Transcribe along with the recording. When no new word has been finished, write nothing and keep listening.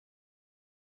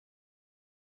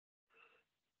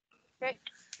Okay.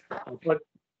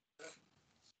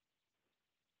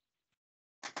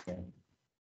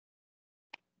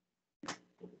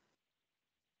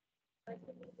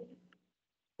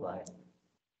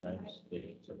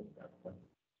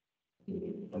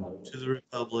 To the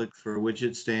republic for which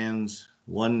it stands,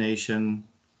 one nation,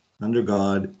 under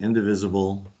God,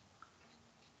 indivisible,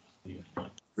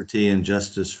 liberty and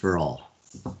justice for all.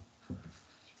 All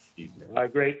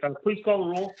right, great. Please call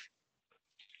the roll.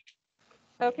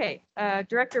 Okay,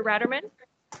 Director Ratterman,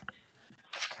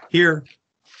 Here.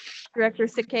 Director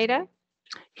Cicada,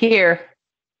 Here.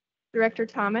 Director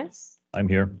Thomas, I'm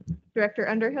here. Director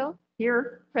Underhill,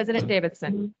 here, President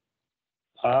Davidson.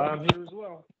 I'm here as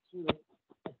well.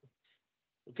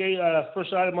 Okay,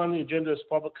 first item on the agenda is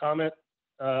public comment.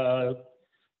 The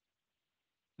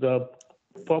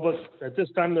public, at this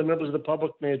time, the members of the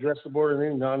public may address the board on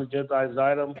any non-agendized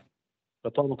item. The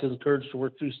public is encouraged to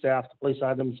work through staff to place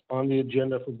items on the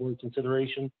agenda for board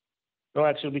consideration. No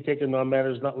action will be taken on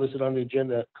matters not listed on the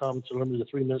agenda. Comments are limited to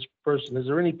 3 minutes per person. Is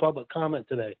there any public comment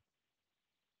today?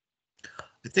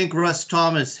 I think Russ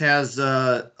Thomas has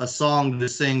a song to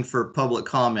sing for public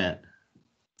comment.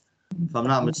 If I'm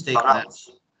not mistaken,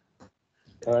 that's.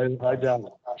 I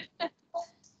doubt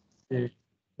it.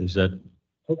 Is that?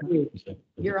 Okay.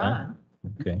 You're on.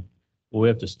 Okay. Well, we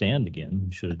have to stand again.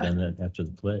 We should have done that after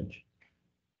the pledge.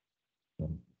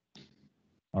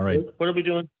 All right. What are we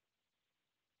doing?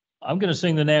 I'm going to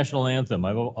sing the national anthem.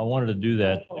 I wanted to do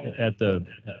that at the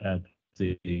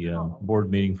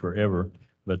board meeting forever,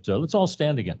 but let's all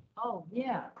stand again. Oh,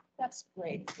 yeah, that's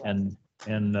great. And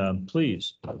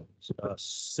please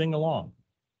sing along.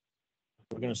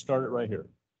 We're going to start it right here.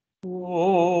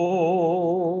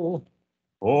 Oh,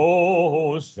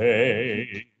 oh,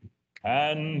 say,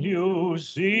 can you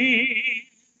see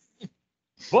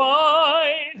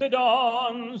by the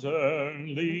dawn's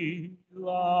early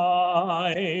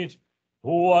light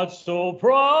what so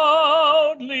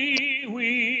proudly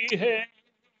we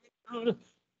hailed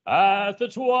at the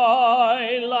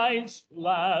twilight's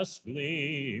last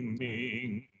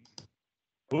gleaming,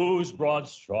 whose broad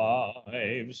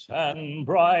stripes and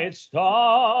bright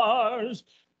stars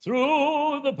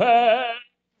through the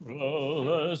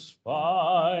perilous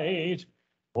fight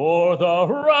for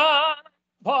the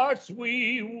ramparts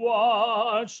we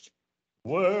watched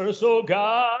were so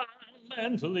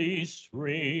gallantly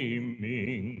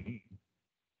streaming,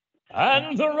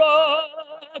 and the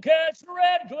rocket's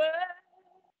red glare,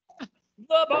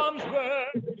 the bombs were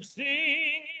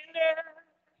singing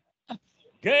in,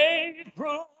 gave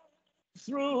proof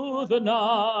through the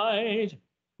night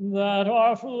that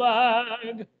our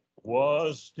flag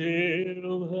was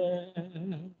still there.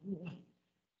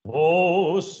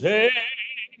 Oh, say,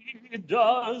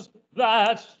 does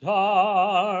that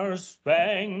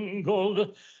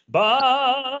star-spangled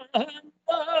banner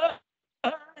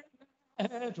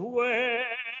wave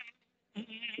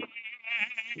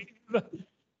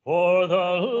for the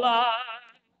land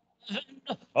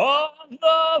of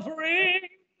the free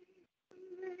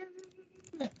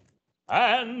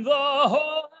and the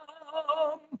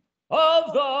home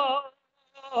of the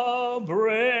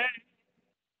brave?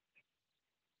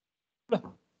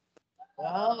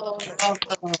 Oh.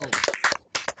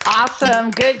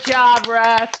 Awesome. Good job,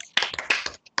 Russ.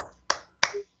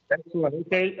 Excellent.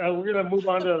 Okay, we're going to move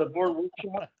on to the board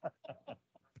workshop.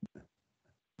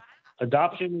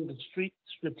 Adoption of the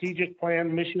strategic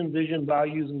plan, mission, vision,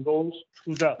 values, and goals.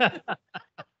 Who's up?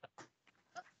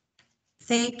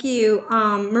 Thank you.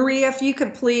 Maria, if you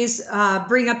could please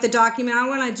bring up the document. I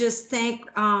want to just thank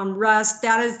Russ.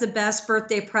 That is the best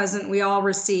birthday present we all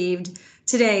received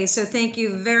today. So thank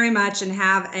you very much and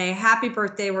have a happy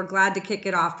birthday. We're glad to kick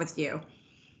it off with you.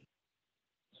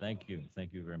 Thank you.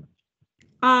 Thank you very much.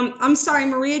 I'm sorry,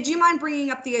 Maria, do you mind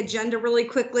bringing up the agenda really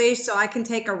quickly so I can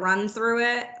take a run through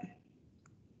it?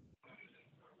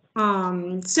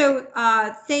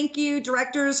 Thank you,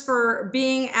 directors, for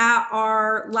being at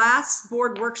our last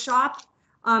board workshop.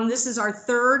 This is our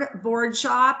third board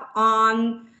shop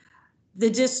on the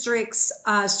district's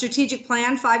strategic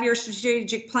plan, 5-year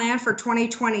strategic plan for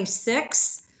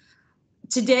 2026.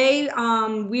 Today,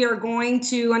 we are going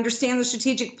to understand the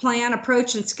strategic plan,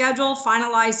 approach and schedule,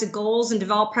 finalize the goals and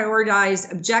develop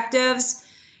prioritized objectives.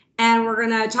 And we're going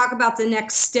to talk about the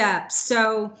next steps.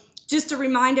 So just to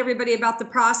remind everybody about the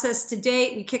process to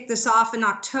date, we kicked this off in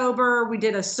October. We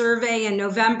did a survey in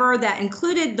November that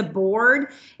included the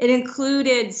board. It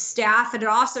included staff, and it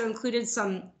also included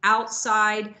some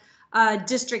outside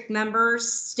district members,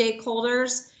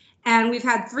 stakeholders. And we've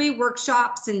had 3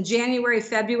 workshops in January,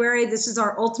 February. This is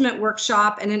our ultimate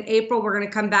workshop. And in April, we're going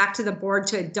to come back to the board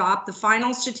to adopt the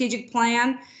final strategic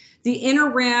plan The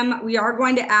interim, we are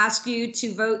going to ask you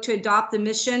to vote to adopt the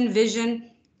mission, vision,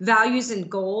 values, and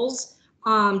goals.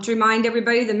 To remind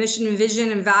everybody, the mission,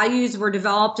 vision, and values were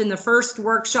developed in the first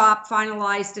workshop,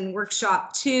 finalized in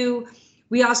workshop 2.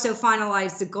 We also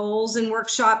finalized the goals in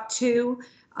workshop 2.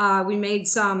 We made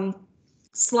some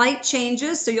slight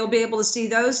changes, so you'll be able to see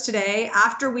those today.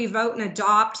 After we vote and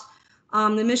adopt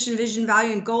the mission, vision,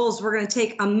 value, and goals, we're going to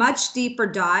take a much deeper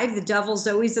dive. The devil's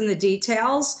always in the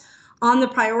details on the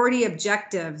priority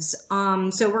objectives.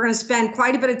 So we're going to spend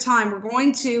quite a bit of time. We're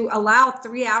going to allow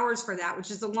 3 hours for that,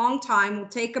 which is a long time. We'll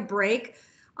take a break,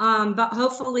 but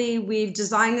hopefully we've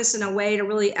designed this in a way to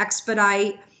really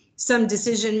expedite some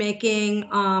decision making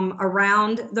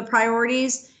around the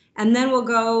priorities. And then we'll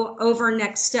go over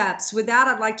next steps. With that,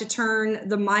 I'd like to turn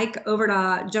the mic over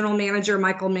to General Manager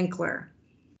Michael Minkler.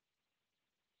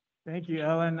 Thank you,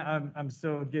 Ellen. I'm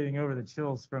still getting over the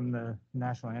chills from the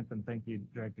national anthem. Thank you,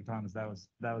 Director Thomas. That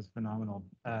was phenomenal.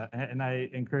 And I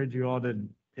encourage you all to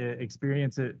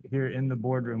experience it here in the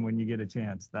boardroom when you get a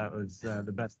chance. That was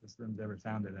the best this room's ever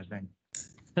sounded, I think.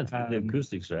 The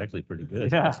acoustics are actually pretty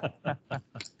good. Yeah.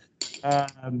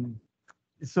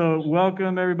 So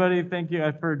welcome, everybody. Thank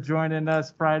you for joining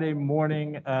us Friday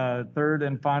morning, third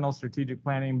and final strategic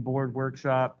planning board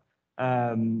workshop.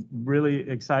 Really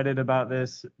excited about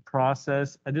this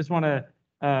process. I just want to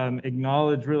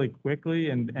acknowledge really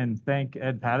quickly and thank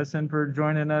Ed Pattison for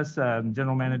joining us,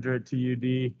 General Manager at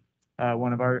TUD,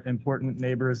 one of our important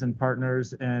neighbors and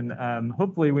partners. And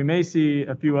hopefully we may see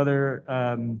a few other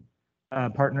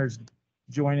partners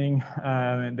joining,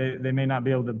 and they may not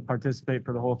be able to participate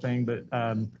for the whole thing, but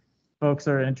folks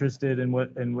are interested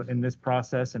in this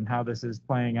process and how this is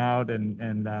playing out,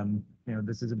 and you know,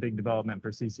 this is a big development for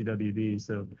CCWD,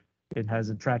 so it has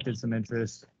attracted some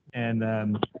interest,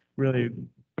 and really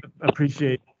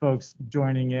appreciate folks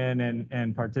joining in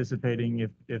and participating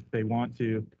if they want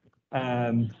to.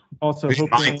 Also, Hey,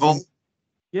 hopefully, Michael,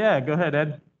 yeah, go ahead,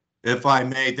 Ed. if I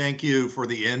may, thank you for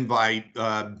the invite.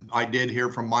 I did hear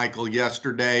from Michael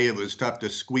yesterday. It was tough to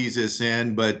squeeze this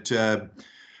in, but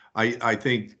I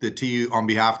think on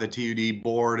behalf of the TUD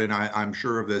board, and I'm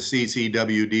sure of the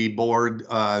CCWD board,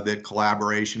 that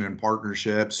collaboration and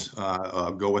partnerships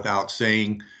go without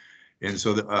saying. And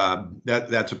so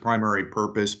that's a primary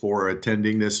purpose for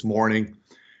attending this morning.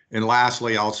 And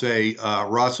lastly, I'll say,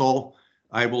 Russell,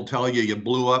 I will tell you, you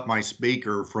blew up my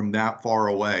speaker from that far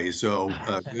away. So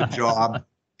good job.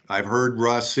 I've heard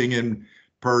Russ sing in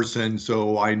person,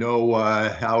 so I know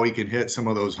how he can hit some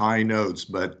of those high notes.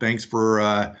 But thanks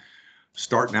for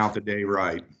starting out the day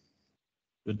right.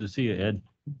 Good to see you, Ed.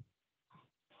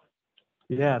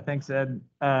 Yeah, thanks, Ed.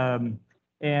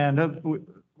 And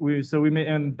we may,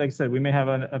 and like I said, we may have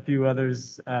a few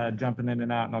others jumping in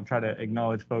and out, and I'll try to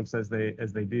acknowledge folks as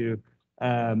they do.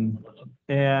 And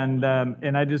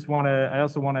I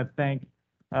also want to thank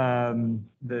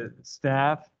the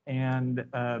staff and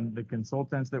the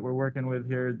consultants that we're working with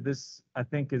here. This, I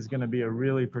think, is going to be a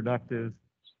really productive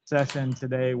session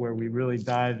today where we really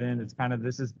dive in.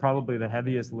 This is probably the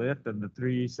heaviest lift of the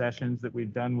 3 sessions that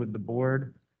we've done with the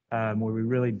board, where we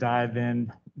really dive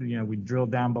in. You know, we drill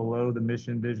down below the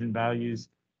mission, vision, values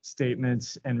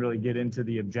statements and really get into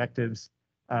the objectives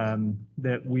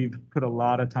that we've put a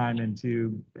lot of time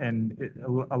into, and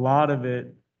a lot of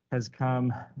it has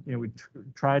come, you know, we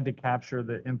tried to capture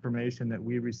the information that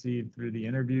we received through the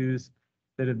interviews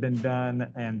that have been done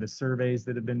and the surveys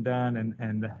that have been done,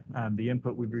 and the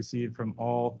input we've received from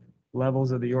all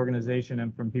levels of the organization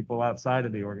and from people outside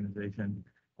of the organization.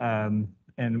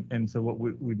 And so what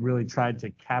we really tried to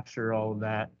capture all of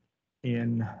that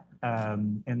in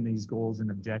these goals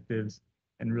and objectives,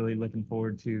 and really looking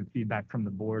forward to feedback from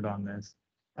the board on this.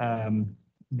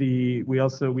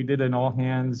 We did an all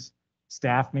hands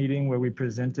staff meeting where we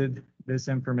presented this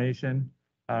information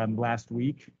last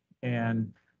week,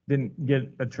 and didn't get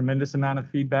a tremendous amount of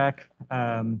feedback,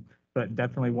 but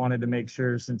definitely wanted to make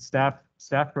sure, since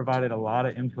staff provided a lot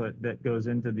of input that goes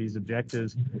into these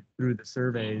objectives through the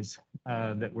surveys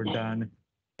that were done,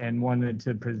 and wanted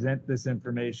to present this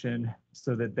information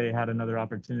so that they had another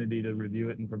opportunity to review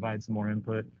it and provide some more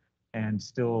input. And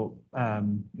still,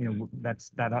 you know,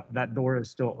 that door is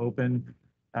still open.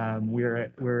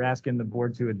 We're asking the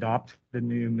board to adopt the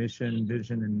new mission,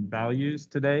 vision, and values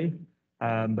today,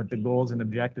 but the goals and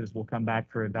objectives will come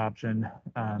back for adoption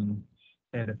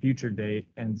at a future date.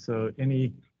 And so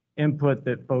any input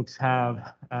that folks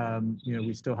have, you know,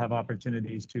 we still have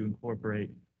opportunities to incorporate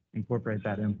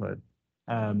that input.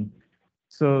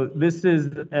 So this is,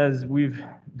 as we've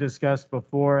discussed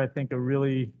before, I think a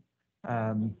really,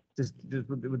 just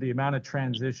with the amount of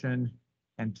transition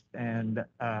and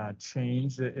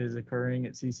change that is occurring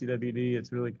at CCWD.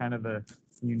 It's really kind of a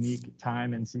unique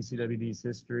time in CCWD's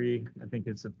history. I think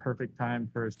it's a perfect time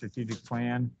for a strategic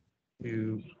plan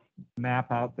to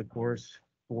map out the course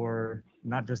for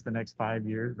not just the next 5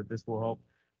 years, but this will help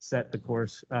set the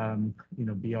course,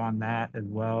 beyond that as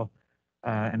well.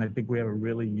 And I think we have a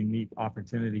really unique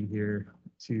opportunity here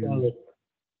to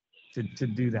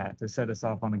do that, to set us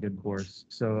off on a good course.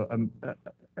 So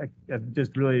I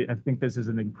think this is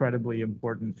an incredibly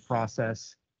important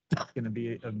process. It's going to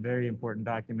be a very important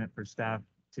document for staff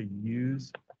to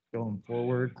use going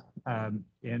forward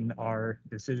in our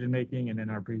decision-making and in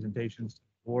our presentations to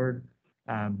the board.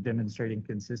 Demonstrating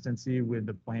consistency with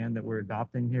the plan that we're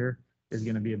adopting here is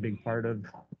going to be a big part of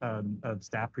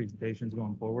staff presentations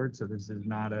going forward. So this is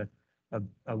not a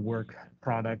work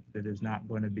product that is not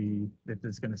going to be, that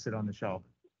is going to sit on the shelf.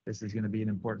 This is going to be an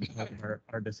important part of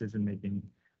our decision making.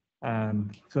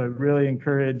 So I really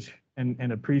encourage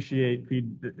and appreciate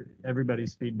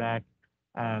everybody's feedback.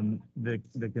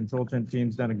 The consultant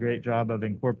team's done a great job of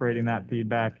incorporating that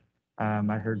feedback.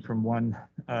 I heard from one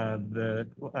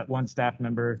staff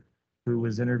member who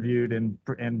was interviewed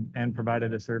and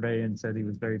provided a survey and said he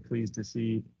was very pleased to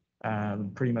see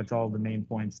pretty much all the main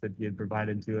points that he had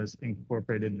provided to us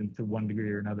incorporated into one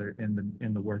degree or another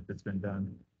in the work that's been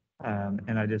done.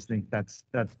 And I just think that's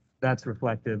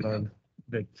reflective of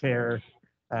the care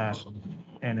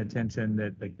and attention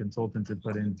that the consultants have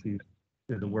put into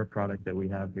the work product that we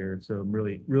have here. So I'm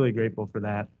really, really grateful for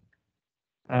that.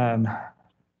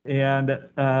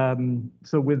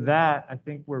 So with that, I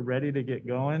think we're ready to get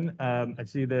going. I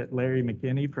see that Larry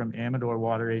McKinney from Amador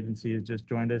Water Agency has just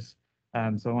joined us.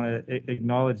 So I want to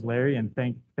acknowledge Larry and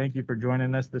thank you for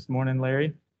joining us this morning,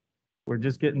 Larry. We're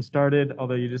just getting started,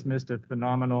 although you just missed a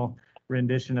phenomenal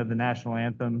rendition of the national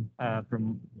anthem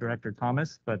from Director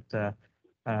Thomas, but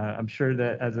I'm sure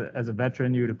that as a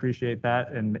veteran, you would appreciate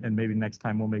that, and maybe next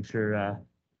time we'll make sure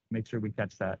we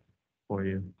catch that for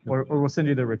you, or we'll send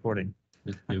you the recording.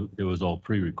 It was all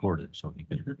pre-recorded, so you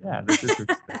can. Yeah. This is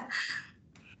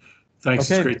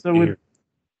Thanks. Okay, It's great so to be here.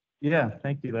 yeah,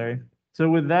 thank you, Larry. So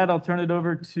with that, I'll turn it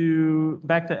over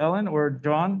back to Ellen or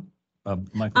John.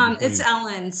 Michael, It's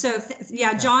Ellen. So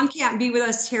yeah, John can't be with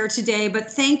us here today,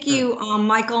 but thank you,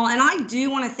 Michael. And I do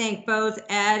want to thank both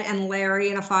Ed and Larry.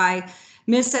 And if I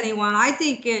miss anyone, I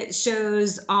think it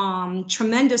shows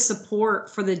tremendous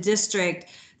support for the district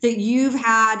that you've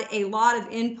had a lot of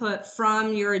input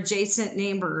from your adjacent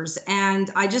neighbors.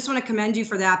 And I just want to commend you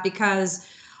for that, because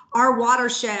our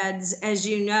watersheds, as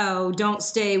you know, don't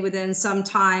stay within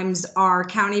sometimes our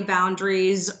county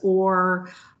boundaries,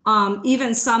 or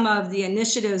even some of the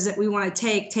initiatives that we want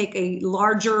to take a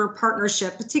larger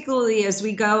partnership, particularly as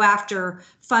we go after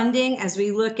funding, as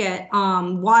we look at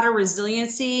water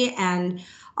resiliency and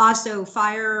also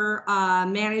fire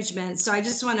management. So I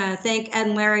just want to thank Ed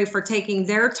and Larry for taking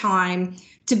their time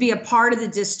to be a part of the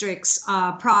district's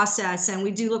process. And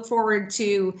we do look forward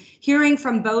to hearing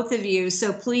from both of you.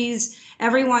 So please,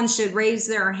 everyone should raise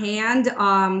their hand.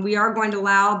 We are going to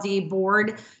allow the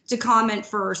board to comment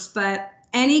first, but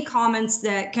any comments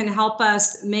that can help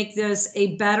us make this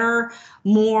a better,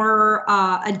 more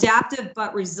adaptive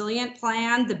but resilient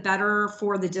plan, the better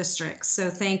for the district. So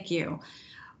thank you.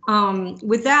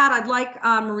 With that, I'd like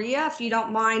Maria, if you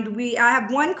don't mind, I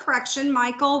have one correction,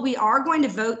 Michael. We are going to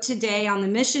vote today on the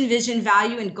mission, vision,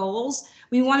 value, and goals.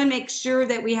 We want to make sure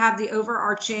that we have the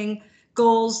overarching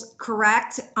goals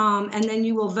correct, and then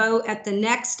you will vote at the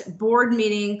next board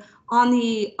meeting on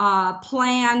the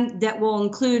plan that will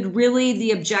include really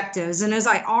the objectives. And as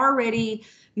I already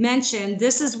mentioned,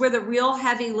 this is where the real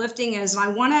heavy lifting is. And I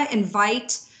want to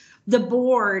invite the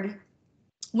board,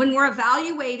 when we're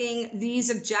evaluating these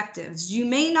objectives, you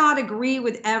may not agree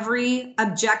with every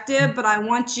objective, but I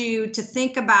want you to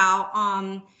think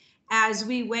about as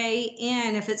we weigh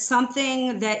in, if it's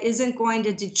something that isn't going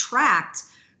to detract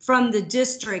from the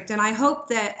district. And I hope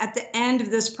that at the end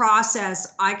of this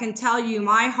process, I can tell you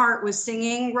my heart was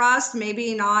singing, Russ,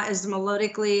 maybe not as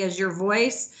melodically as your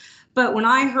voice, but when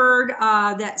I heard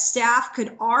that staff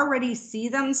could already see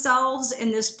themselves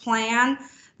in this plan,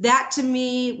 that to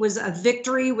me was a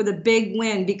victory with a big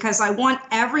win, because I want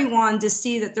everyone to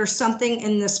see that there's something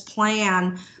in this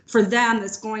plan for them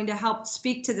that's going to help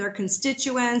speak to their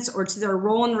constituents or to their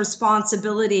role and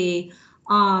responsibility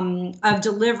of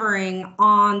delivering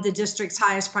on the district's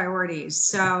highest priorities.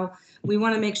 So we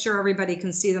want to make sure everybody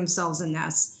can see themselves in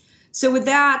this. So with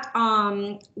that,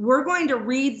 we're going to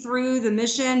read through the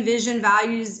mission, vision,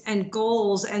 values, and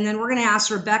goals, and then we're going to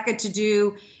ask Rebecca to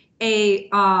do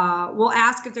we'll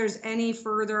ask if there's any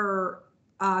further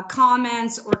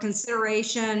comments or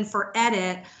consideration for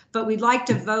edit, but we'd like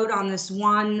to vote on this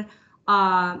one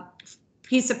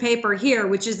piece of paper here,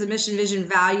 which is the mission, vision,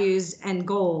 values, and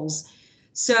goals.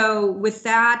 So with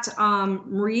that,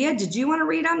 Maria, did you want to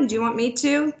read them? Do you want me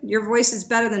to? Your voice is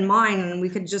better than mine, and we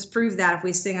could just prove that if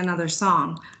we sing another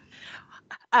song.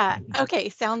 Okay,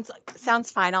 sounds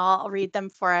fine. I'll read them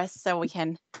for us so we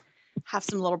can have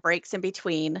some little breaks in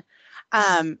between.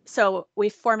 So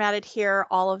we've formatted here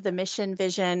all of the mission,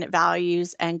 vision,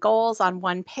 values, and goals on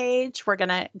one page. We're going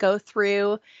to go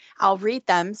through. I'll read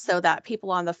them so that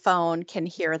people on the phone can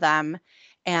hear them.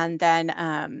 And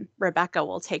then Rebecca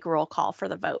will take roll call for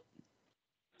the vote.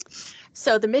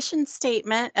 So the mission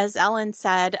statement, as Ellen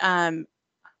said,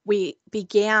 we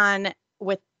began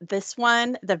with this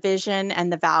one, the vision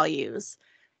and the values.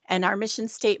 And our mission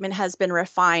statement has been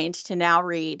refined to now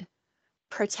read,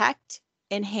 protect,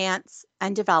 enhance,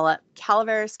 and develop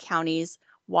Calaveras County's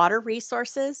water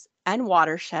resources and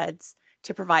watersheds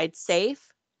to provide safe,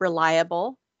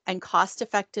 reliable, and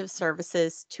cost-effective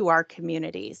services to our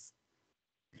communities.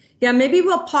 Yeah, maybe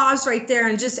we'll pause right there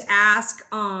and just ask,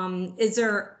 is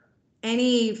there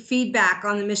any feedback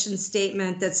on the mission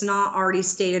statement that's not already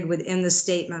stated within the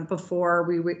statement before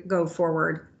we go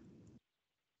forward?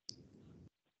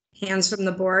 Hands from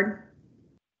the board.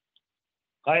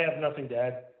 I have nothing to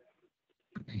add.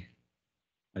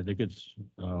 I think it's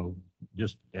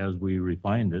just as we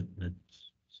refined it, it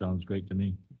sounds great to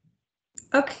me.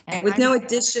 Okay, And with no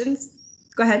additions,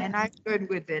 go ahead. And I'm good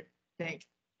with it. Thank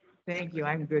you.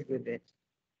 I'm good with it.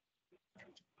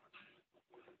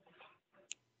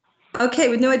 Okay,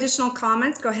 with no additional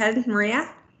comments, go ahead,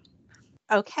 Maria.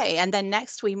 Okay, and then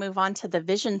next we move on to the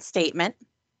vision statement,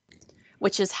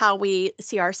 which is how we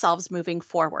see ourselves moving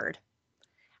forward.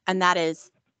 And that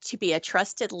is to be a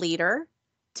trusted leader,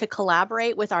 to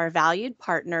collaborate with our valued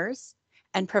partners,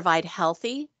 and provide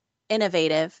healthy,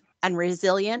 innovative, and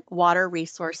resilient water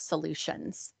resource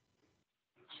solutions.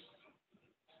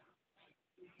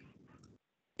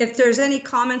 If there's any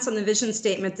comments on the vision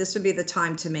statement, this would be the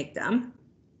time to make them.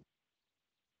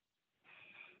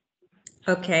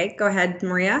 Okay, go ahead,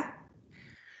 Maria.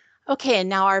 Okay, and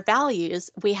now our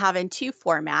values we have in two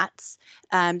formats.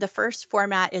 The first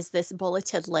format is this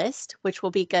bulleted list, which will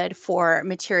be good for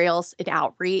materials and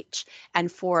outreach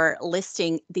and for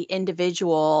listing the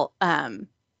individual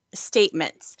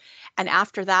statements. And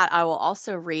after that, I will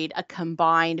also read a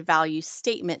combined value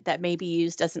statement that may be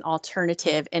used as an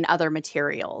alternative in other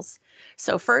materials.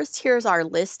 So first, here's our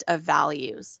list of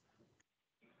values.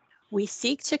 We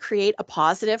seek to create a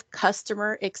positive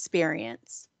customer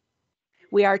experience.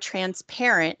 We are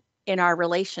transparent in our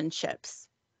relationships.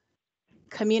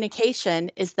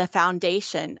 Communication is the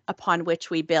foundation upon which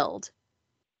we build.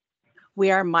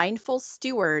 We are mindful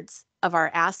stewards of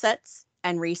our assets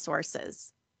and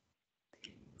resources.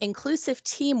 Inclusive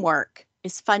teamwork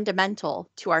is fundamental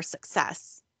to our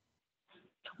success.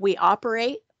 We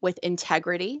operate with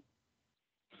integrity.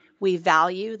 We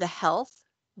value the health,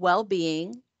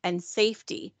 well-being, and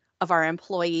safety of our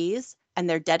employees and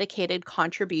their dedicated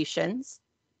contributions.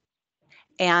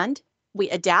 And we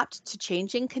adapt to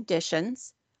changing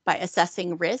conditions by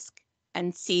assessing risk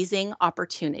and seizing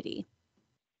opportunity.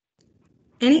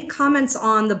 Any comments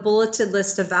on the bulleted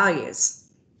list of values?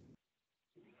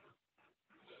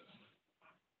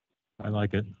 I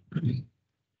like it.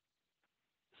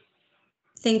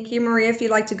 Thank you, Maria. If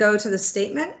you'd like to go to the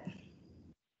statement.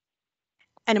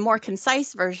 And a more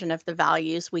concise version of the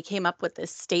values, we came up with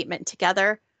this statement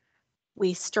together.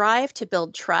 We strive to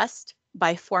build trust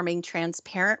by forming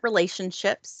transparent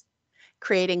relationships,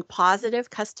 creating positive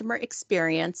customer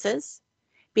experiences,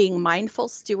 being mindful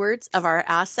stewards of our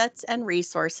assets and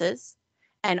resources,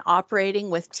 and operating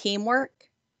with teamwork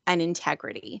and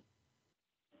integrity.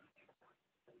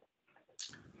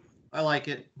 I like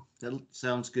it. That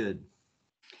sounds good.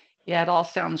 Yeah, it all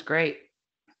sounds great.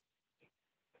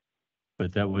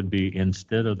 But that would be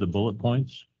instead of the bullet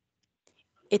points?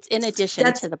 It's in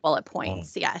addition to the bullet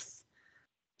points, yes.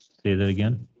 Say that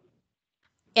again?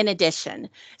 In addition.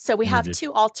 So we have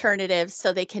two alternatives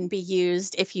so they can be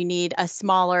used if you need a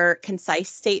smaller, concise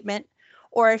statement,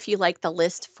 or if you like the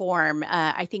list form,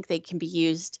 I think they can be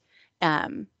used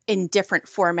in different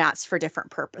formats for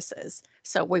different purposes.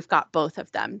 So we've got both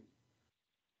of them.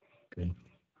 Okay.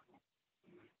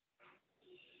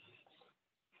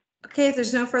 Okay, if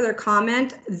there's no further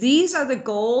comment, these are the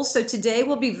goals. So today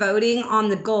we'll be voting on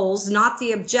the goals, not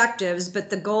the objectives, but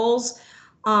the goals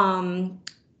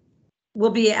will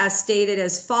be as stated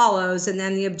as follows. And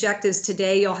then the objectives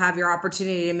today, you'll have your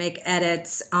opportunity to make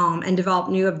edits and develop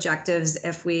new objectives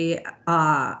if we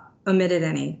omitted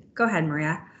any. Go ahead,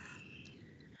 Maria.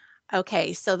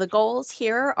 Okay, so the goals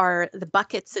here are the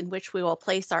buckets in which we will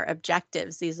place our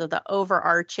objectives. These are the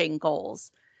overarching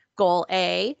goals. Goal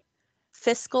A,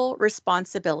 fiscal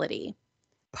responsibility.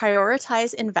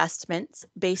 Prioritize investments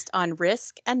based on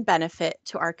risk and benefit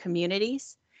to our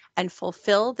communities and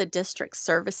fulfill the district's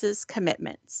services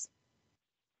commitments.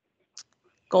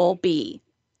 Goal B,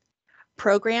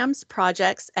 programs,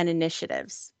 projects, and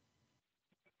initiatives.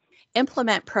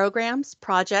 Implement programs,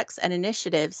 projects, and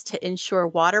initiatives to ensure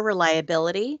water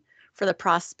reliability for the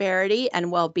prosperity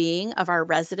and well-being of our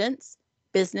residents,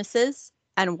 businesses,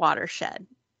 and watershed.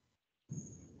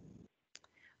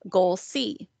 Goal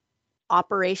C,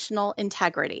 operational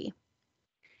integrity.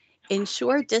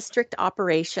 Ensure district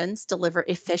operations deliver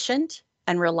efficient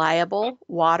and reliable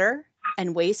water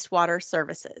and wastewater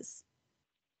services.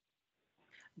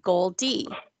 Goal D,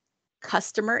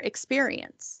 customer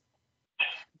experience.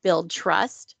 Build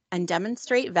trust and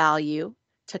demonstrate value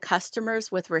to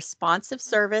customers with responsive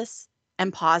service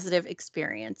and positive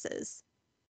experiences.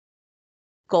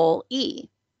 Goal E,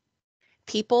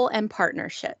 people and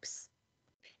partnerships.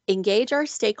 Engage our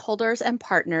stakeholders and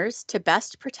partners to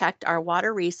best protect our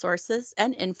water resources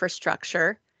and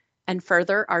infrastructure and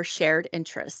further our shared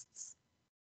interests.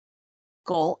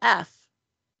 Goal F,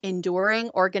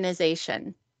 enduring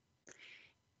organization.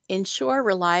 Ensure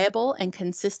reliable and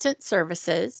consistent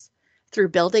services through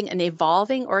building an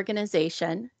evolving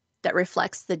organization that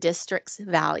reflects the district's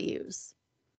values.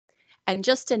 And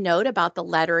just a note about the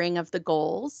lettering of the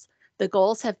goals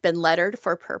have been lettered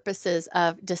for purposes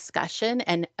of discussion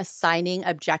and assigning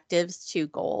objectives to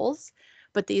goals,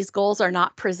 but these goals are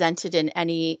not presented in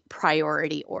any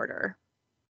priority order.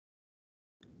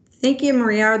 Thank you,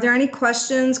 Maria. Are there any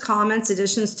questions, comments,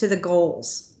 additions to the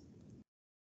goals?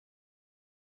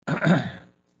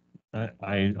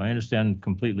 I understand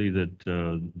completely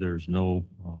that there's no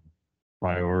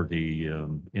priority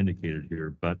indicated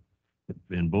here, but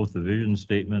in both the vision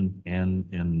statement and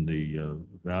in the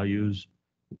values,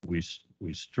 we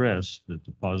stress that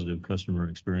the positive customer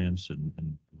experience and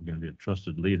we're going to be a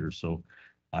trusted leader. So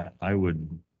I would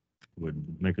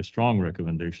make a strong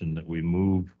recommendation that we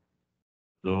move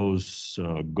those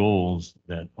goals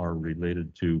that are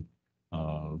related to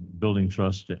building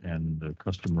trust and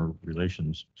customer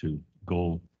relations to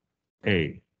goal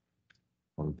A,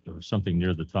 or something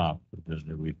near the top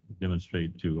that we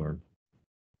demonstrate to our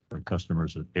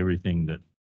customers that everything that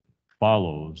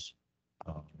follows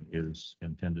is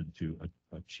intended to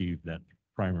achieve that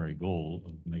primary goal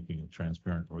of making a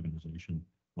transparent organization,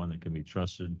 one that can be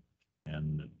trusted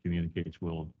and that communicates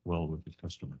well with the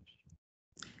customers.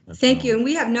 Thank you. And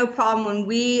we have no problem when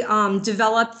we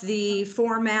develop the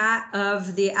format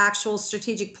of the actual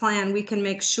strategic plan, we can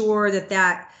make sure that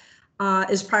that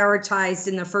is prioritized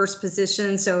in the first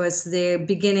position. So it's the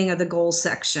beginning of the goal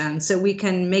section. So we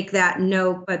can make that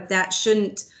note, but that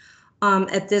shouldn't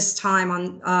at this time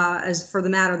on as for the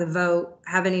matter of the vote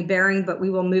have any bearing, but we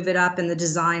will move it up in the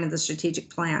design of the strategic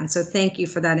plan. So thank you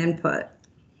for that input.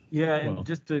 Yeah, and Well-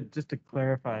 just to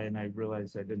clarify, and I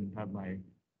realized I didn't have my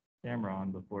camera on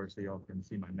before, so y'all can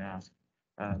see my mask.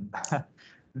 I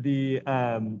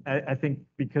think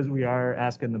because we are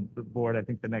asking the board, I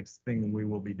think the next thing we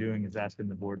will be doing is asking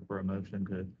the board for a motion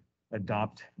to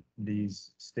adopt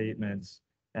these statements.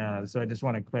 So I just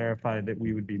want to clarify that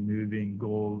we would be moving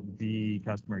goal D,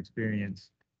 customer experience,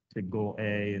 to goal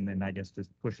A, and then I guess just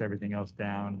push everything else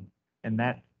down. And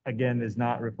that, again, is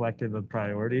not reflective of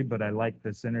priority, but I like the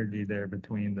synergy there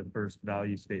between the first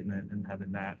value statement and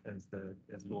having that as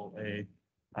goal A.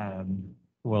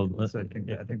 Well, So I think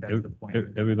that's the point.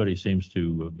 everybody seems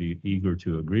to be eager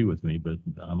to agree with me, but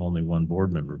I'm only one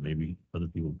board member. Maybe other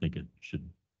people think it should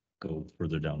go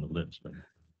further down the list.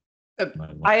 But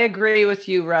I agree with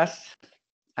you, Russ.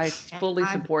 I And fully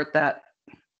I'm- support that.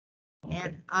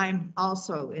 And I'm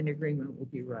also in agreement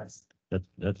with you, Russ.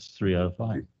 That's 3 out of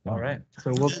 5. All right,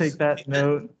 so we'll take that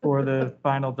note for the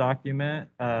final document.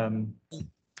 And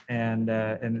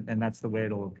that's the way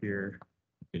it'll appear.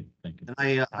 Okay, thank you.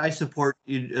 And I support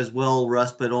you as well,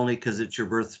 Russ, but only because it's your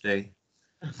birthday.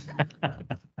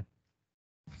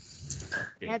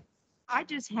 And I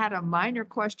just had a minor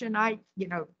question.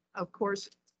 Of course,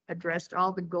 addressed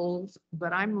all the goals,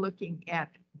 but I'm looking at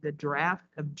the draft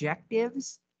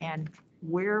objectives and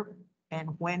where and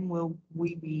when will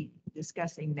we be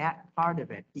discussing that part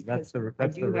of it? That's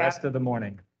Because the do rest have- of the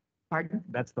morning. Pardon?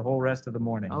 That's the whole rest of the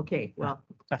morning. Okay, well,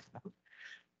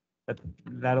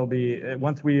 That'll be,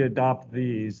 once we adopt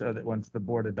these, once the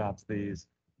board adopts these,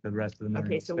 the rest of the morning.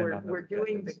 okay, will so spend on we're those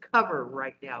doing the objectives. cover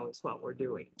right now is what we're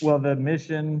doing. Well, the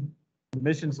mission The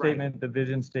mission statement, the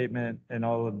vision statement, and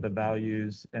all of the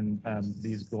values and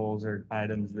these goals are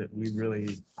items that we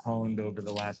really honed over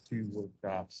the last 2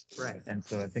 workshops. Right. And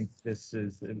so I think this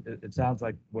is, it sounds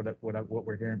like what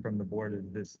we're hearing from the board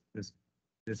is this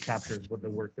captures what the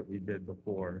work that we did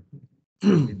before.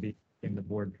 We'd be in the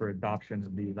board for adoption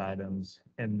of these items,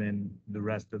 and then the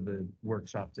rest of the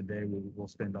workshop today we'll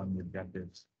spend on the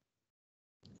objectives.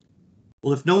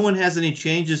 Well, if no one has any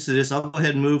changes to this, I'll go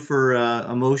ahead and move for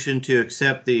a motion to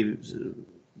accept the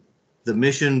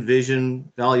mission,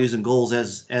 vision, values, and goals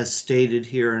as stated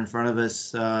here in front of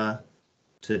us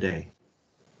today.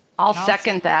 I'll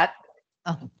second that.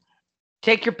 Oh.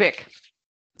 Take your pick.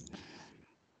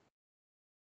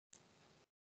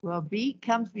 Well, B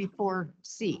comes before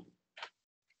C.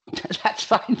 That's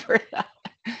fine for that.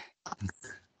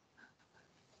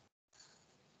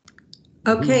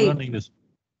 Who's Okay, running this-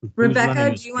 who's Rebecca, running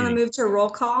do this you want to meeting? move to a roll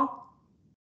call?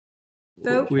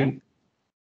 Vote?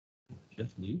 Jeff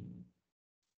Lee?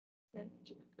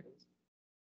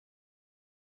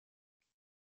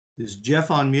 Is Jeff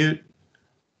on mute?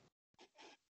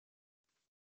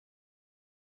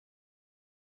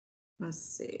 Let's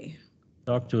see.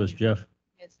 Talk to us, Jeff.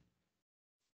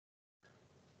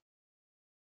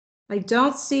 I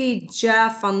don't see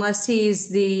Jeff unless he's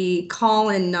the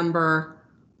call-in number.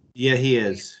 Yeah, he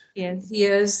is. Yes. He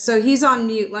is, so he's on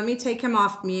mute. Let me take him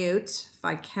off mute if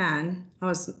I can.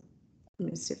 Let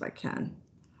me see if I can.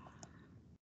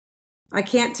 I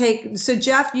can't take, so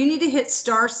Jeff, you need to hit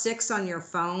 *6 on your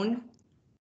phone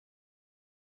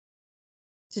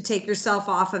to take yourself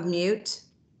off of mute.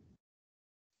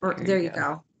 Or there you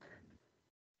go.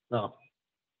 No.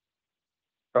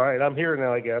 All right, I'm here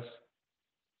now, I guess.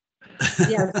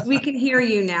 Yes, we can hear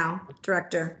you now,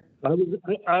 Director.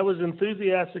 I was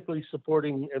enthusiastically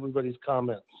supporting everybody's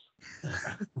comments.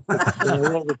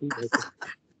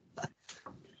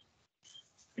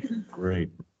 Great.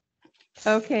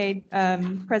 Okay,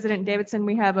 President Davidson,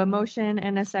 we have a motion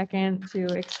and a second to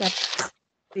accept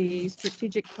the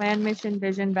strategic plan, mission,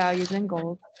 vision, values, and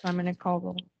goals. So I'm going to call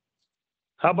roll.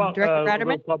 How about Director a Ratterman?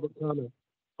 little public comment?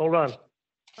 Hold on.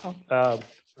 Oh.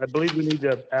 I believe we need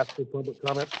to ask for public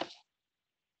comment.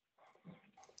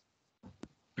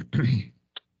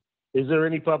 Is there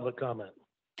any public comment?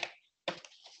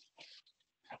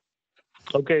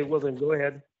 Okay, well then go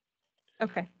ahead.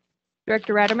 Okay.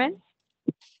 Director Ratterman,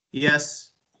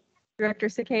 Yes. Director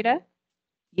Cicada,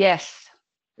 Yes.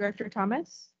 Director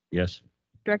Thomas, Yes.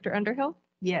 Director Underhill,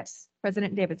 Yes.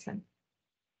 President Davidson.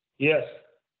 Yes.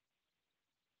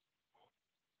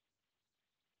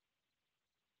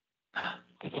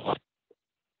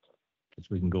 Guess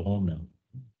we can go home now.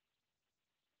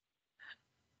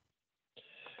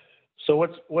 So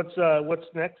what's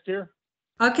next here?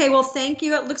 Okay, well, thank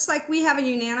you. It looks like we have a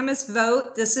unanimous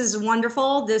vote. This is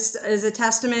wonderful. This is a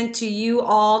testament to you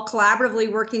all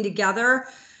collaboratively working together,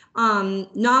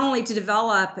 not only to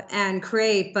develop and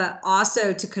create, but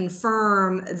also to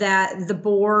confirm that the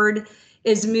board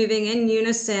is moving in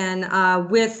unison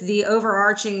with the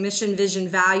overarching mission, vision,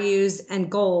 values, and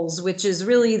goals, which is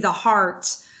really the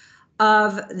heart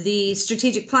of the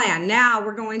strategic plan. Now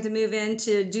we're going to move in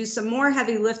to do some more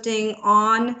heavy lifting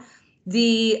on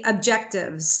the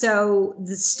objectives. So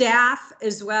the staff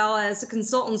as well as the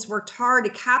consultants worked hard to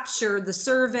capture the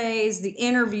surveys, the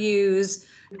interviews,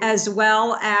 as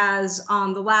well as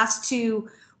the last 2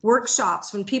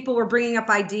 workshops when people were bringing up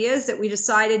ideas that we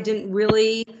decided didn't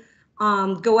really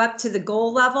go up to the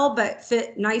goal level, but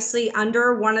fit nicely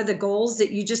under one of the goals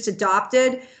that you just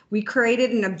adopted. We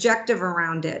created an objective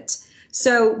around it.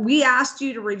 So we asked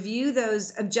you to review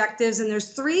those objectives, and there's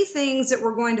 3 things that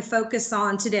we're going to focus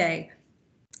on today.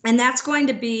 And that's going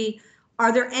to be,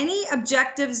 are there any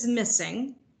objectives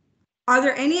missing? Are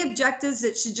there any objectives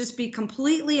that should just be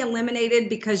completely eliminated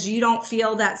because you don't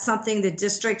feel that's something the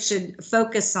district should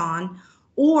focus on?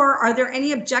 Or are there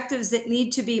any objectives that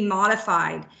need to be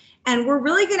modified? And we're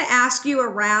really going to ask you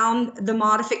around the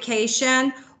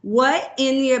modification. What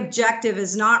in the objective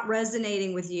is not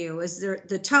resonating with you? Is there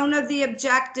the tone of the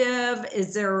objective?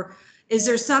 Is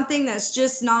there something that's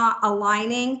just not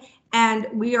aligning? And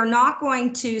we are not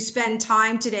going to spend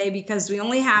time today because we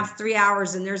only have 3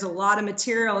 hours and there's a lot of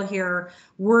material here,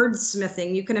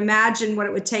 wordsmithing. You can imagine what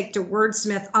it would take to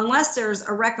wordsmith unless there's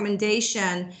a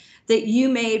recommendation that you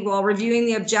made while reviewing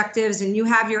the objectives and you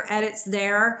have your edits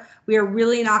there. We are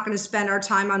really not going to spend our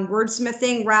time on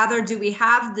wordsmithing. Rather, do we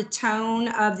have the tone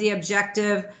of the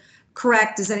objective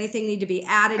correct? Does anything need to be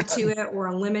added to it or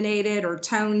eliminated or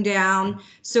toned down?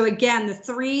 So again, the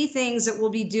 3 things that we'll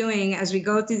be doing as we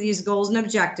go through these goals and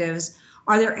objectives,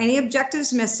 are there any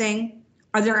objectives missing?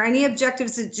 Are there any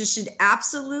objectives that just should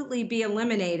absolutely be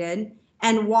eliminated?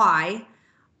 and why?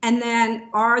 And then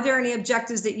are there any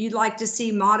objectives that you'd like to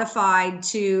see modified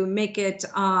to make it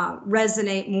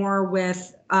resonate more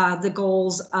with the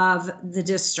goals of the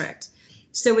district?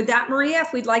 So with that, Maria,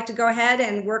 if we'd like to go ahead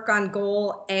and work on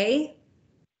goal A.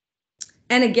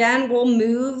 And again, we'll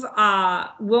move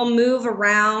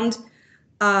around,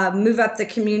 move up the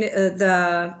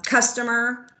the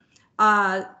customer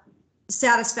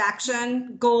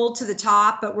satisfaction goal to the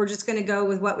top, but we're just going to go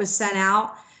with what was sent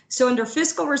out. So under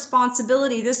fiscal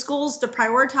responsibility, this goal is to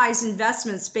prioritize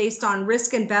investments based on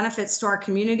risk and benefits to our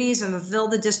communities and fulfill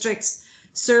the district's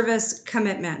service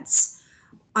commitments.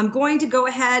 I'm going to go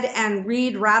ahead and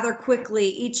read rather quickly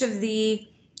each of the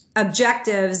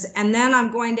objectives, and then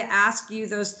I'm going to ask you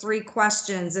those 3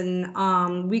 questions,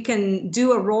 and we can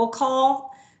do a roll call.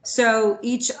 So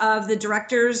each of the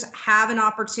directors have an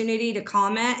opportunity to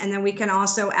comment, and then we can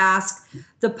also ask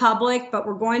the public, but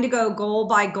we're going to go goal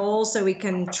by goal so we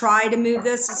can try to move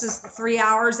this. This is 3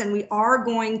 hours, and we are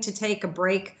going to take a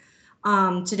break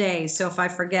today. So if I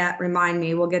forget, remind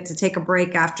me. We'll get to take a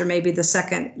break after maybe the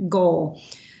second goal.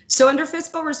 So under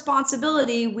fiscal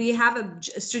responsibility, we have a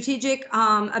strategic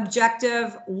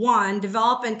objective 1,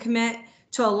 develop and commit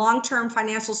to a long-term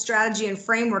financial strategy and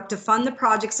framework to fund the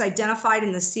projects identified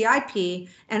in the CIP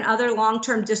and other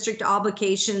long-term district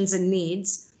obligations and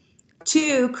needs.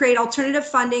 2, create alternative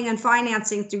funding and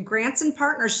financing through grants and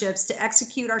partnerships to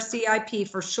execute our CIP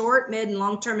for short, mid, and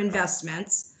long-term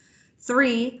investments.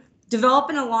 3, develop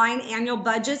and align annual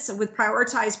budgets with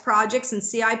prioritized projects and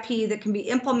CIP that can be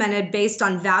implemented based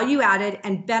on value added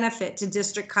and benefit to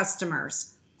district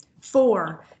customers.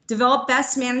 4, develop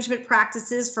best management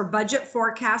practices for budget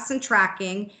forecasts and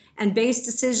tracking and base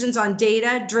decisions on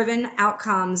data-driven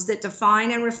outcomes that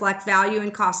define and reflect value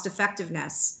and cost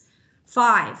effectiveness.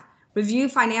 5, review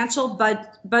financial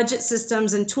budget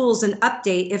systems and tools and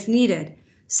update if needed.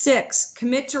 6,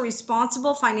 commit to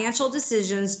responsible financial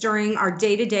decisions during our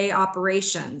day-to-day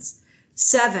operations.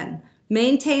 7,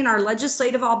 maintain our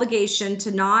legislative obligation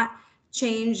to not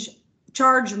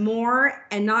charge more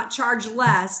and not charge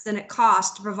less than it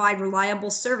costs to provide reliable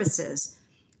services.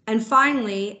 And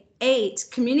finally, 8,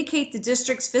 communicate the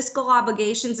district's fiscal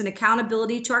obligations and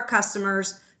accountability to our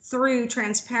customers through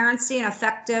transparency and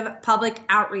effective public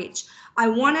outreach. I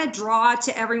want to draw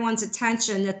to everyone's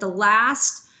attention that the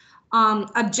last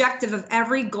objective of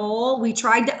every goal, we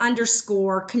tried to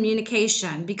underscore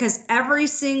communication, because every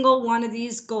single one of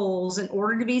these goals, in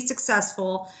order to be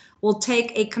successful, will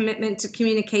take a commitment to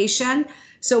communication.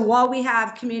 So while we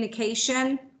have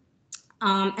communication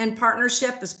and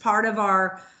partnership as part of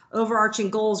our overarching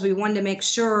goals, we wanted to make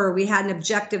sure we had an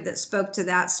objective that spoke to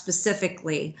that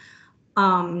specifically.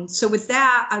 So with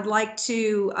that, I'd like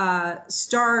to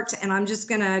start, and I'm just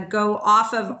going to go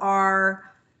off of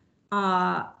our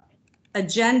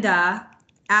agenda,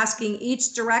 asking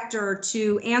each director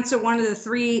to answer one of the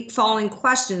 3 following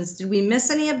questions. Did we miss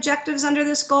any objectives under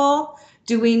this goal?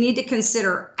 Do we need to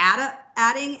consider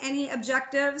adding any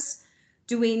objectives?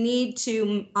 Do we need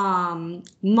to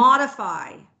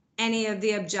modify any of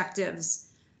the objectives?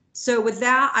 So with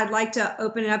that, I'd like to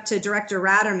open it up to Director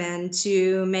Ratterman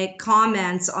to make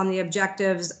comments on the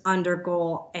objectives under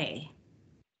Goal A.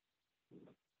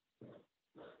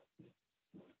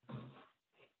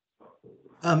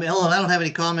 Ellen, I don't have any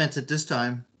comments at this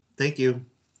time. Thank you.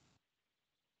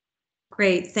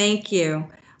 Great, thank you.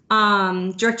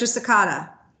 Director Sakata.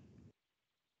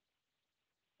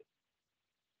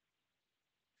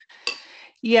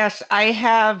 Yes, I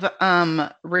have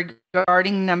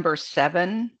regarding number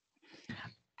 7.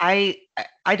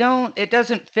 It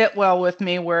doesn't fit well with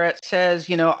me where it says,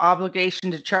 obligation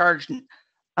to charge,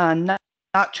 not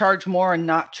charge more and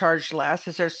not charge less.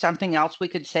 Is there something else we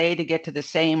could say to get to the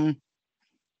same,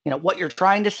 what you're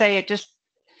trying to say?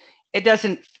 It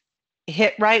doesn't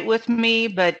hit right with me,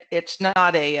 but it's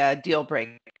not a deal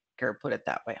breaker, put it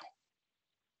that way.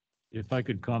 If I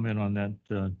could comment on that,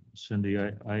 Cindy,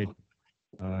 I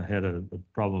had a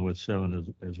problem with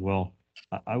 7 as well.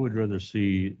 I would rather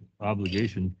see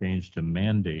obligation change to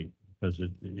mandate, because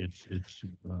it's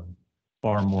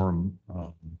far more,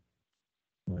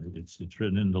 it's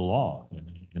written into law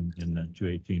in that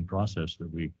 218 process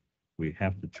that we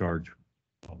have to charge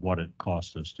what it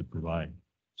costs us to provide.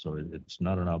 So it's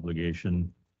not an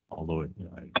obligation, although it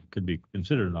could be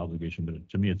considered an obligation, but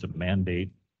to me, it's a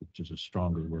mandate, which is a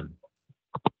stronger word.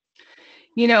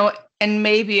 And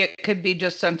maybe it could be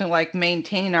just something like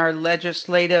maintain our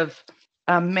legislative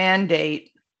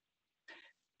mandate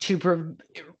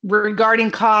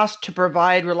regarding cost to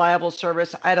provide reliable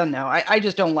service. I don't know. I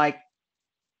just don't like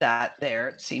that there.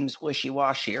 It seems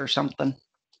wishy-washy or something.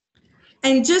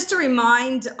 And just to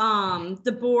remind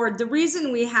the board, the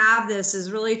reason we have this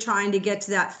is really trying to get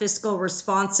to that fiscal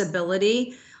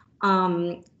responsibility.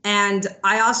 And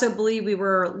I also believe we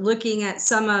were looking at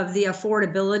some of the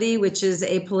affordability, which is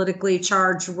a politically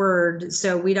charged word,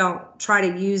 so we don't try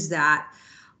to use that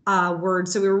word.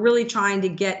 So we were really trying to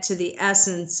get to the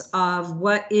essence of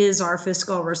what is our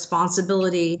fiscal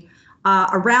responsibility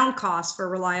around costs for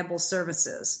reliable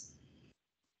services.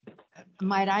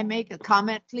 Might I make a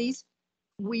comment, please?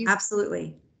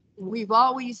 Absolutely. We've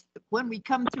always, when we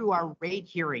come through our rate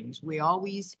hearings, we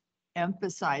always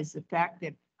emphasize the fact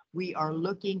that we are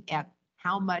looking at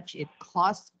how much it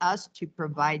costs us to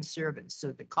provide service.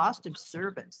 So the cost of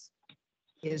service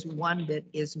is one that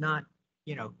is not,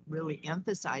 really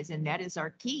emphasized, and that is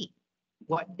our key.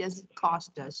 What does it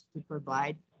cost us to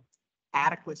provide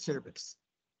adequate service?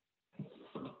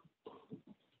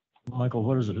 Michael,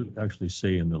 what does it actually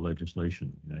say in the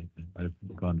legislation? I've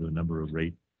gone to a number of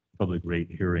public rate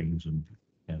hearings, and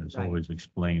it's Right. always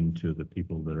explained to the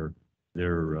people that are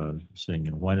there saying,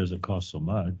 why does it cost so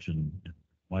much, and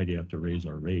why do you have to raise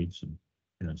our rates? And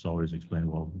it's always explained,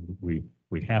 well, we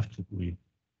have to,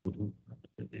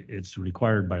 it's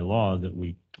required by law that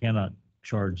we cannot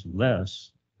charge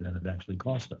less than it actually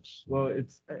cost us. Well,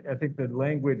 I think the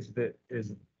language that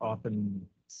is often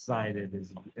cited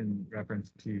is in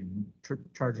reference to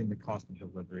charging the cost of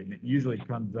delivery. And it usually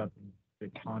comes up in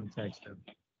the context of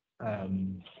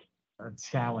a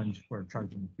challenge for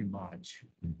charging too much,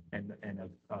 and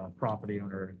a property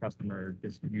owner, a customer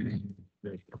disputing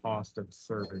the cost of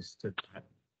service to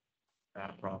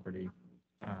that property.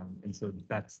 And so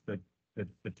that's the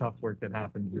tough work that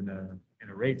happens in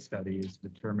a rate study, is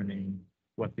determining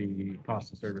what the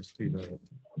cost of service to the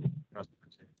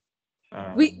customers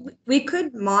is. We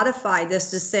could modify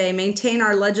this to say, maintain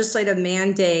our legislative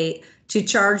mandate to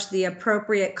charge the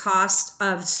appropriate cost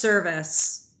of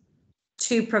service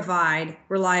to provide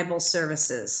reliable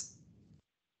services.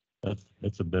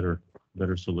 That's a better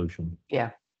solution. Yeah.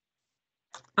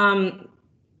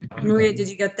 Maria, did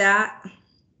you get that?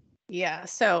 Yeah,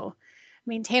 so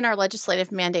maintain our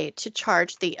legislative mandate to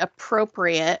charge the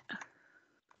appropriate,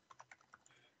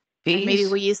 and maybe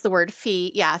Fees? we use the word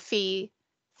fee,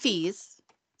 fees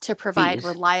to provide Fees.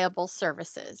 reliable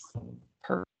services.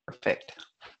 Perfect.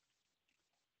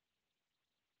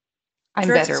 I'm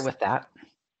Chris? better with that.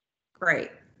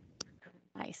 Great.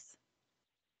 Nice.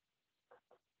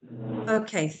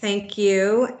 Okay, thank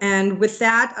you. And with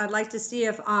that, I'd like to see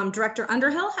if Director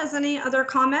Underhill has any other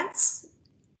comments.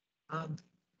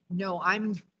 No,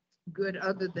 I'm good,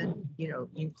 other than,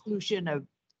 inclusion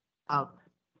of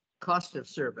cost of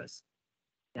service.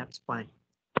 That's fine.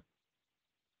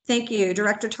 Thank you.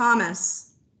 Director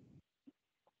Thomas.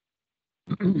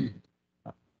 I'm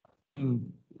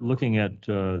looking at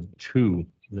 2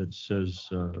 that says,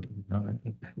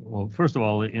 well, first of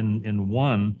all, in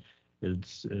 1,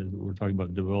 it's we're talking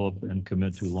about develop and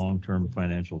commit to long-term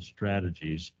financial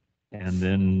strategies. And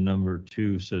then number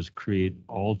 2 says create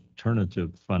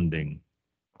alternative funding.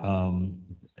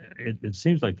 It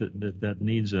seems like that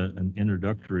needs an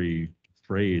introductory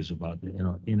phrase about,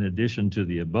 in addition to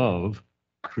the above,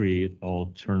 create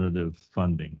alternative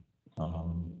funding.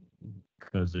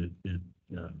 Because I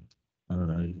don't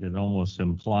know, it almost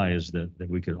implies that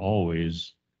we could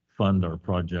always fund our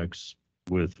projects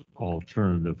with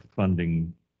alternative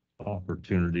funding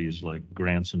opportunities like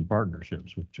grants and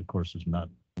partnerships, which of course is not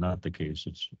the case.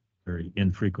 It's very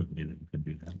infrequently that you can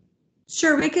do that.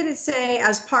 Sure, we could say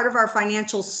as part of our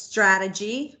financial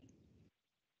strategy,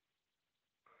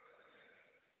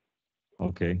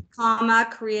 Okay. comma,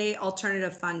 create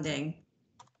alternative funding.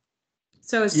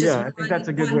 So it's just. Yeah, I think that's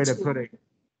a good way to tool. put it.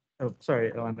 Oh,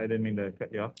 sorry, Ellen, I didn't mean to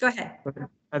cut you off. Go ahead. But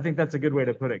I think that's a good way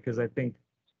to put it, because I think,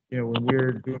 when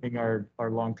we're doing our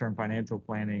long-term financial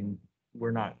planning,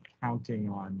 we're not counting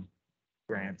on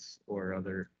grants or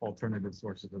other alternative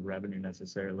sources of revenue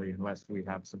necessarily, unless we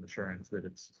have some assurance that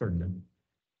it's certain.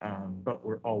 But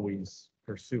we're always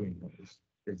pursuing those,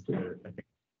 is the, I think,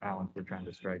 balance we're trying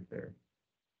to strike there.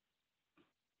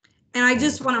 And I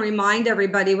just want to remind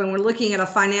everybody, when we're looking at a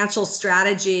financial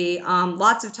strategy,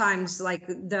 lots of times, like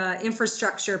the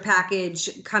infrastructure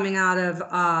package coming out of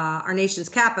our nation's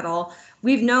capital,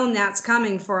 we've known that's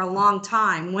coming for a long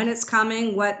time. When it's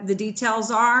coming, what the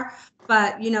details are,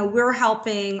 but we're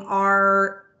helping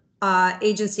our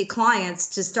agency clients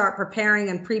to start preparing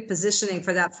and pre-positioning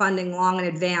for that funding long in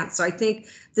advance. So I think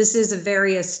this is a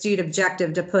very astute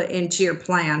objective to put into your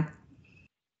plan.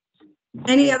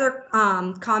 Any other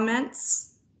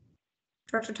comments?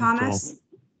 Director Thomas?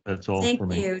 That's all Thank for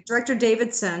me. you. Director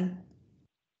Davidson?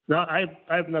 No, I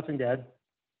have nothing to add.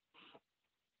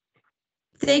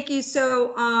 Thank you.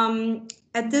 So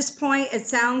at this point, it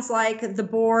sounds like the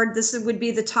board, this would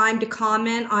be the time to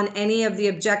comment on any of the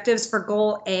objectives for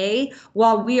goal A.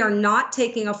 While we are not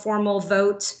taking a formal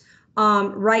vote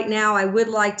right now, I would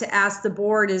like to ask the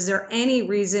board, is there any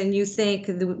reason you think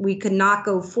that we could not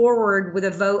go forward with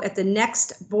a vote at the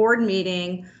next board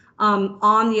meeting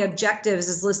on the objectives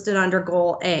as listed under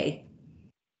goal A?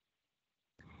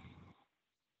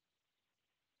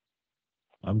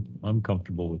 I'm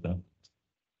comfortable with that.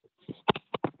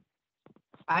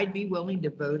 I'd be willing to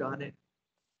vote on it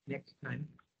next time.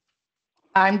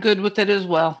 I'm good with it as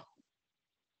well.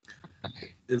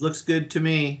 It looks good to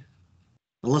me,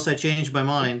 unless I change my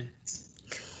mind.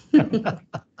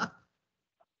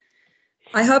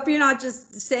 I hope you're not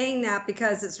just saying that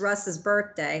because it's Russ's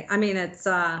birthday. I mean, it's,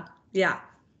 yeah.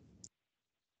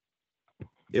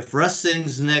 If Russ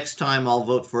sings next time, I'll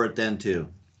vote for it then too.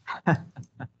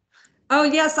 Oh,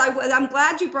 yes, I'm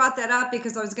glad you brought that up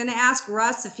because I was going to ask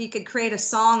Russ if he could create a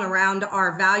song around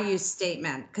our values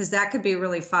statement, because that could be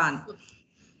really fun.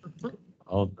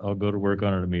 I'll go to work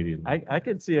on it immediately. I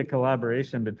could see a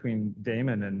collaboration between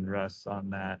Damon and Russ on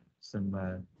that,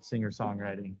 some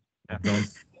singer-songwriting.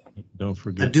 Don't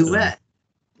forget. A duet.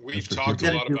 We've Mr. talked a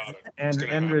Hibbert. lot about it. It's And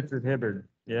gonna and happen. Richard Hibbard.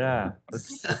 Yeah,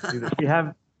 let's do this.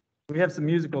 We have some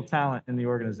musical talent in the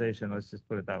organization. Let's just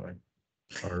put it that way.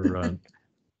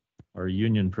 Our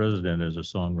union president is a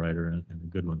songwriter and a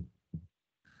good one.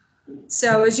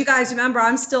 So as you guys remember,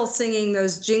 I'm still singing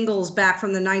those jingles back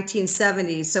from the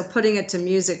 1970s, so putting it to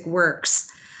music works.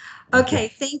 Okay,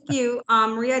 thank you.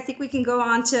 Maria, I think we can go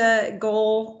on to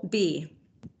goal B.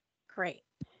 Great.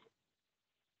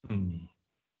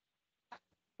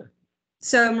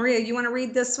 So Maria, you want to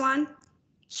read this one?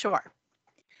 Sure.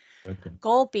 Okay.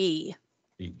 Goal B,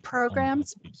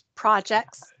 programs,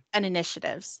 projects, and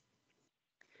initiatives.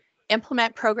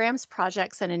 Implement programs,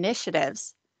 projects, and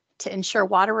initiatives to ensure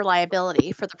water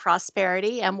reliability for the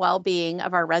prosperity and well-being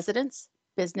of our residents,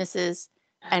 businesses,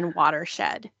 and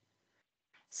watershed.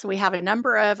 So we have a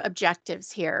number of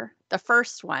objectives here. The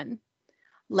first one,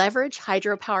 leverage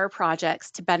hydropower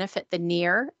projects to benefit the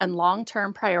near and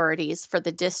long-term priorities for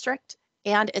the district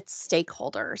and its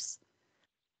stakeholders.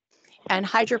 And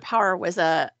hydropower was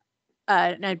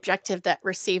an objective that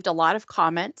received a lot of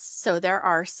comments. So there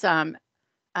are some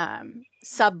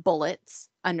sub-bullets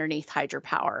underneath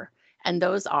hydropower, and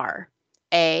those are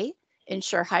A,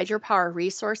 ensure hydropower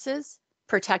resources,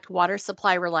 protect water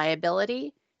supply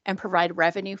reliability, and provide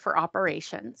revenue for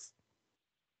operations.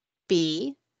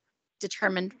 B,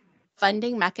 determine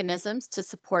funding mechanisms to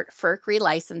support FERC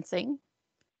relicensing.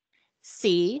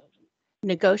 C,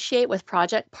 negotiate with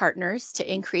project partners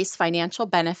to increase financial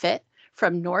benefit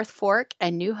from North Fork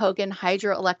and New Hogan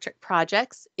hydroelectric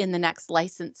projects in the next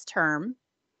license term.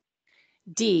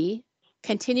 D,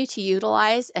 continue to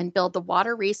utilize and build the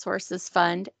Water Resources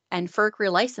Fund and FERC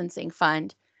Relicensing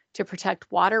Fund to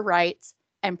protect water rights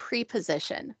and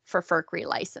pre-position for FERC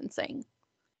relicensing.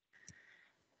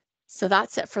 So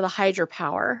that's it for the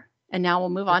hydropower. And now we'll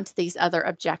move on to these other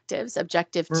objectives.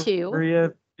 Objective 2.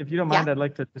 Maria, if you don't mind, Yeah. I'd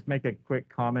like to just make a quick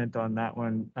comment on that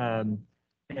one. And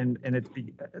it's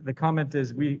the comment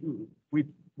is we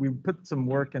put some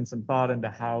work and some thought into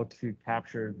how to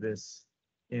capture this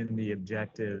in the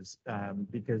objectives,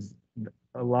 because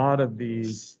a lot of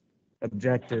these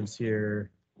objectives here,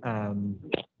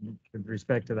 with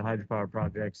respect to the hydropower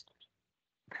projects,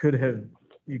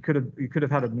 you could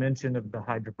have had a mention of the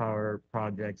hydropower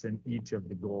projects in each of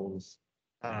the goals.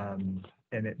 And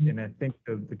I think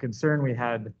the concern we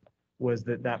had was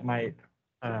that might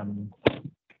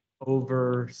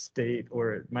overstate,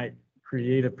 or it might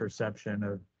create a perception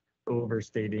of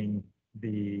overstating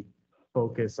the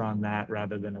focus on that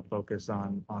rather than a focus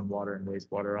on water and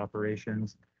wastewater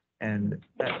operations. And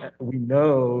we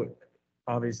know,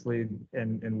 obviously,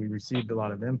 and we received a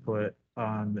lot of input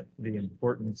on the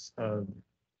importance of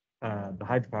the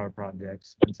hydropower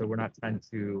projects. And so we're not trying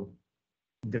to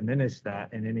diminish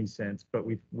that in any sense, but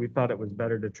we thought it was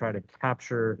better to try to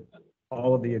capture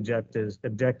all of the objectives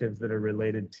that are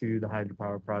related to the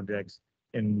hydropower projects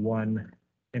in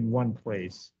one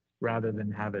place, rather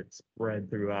than have it spread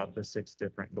throughout the 6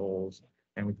 different goals.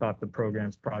 And we thought the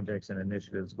programs, projects, and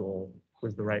initiatives goal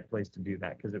was the right place to do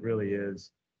that, because it really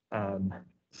is,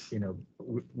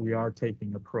 we are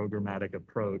taking a programmatic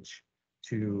approach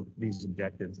to these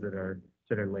objectives that are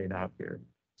laid out here.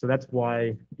 So that's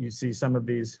why you see some of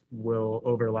these will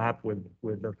overlap with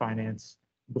the finance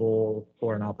goal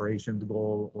or an operations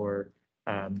goal or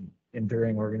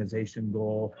enduring organization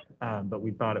goal. But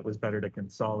we thought it was better to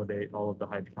consolidate all of the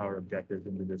hydropower objectives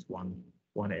into this one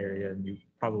area, and you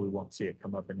probably won't see it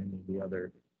come up in any of the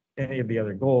other any of the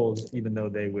other goals, even though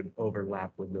they would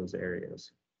overlap with those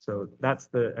areas. So that's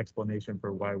the explanation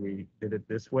for why we did it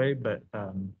this way, but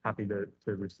happy to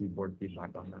receive board feedback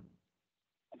on that.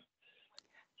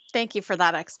 Thank you for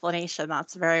that explanation.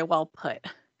 That's very well put.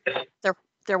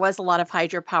 There was a lot of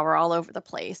hydropower all over the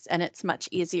place, and it's much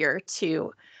easier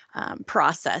to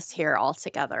process here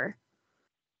altogether.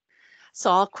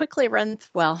 So I'll quickly run,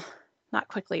 well, not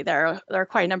quickly, there are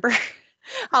quite a number.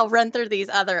 I'll run through these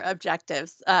other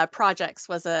objectives. Projects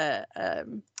was a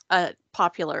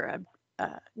popular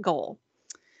goal.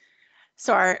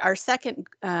 So our second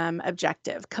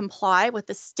objective, comply with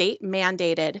the state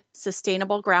mandated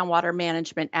Sustainable Groundwater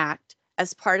Management Act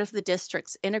as part of the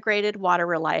district's integrated water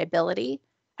reliability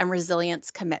and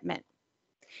resilience commitment.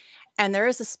 And there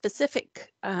is a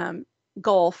specific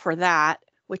goal for that,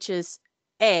 which is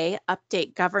A,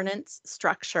 update governance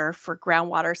structure for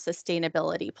groundwater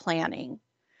sustainability planning.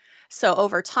 So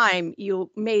over time, you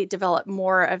may develop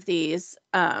more of these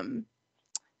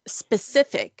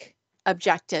specific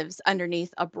objectives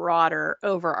underneath a broader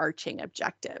overarching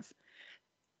objective.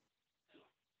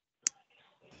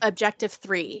 Objective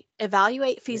 3,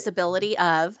 evaluate feasibility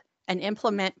of and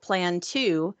implement plan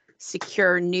to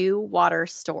secure new water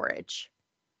storage.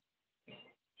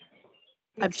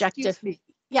 Objective, Excuse me.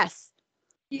 yes.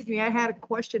 Excuse me, I had a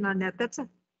question on that. That's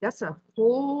a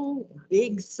whole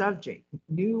big subject,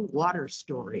 new water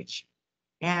storage.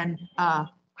 And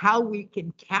how we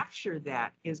can capture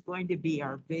that is going to be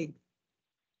our big,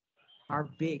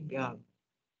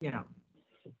 you know,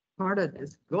 part of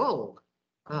this goal.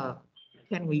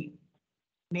 Can we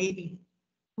maybe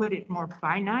put it more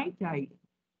finite?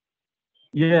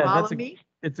 Yeah, Follow me?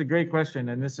 it's a great question,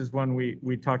 and this is one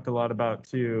we talked a lot about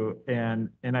too. And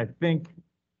I think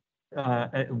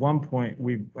at one point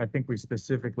I think we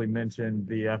specifically mentioned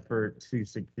the effort to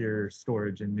secure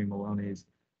storage in New Maloney's,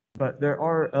 but there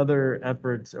are other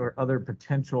efforts or other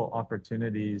potential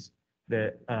opportunities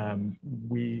that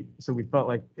we felt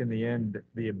like in the end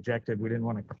the objective, we didn't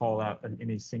want to call out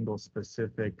any single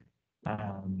specific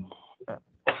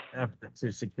effort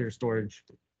to secure storage.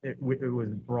 It was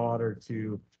broader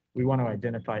to, we want to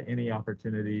identify any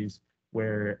opportunities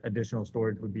where additional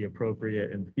storage would be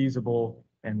appropriate and feasible,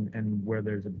 and where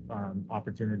there's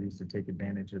opportunities to take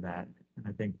advantage of that. And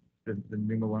I think the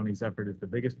New Maloney's effort is the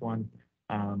biggest one,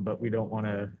 but we don't want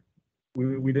to,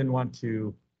 we didn't want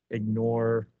to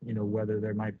ignore, you know, whether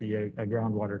there might be a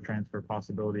groundwater transfer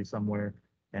possibility somewhere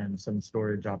and some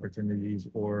storage opportunities,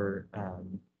 or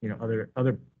you know,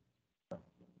 other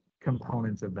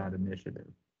components of that initiative.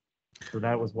 So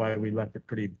that was why we left it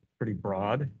pretty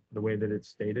broad, the way that it's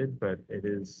stated, but it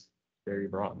is very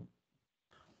broad.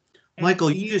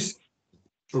 Michael, you just,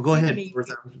 oh, go ahead. Excuse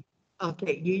me.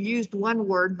 Okay, you used one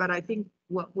word, but I think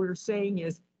what we're saying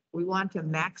is we want to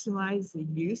maximize the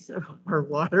use of our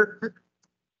water.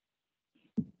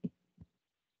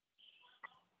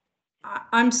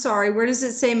 I'm sorry, where does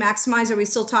it say maximize? Are we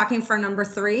still talking for number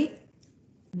 3?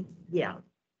 Yeah.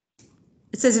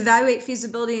 It says evaluate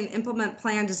feasibility and implement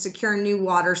plan to secure new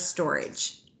water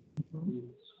storage.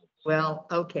 Well,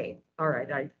 okay, all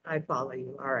right, I follow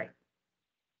you, all right.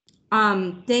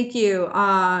 Thank you,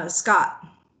 Scott.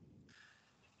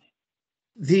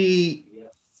 It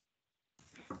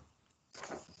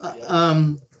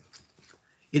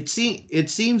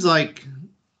seems like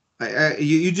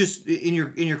you just in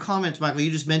your comments, Michael,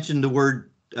 you just mentioned the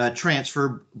word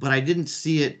transfer, but I didn't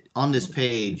see it on this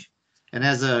page. And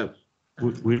as a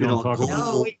We don't talk about.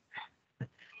 No,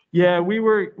 Yeah, we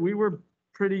were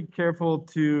pretty careful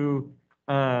to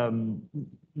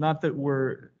not that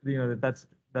we're, you know, that's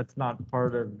not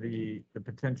part of the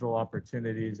potential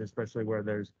opportunities, especially where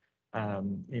there's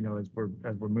you know, as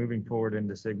we're moving forward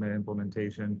into Sigma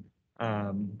implementation.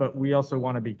 But we also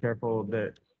want to be careful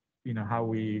that, you know, how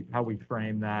we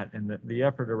frame that, and that the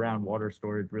effort around water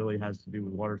storage really has to do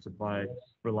with water supply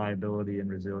reliability and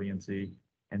resiliency.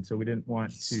 And so we didn't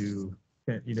want to,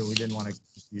 you know, we didn't want to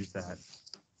use that.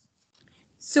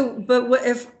 So, but what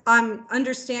if I'm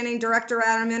understanding, Director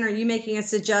Adamant, are you making a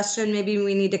suggestion? Maybe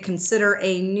we need to consider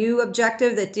a new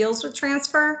objective that deals with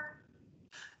transfer?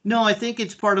 No, I think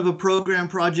it's part of a program,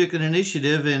 project, and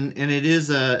initiative, and it is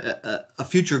a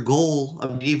future goal. I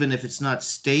mean, even if it's not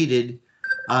stated,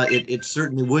 it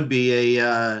certainly would be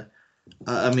a.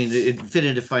 I mean, it'd fit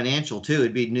into financial too.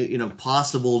 It'd be new, you know,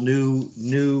 possible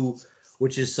new,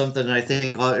 which is something that I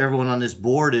think everyone on this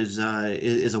board is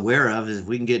aware of. Is if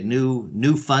we can get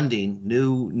new funding,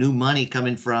 new money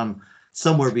coming from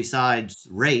somewhere besides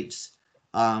rates.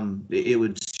 It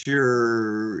would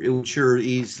sure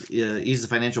ease the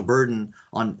financial burden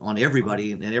on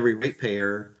everybody and every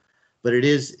ratepayer. but it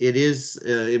is,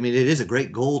 I mean, it is a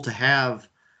great goal to have,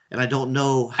 and I don't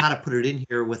know how to put it in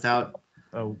here without,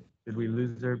 Oh, did we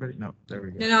lose everybody? No, there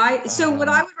we go. So what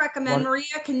I would recommend, what-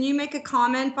 Maria, can you make a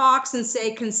comment box and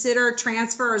say, consider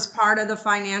transfer as part of the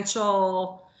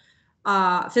financial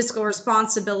fiscal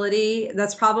responsibility?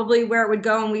 That's probably where it would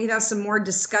go, and we could have some more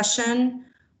discussion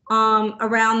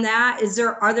around that.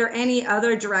 Are there any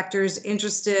other directors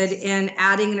interested in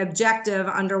adding an objective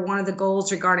under one of the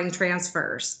goals regarding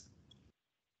transfers?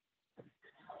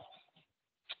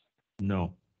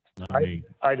 No, not me.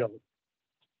 I don't.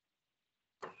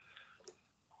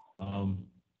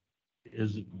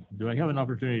 Do I have an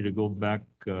opportunity to go back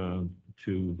to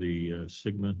the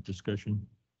Sigma discussion?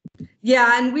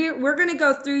 Yeah, and we're going to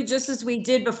go through just as we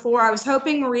did before. I was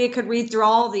hoping Maria could read through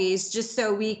all these just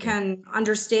so we can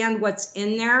understand what's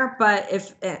in there. But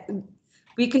if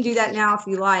we can do that now, if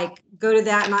you like, go to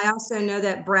that. And I also know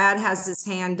that Brad has his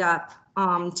hand up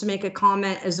to make a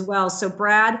comment as well. So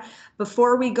Brad,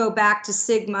 before we go back to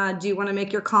Sigma, do you want to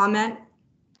make your comment?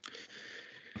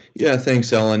 Yeah,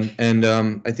 thanks, Ellen. And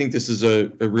I think this is a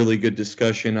really good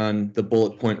discussion on the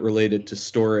bullet point related to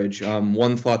storage.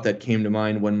 One thought that came to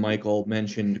mind when Michael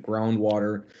mentioned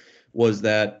groundwater was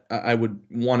that I would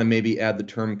want to maybe add the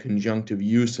term conjunctive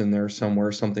use in there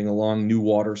somewhere, something along new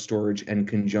water storage and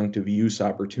conjunctive use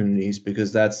opportunities,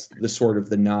 because that's the sort of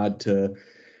the nod to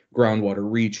groundwater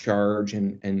recharge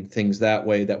and things that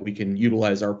way, that we can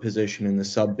utilize our position in the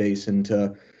sub-basin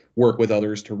to work with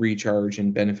others to recharge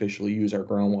and beneficially use our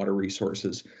groundwater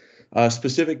resources.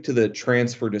 Specific to the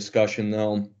transfer discussion,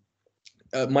 though,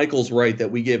 Michael's right that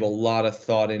we gave a lot of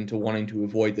thought into wanting to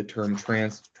avoid the term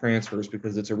transfers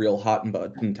because it's a real hot and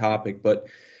button topic. But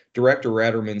Director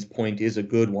Ratterman's point is a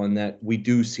good one, that we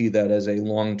do see that as a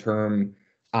long-term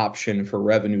option for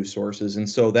revenue sources. And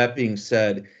so that being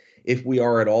said, if we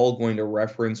are at all going to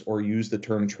reference or use the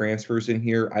term transfers in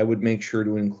here, I would make sure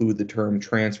to include the term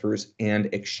transfers and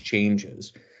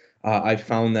exchanges. I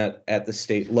found that at the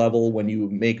state level, when you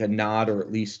make a nod or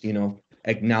at least,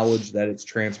 acknowledge that it's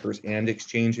transfers and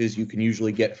exchanges, you can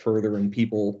usually get further and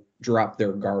people drop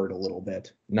their guard a little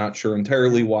bit. Not sure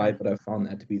entirely why, but I've found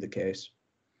that to be the case.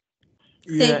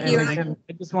 Yeah, Thank you. and again,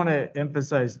 I just want to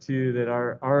emphasize too that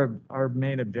our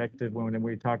main objective when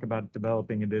we talk about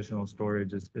developing additional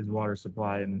storage is water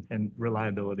supply and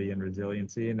reliability and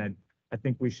resiliency. And I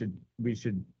think we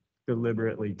should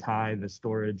deliberately tie the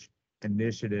storage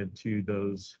initiative to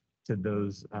those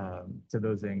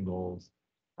end goals.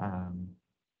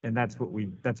 And that's what we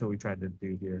tried to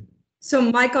do here. So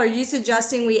Michael, are you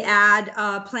suggesting we add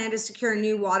plan to secure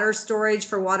new water storage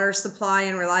for water supply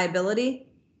and reliability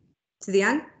to the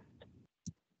end?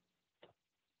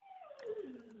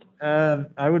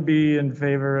 I would be in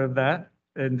favor of that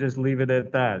and just leave it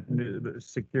at that.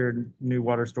 Secure new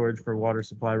water storage for water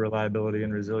supply reliability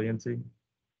and resiliency.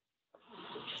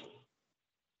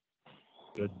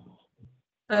 Good.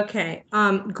 Okay,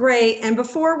 great. And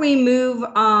before we move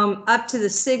up to the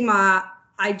Sigma,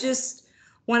 I just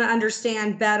want to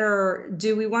understand better,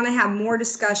 do we want to have more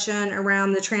discussion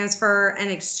around the transfer and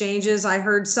exchanges? I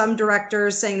heard some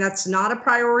directors saying that's not a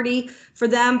priority for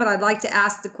them, but I'd like to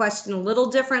ask the question a little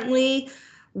differently.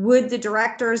 Would the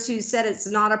directors who said it's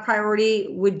not a priority,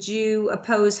 would you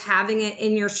oppose having it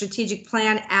in your strategic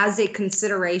plan as a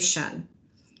consideration?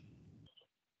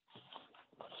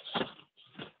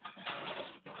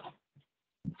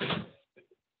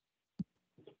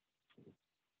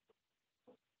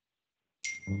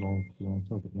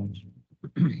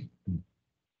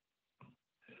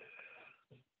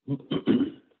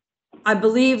 I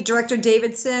believe Director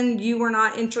Davidson, you were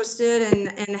not interested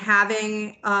in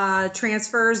having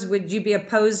transfers. Would you be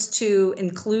opposed to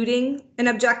including an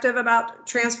objective about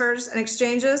transfers and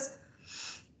exchanges?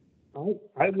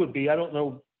 I would be. I don't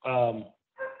know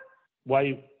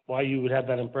why you would have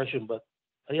that impression, but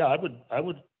yeah, I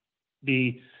would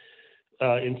be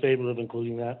in favor of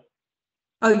including that.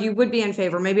 Oh, you would be in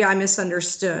favor. Maybe I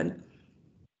misunderstood.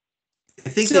 I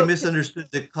think they misunderstood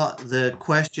the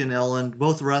question, Ellen.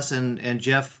 Both Russ and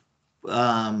Jeff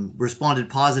responded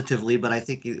positively, but I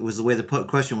think it was the way the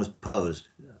question was posed.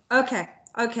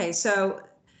 Okay. So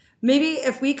maybe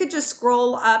if we could just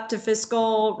scroll up to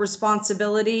fiscal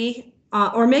responsibility,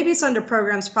 or maybe it's under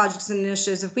programs, projects, and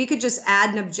initiatives. If we could just add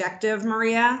an objective,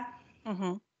 Maria,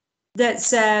 that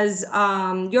says,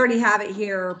 you already have it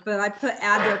here, but I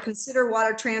add there, consider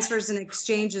water transfers and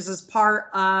exchanges as part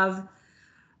of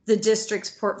the district's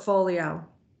portfolio.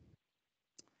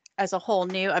 As a whole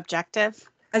new objective?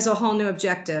 As a whole new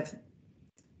objective.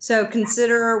 So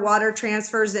consider water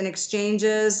transfers and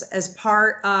exchanges as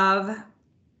part of.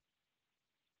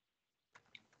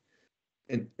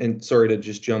 and sorry to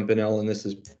just jump in, Ellen, this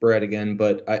is Brad again,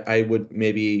 but I would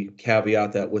maybe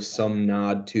caveat that with some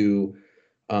nod to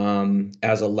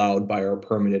as allowed by our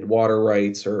permitted water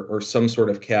rights, or some sort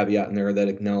of caveat in there that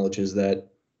acknowledges that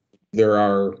there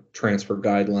are transfer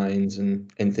guidelines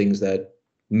and things that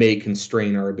may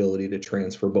constrain our ability to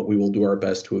transfer, but we will do our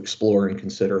best to explore and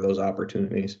consider those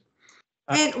opportunities.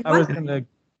 And I was gonna,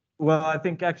 well, I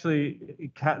think actually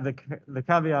the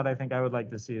caveat I think I would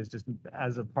like to see is just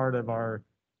as a part of a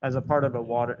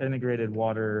water integrated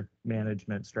water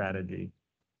management strategy.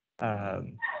 So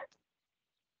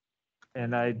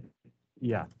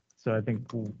I think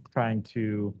trying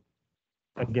to,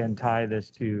 again, tie this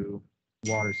to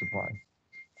water supply.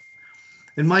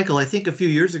 And Michael, I think a few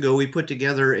years ago, we put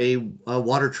together a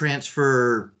water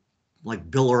transfer, like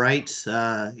Bill of Rights,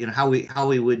 how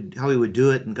we would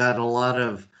do it, and got a lot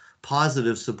of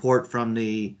positive support from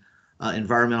the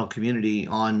environmental community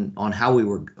on how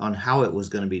it was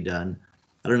going to be done.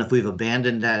 I don't know if we've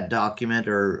abandoned that document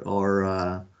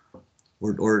or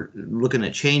looking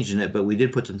at changing it, but we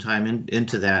did put some time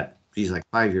into that. Like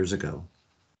 5 years ago.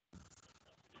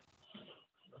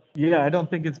 Yeah, I don't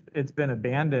think it's been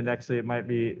abandoned. Actually, it might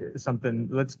be something.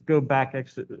 Let's go back.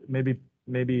 Actually,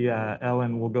 maybe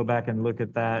Ellen will go back and look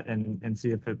at that and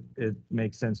see if it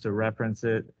makes sense to reference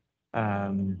it,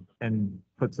 and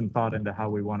put some thought into how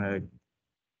we want to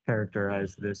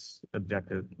characterize this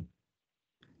objective.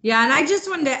 Yeah, and I just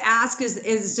wanted to ask,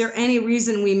 is there any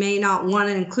reason we may not want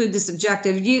to include this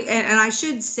objective? And I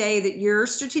should say that your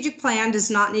strategic plan does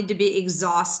not need to be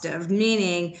exhaustive,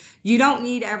 meaning you don't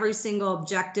need every single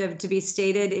objective to be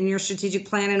stated in your strategic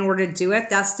plan in order to do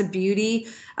it. That's the beauty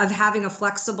of having a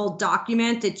flexible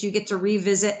document that you get to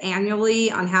revisit annually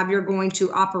on how you're going to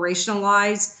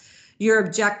operationalize your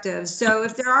objectives. So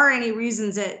if there are any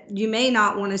reasons that you may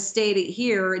not want to state it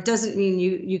here, it doesn't mean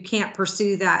you can't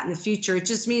pursue that in the future. It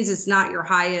just means it's not your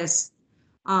highest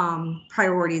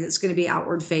priority that's going to be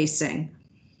outward facing.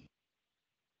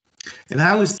 And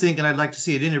I was thinking I'd like to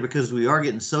see it in there because we are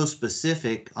getting so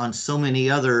specific on so many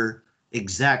other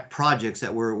exact projects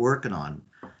that we're working on.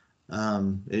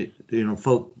 The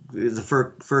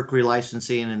FERC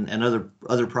relicensing and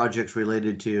other projects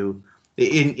related to.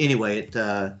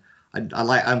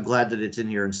 I'm glad that it's in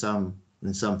here in some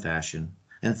fashion.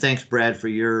 And thanks, Brad, for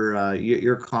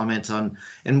your comments on.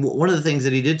 And one of the things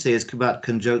that he did say is about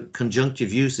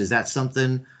conjunctive use. Is that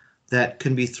something that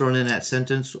can be thrown in that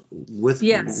sentence with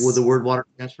the word water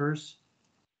transfers?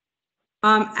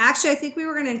 Actually, I think we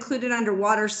were going to include it under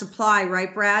water supply,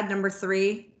 right, Brad? Number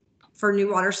 3 for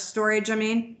new water storage. I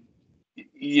mean.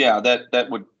 Yeah, that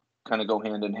would kind of go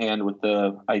hand in hand with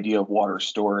the idea of water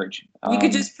storage. You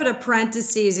could just put a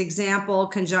parentheses example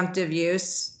conjunctive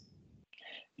use.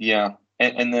 Yeah,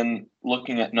 and then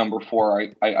looking at number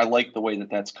 4, I like the way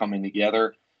that's coming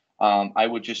together. I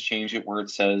would just change it where it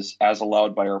says, as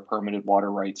allowed by our permitted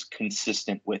water rights,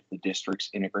 consistent with the district's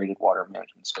integrated water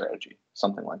management strategy,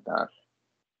 something like that.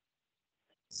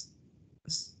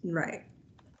 Right.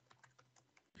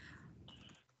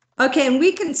 Okay, and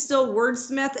we can still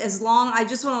wordsmith I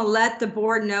just want to let the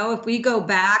board know if we go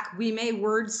back, we may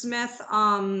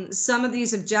wordsmith some of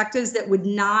these objectives that would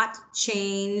not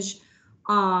change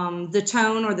the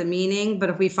tone or the meaning, but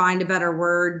if we find a better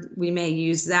word, we may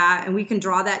use that, and we can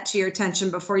draw that to your attention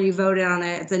before you vote on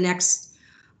it at the next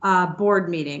board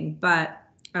meeting, but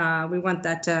we want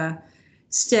that to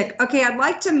stick. Okay, I'd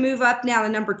like to move up now to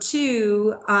number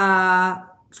 2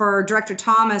 for Director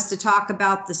Thomas to talk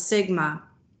about the Sigma.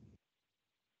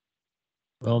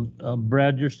 Well,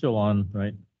 Brad, you're still on,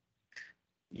 right?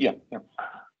 Yeah.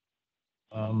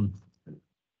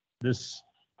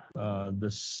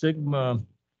 The Sigma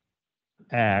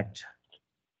Act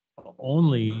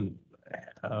only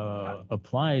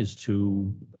applies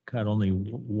to kind of only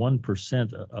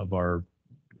 1% of our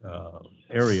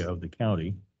area of the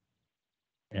county,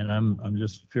 and I'm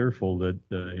just fearful that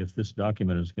if this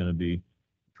document is going to be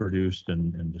produced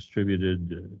and distributed,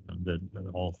 that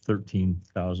all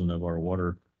 13,000 of our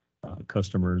water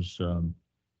customers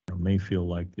may feel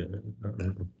like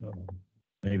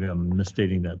maybe I'm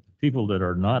misstating that people that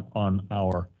are not on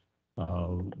our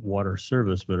water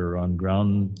service but are on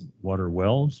groundwater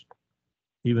wells,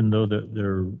 even though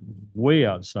they're way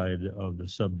outside of the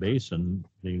sub-basin,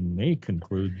 they may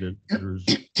conclude that there's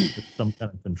some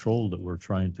kind of control that we're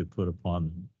trying to put upon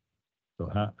them. So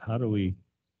how do we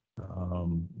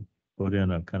put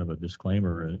in a kind of a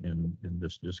disclaimer in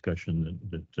this discussion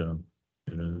that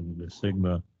the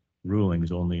Sigma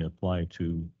rulings only apply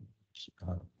to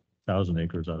 1,000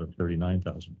 acres out of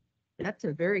 39,000? That's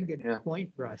a very good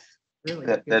point, Russ. Really.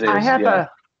 That is, I have yeah.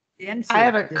 I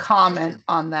have a comment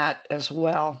on that as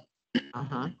well.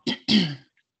 Uh-huh.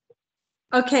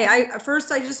 Okay,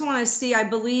 I just want to see, I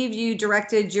believe you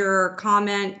directed your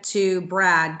comment to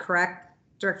Brad, correct?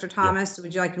 Director Thomas,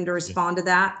 would you like him to respond to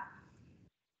that?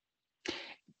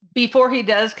 Before he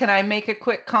does, can I make a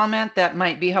quick comment that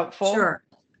might be helpful? Sure,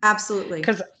 absolutely.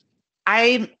 Because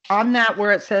on that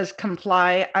where it says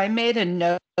comply, I made a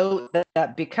note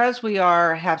that because we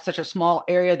have such a small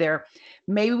area there,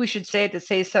 maybe we should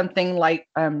say something like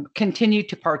continue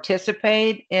to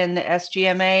participate in the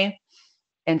SGMA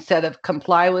instead of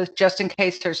comply with, just in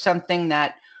case there's something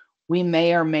that we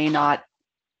may or may not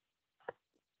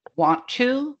want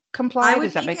to comply.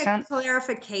 Does that make sense?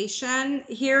 Clarification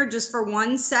here just for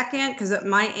 1 second, because it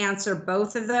might answer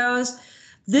both of those.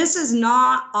 This is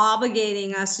not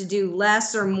obligating us to do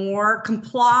less or more.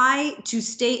 Comply to a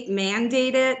state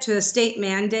mandate.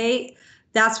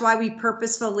 That's why we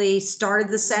purposefully started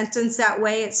the sentence that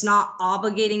way. It's not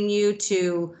obligating you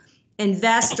to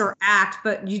invest or act,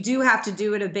 but you do have to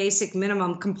do at a basic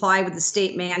minimum, comply with the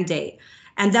state mandate.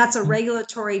 And that's a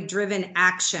regulatory driven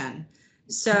action.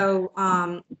 So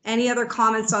any other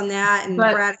comments on that? And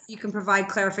Brad, if you can provide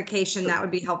clarification, that would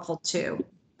be helpful too.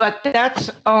 But that's,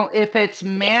 if it's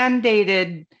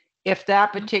mandated, if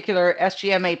that particular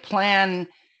SGMA plan,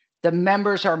 the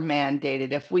members are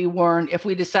mandated. If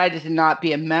we decided to not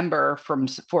be a member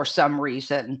for some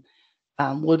reason,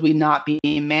 would we not be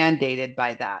mandated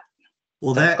by that?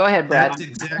 Well, So, go ahead, Brad.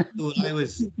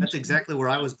 That's exactly where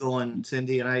I was going,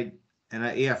 Cindy. And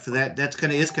yeah, for that's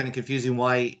kind of confusing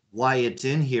why it's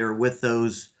in here with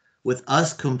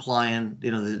us complying,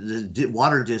 the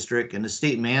water district, and the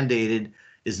state mandated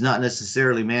is not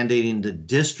necessarily mandating the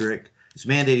district. It's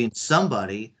mandating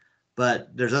somebody,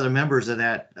 but there's other members of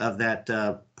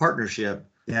that partnership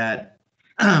that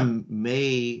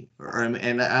may,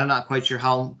 and I'm not quite sure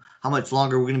how much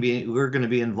longer we're going to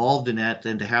be involved in that,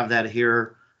 and to have that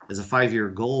here as a 5-year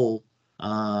goal.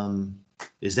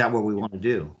 Is that what we want to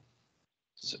do?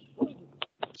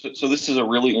 So this is a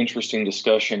really interesting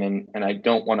discussion, and I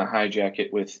don't want to hijack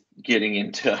it with getting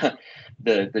into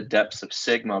the depths of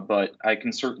Sigma, but I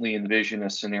can certainly envision a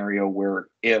scenario where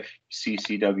if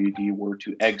CCWD were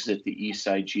to exit the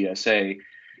Eastside GSA,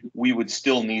 we would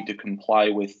still need to comply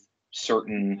with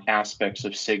certain aspects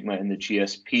of Sigma and the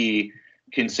GSP,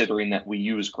 considering that we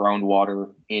use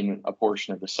groundwater in a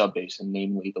portion of the subbasin,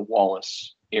 namely the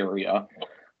Wallace area.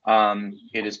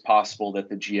 It is possible that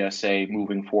the GSA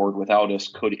moving forward without us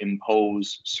could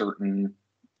impose certain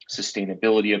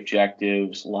sustainability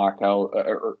objectives, lockout,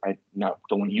 or I don't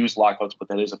want to use lockouts, but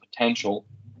that is a potential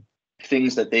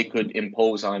things that they could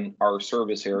impose on our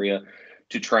service area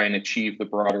to try and achieve the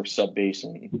broader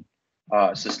subbasin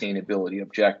sustainability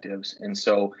objectives. And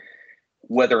so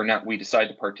whether or not we decide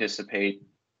to participate,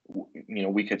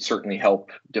 we could certainly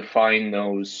help define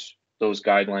those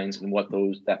guidelines and what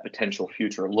that potential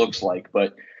future looks like.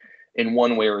 But in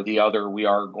one way or the other, we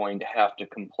are going to have to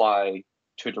comply,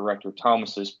 to Director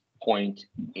Thomas's point,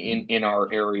 in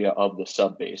our area of the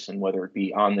subbasin, whether it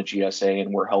be on the GSA,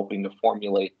 and we're helping to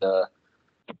formulate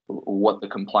what the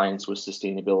compliance with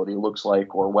sustainability looks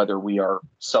like, or whether we are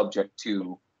subject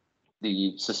to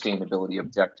the sustainability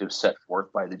objectives set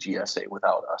forth by the GSA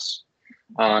without us.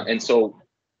 And so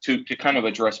to kind of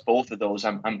address both of those,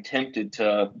 I'm tempted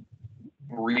to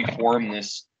reform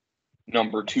this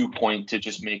number 2 point to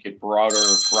just make it broader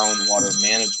groundwater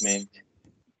management,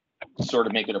 sort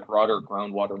of make it a broader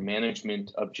groundwater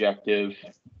management objective,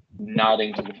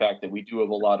 nodding to the fact that we do have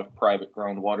a lot of private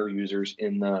groundwater users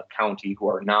in the county who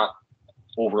are not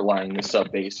overlying the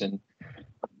subbasin,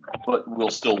 but we'll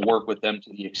still work with them to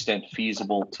the extent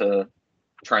feasible to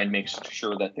try and make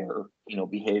sure that they're,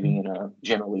 behaving in a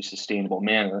generally sustainable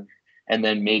manner, and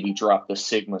then maybe drop the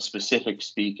Sigma specific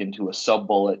speak into a sub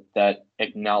bullet that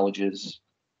acknowledges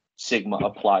Sigma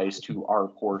applies to our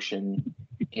portion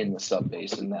in the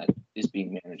subbasin that is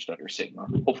being managed under Sigma.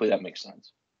 Hopefully that makes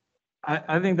sense.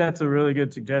 I think that's a really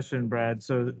good suggestion, Brad.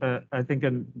 So I think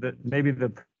maybe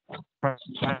the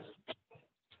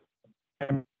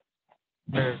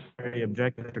primary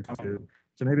objective,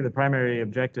 so maybe the primary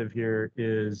objective here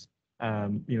is,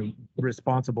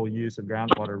 responsible use of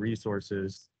groundwater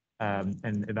resources,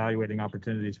 and evaluating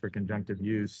opportunities for conjunctive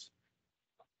use,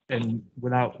 and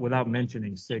without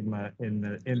mentioning Sigma in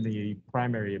the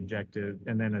primary objective.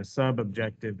 And then a sub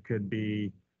objective could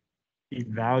be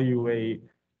evaluate,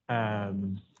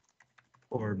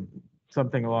 or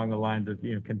something along the lines of,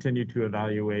 continue to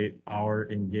evaluate our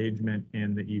engagement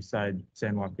in the Eastside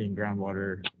San Joaquin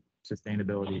Groundwater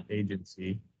Sustainability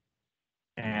Agency,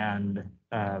 and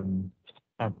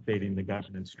updating the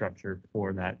governance structure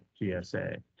for that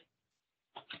GSA.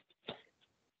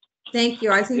 Thank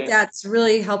you. I think that's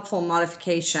really helpful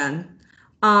modification.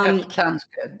 That sounds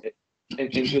good. And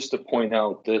just to point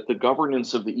out that the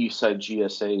governance of the East Side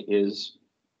GSA is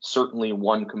certainly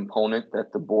one component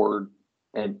that the board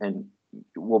and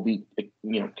will be,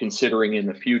 considering in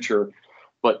the future.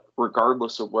 But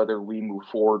regardless of whether we move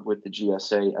forward with the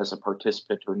GSA as a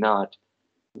participant or not,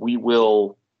 we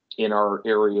will, in our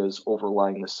areas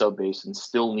overlying the subbasin,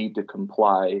 still need to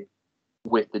comply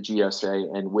with the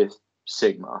GSA and with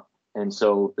Sigma. And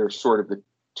so there's sort of the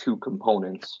two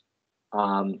components.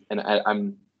 And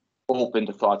I'm open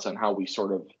to thoughts on how we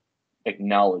sort of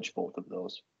acknowledge both of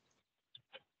those.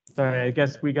 Sorry, I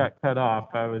guess we got cut off.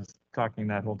 I was talking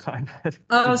that whole time.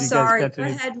 Oh, sorry. Go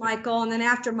ahead, Michael. And then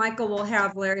after Michael, we'll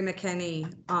have Larry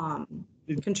McKinney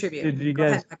contribute. Did you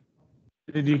guys,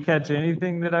 did you catch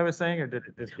anything that I was saying, or did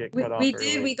it just get cut off? We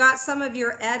did. We got some of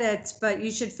your edits, but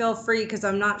you should feel free because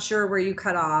I'm not sure where you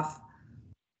cut off.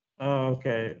 Oh,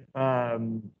 okay.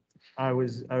 I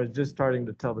was just starting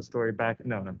to tell the story back.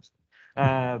 No.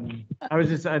 I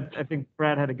think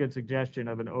Brad had a good suggestion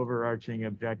of an overarching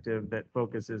objective that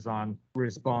focuses on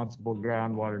responsible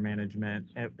groundwater management,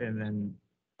 and then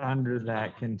under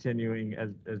that, continuing, as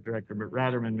Director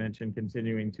Ratterman mentioned,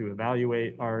 continuing to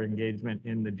evaluate our engagement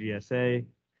in the GSA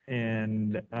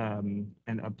and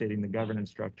updating the governance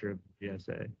structure of the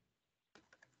GSA.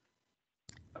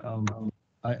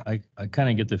 I kind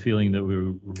of get the feeling that we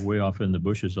were way off in the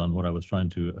bushes on what I was trying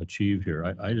to achieve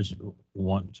here. I just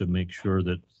want to make sure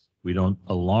that we don't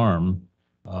alarm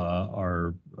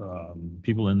our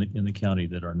people in the county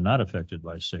that are not affected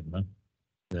by Sigma,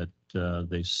 that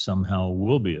they somehow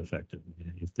will be affected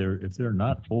if they're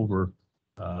not over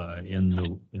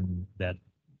in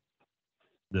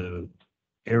the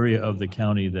area of the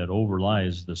county that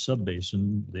overlies the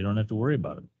subbasin. They don't have to worry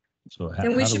about it. So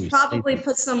then we should probably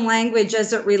put some language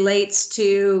as it relates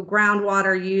to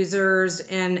groundwater users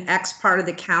in X part of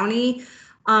the county.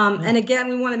 And again,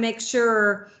 we want to make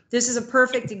sure this is a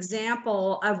perfect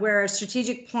example of where a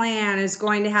strategic plan is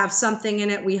going to have something in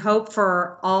it. We hope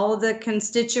for all of the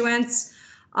constituents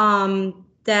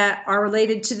that are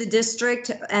related to the district,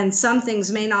 and some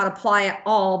things may not apply at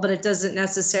all, but it doesn't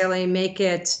necessarily make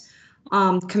it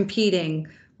competing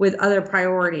with other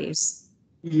priorities.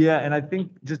 Yeah, and I think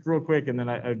just real quick, and then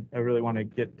I really want to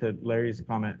get to Larry's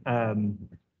comment.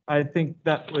 I think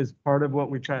that was part of what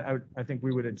we I think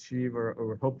we would achieve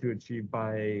or hope to achieve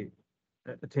by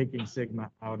taking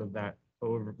Sigma out of that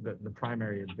over the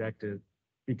primary objective,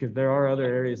 because there are other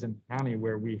areas in the county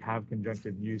where we have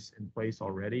conjunctive use in place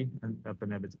already, and up in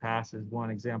Ebbets Pass is one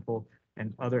example,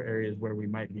 and other areas where we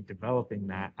might be developing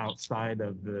that outside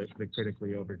of the critically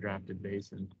overdrafted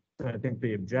basin. So I think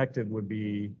the objective would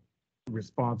be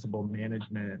responsible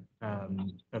management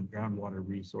of groundwater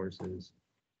resources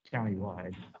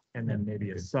countywide, and then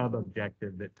maybe a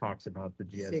sub-objective that talks about the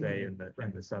GSA and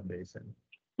the subbasin.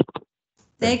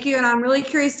 Thank you, and I'm really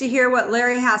curious to hear what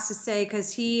Larry has to say,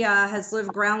 because he has lived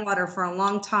groundwater for a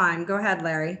long time. Go ahead,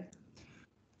 Larry.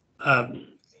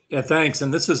 Yeah, thanks.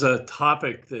 And this is a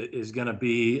topic that is going to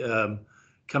be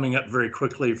coming up very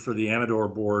quickly for the Amador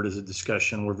board as a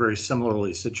discussion. We're very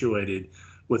similarly situated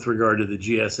with regard to the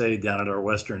GSA down at our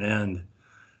western end.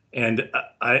 And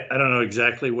I don't know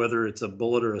exactly whether it's a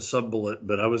bullet or a sub-bullet,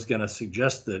 but I was going to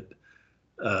suggest that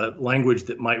language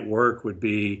that might work would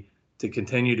be to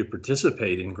continue to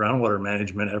participate in groundwater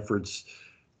management efforts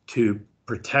to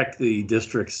protect the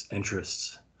district's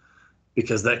interests,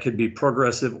 because that could be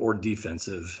progressive or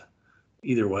defensive,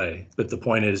 either way. But the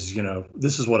point is,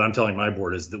 this is what I'm telling my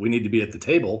board, is that we need to be at the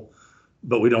table,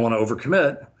 but we don't want to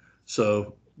overcommit.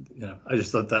 So, I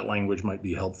just thought that language might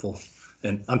be helpful.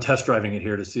 And I'm test driving it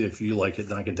here to see if you like it,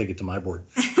 then I can take it to my board.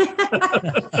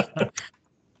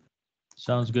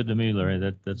 Sounds good to me, Larry.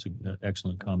 That's an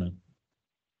excellent comment.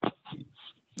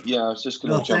 Yeah, I was just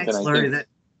going to jump thanks, in. Larry.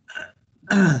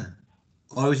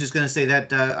 I was just going to say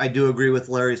that I do agree with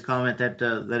Larry's comment that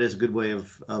that is a good way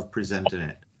of presenting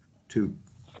it too.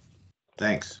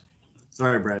 Thanks.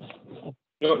 Sorry, Brad.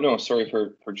 No, sorry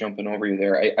for jumping over you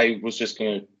there. I was just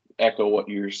going to echo what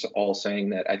you're all saying,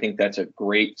 that I think that's a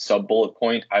great sub bullet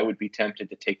point. I would be tempted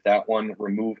to take that one,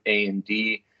 remove A and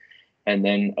D, and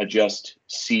then adjust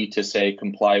C to say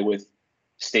comply with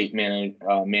state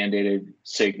mandated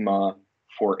Sigma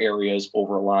for areas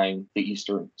overlying the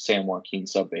eastern San Joaquin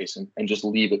subbasin, and just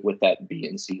leave it with that B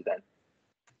and C then.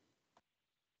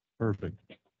 Perfect.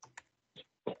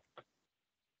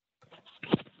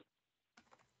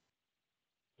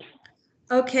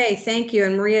 Okay, thank you.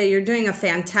 And Maria, you're doing a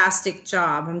fantastic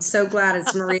job. I'm so glad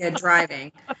it's Maria driving.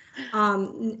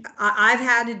 I've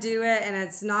had to do it, and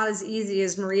it's not as easy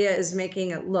as Maria is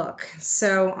making it look.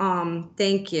 So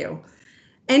thank you.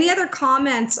 Any other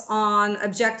comments on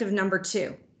objective number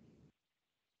 2?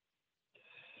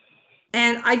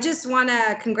 And I just want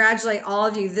to congratulate all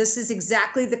of you. This is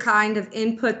exactly the kind of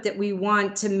input that we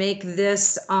want to make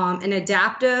this an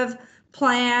adaptive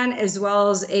plan as well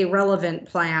as a relevant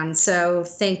plan. So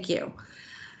thank you.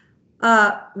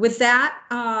 With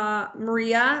that,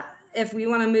 Maria, if we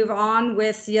want to move on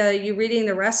with you reading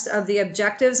the rest of the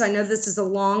objectives. I know this is a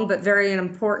long but very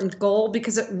important goal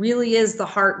because it really is the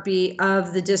heartbeat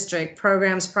of the district: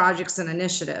 programs, projects, and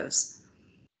initiatives.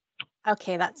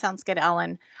 Okay, that sounds good,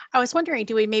 Ellen. I was wondering,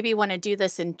 do we maybe want to do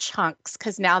this in chunks?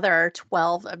 Because now there are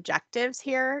 12 objectives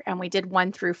here and we did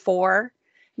 1 through 4.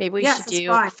 Maybe we should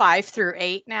do 5 through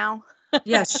 8 now.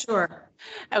 Yes, sure.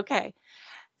 Okay.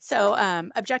 So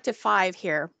objective 5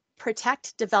 here: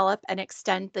 protect, develop, and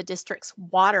extend the district's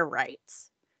water rights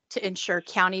to ensure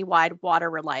county-wide water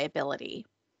reliability.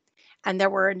 And there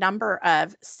were a number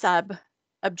of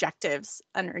sub-objectives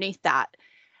underneath that.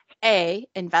 A,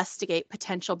 investigate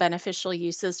potential beneficial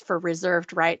uses for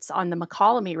reserved rights on the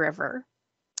McCollum River.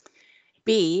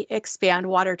 B, expand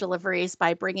water deliveries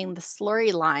by bringing the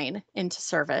slurry line into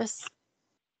service.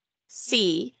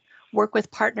 C, work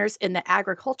with partners in the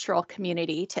agricultural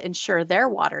community to ensure their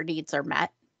water needs are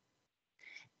met.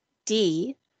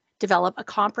 D, develop a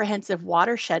comprehensive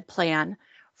watershed plan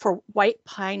for White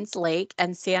Pines Lake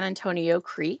and San Antonio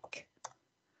Creek.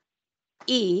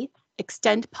 E,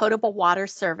 extend potable water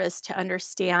service to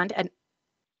understand and,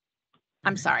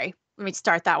 I'm sorry, let me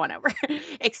start that one over.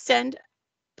 Extend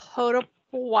potable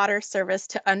water service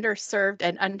to underserved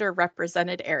and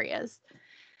underrepresented areas.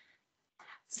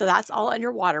 So that's all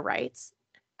under water rights.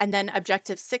 And then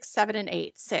objective 6, 7, and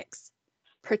 8. 6,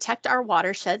 protect our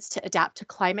watersheds to adapt to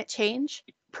climate change,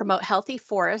 promote healthy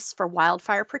forests for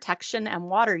wildfire protection and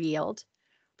water yield,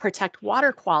 protect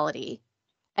water quality,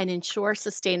 and ensure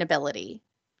sustainability.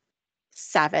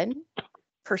 7,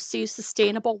 pursue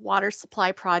sustainable water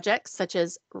supply projects such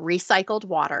as recycled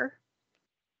water.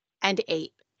 And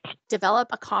 8, develop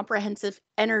a comprehensive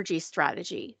energy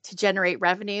strategy to generate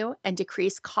revenue and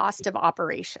decrease cost of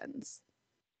operations.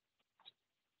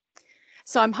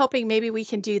 So I'm hoping maybe we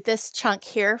can do this chunk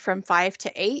here from 5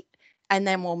 to 8, and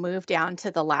then we'll move down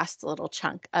to the last little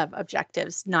chunk of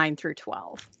objectives 9 through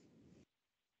 12.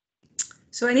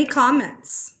 So any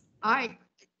comments? I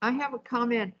have a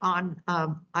comment on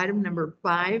item number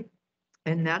 5,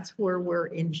 and that's where we're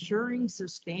ensuring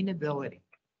sustainability.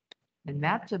 And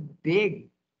that's a big,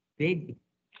 big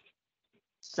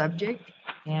subject.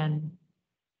 And,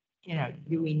 you know,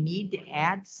 do we need to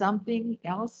add something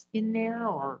else in there,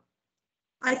 or?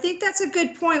 I think that's a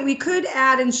good point. We could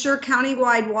add ensure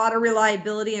countywide water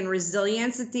reliability and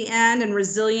resilience at the end, and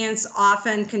resilience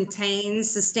often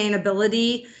contains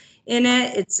sustainability in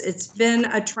it. It's been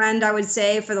a trend, I would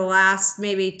say, for the last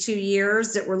maybe 2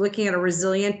 years that we're looking at a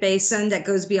resilient basin that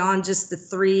goes beyond just the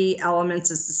 3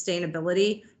 elements of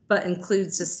sustainability, but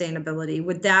includes sustainability.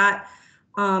 Would that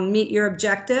meet your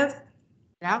objective?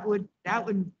 That would,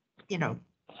 you know,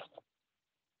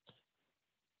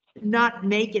 not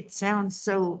make it sound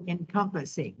so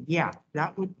encompassing. Yeah,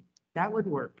 that would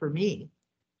work for me.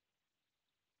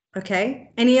 Okay,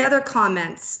 any other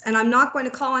comments? And I'm not going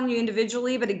to call on you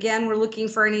individually, but again, we're looking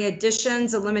for any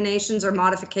additions, eliminations, or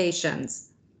modifications.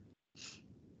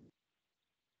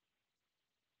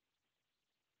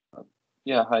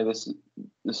 Yeah, hi, this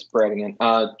is Brad again.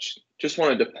 Just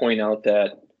wanted to point out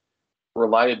that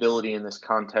reliability in this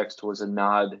context was a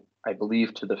nod, I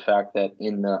believe, to the fact that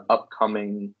in the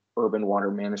upcoming urban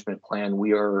water management plan,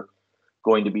 we are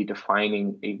going to be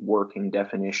defining a working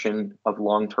definition of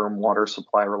long-term water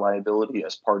supply reliability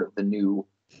as part of the new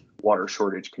water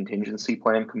shortage contingency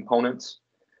plan components.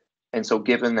 And so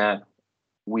given that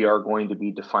we are going to be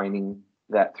defining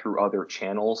that through other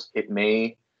channels, it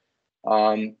may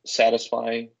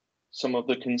satisfy some of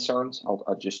the concerns.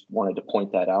 I just wanted to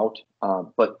point that out.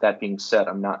 But that being said,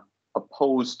 I'm not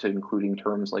opposed to including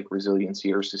terms like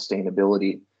resiliency or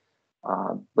sustainability,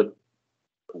 but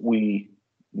we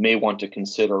may want to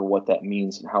consider what that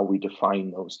means and how we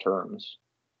define those terms,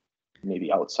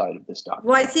 maybe outside of this document.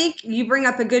 Well, I think you bring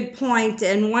up a good point.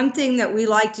 And one thing that we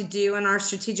like to do in our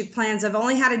strategic plans, I've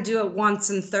only had to do it once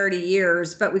in 30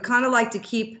 years, but we kind of like to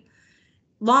keep,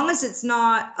 long as it's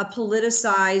not a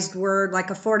politicized word like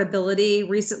affordability,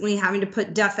 recently having to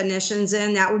put definitions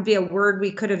in, that would be a word we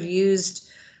could have used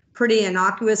pretty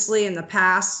innocuously in the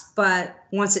past. But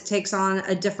once it takes on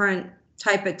a different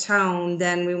type of tone,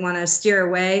 then we want to steer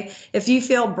away. If you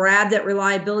feel, Brad, that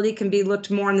reliability can be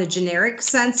looked more in the generic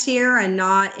sense here and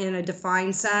not in a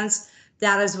defined sense,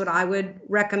 that is what I would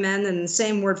recommend. And the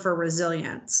same word for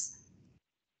resilience.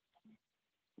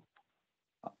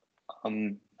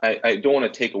 I don't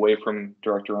want to take away from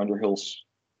Director Underhill's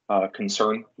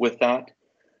concern with that.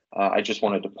 I just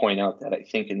wanted to point out that I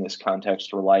think in this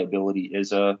context, reliability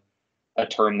is a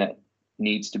term that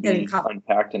needs to be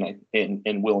unpacked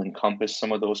and will encompass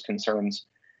some of those concerns.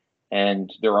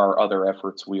 And there are other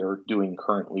efforts we are doing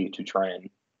currently to try and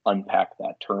unpack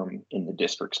that term in the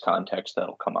district's context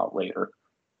that'll come out later.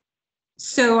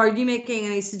 So are you making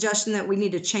any suggestion that we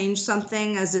need to change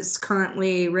something as it's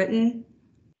currently written?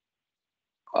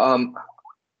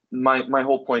 My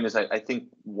whole point is I think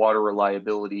water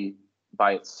reliability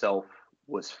by itself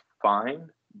was fine,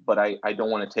 but I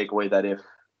don't want to take away that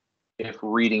if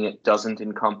reading it doesn't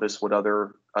encompass what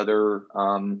other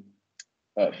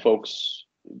folks,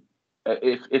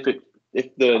 if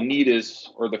the need is,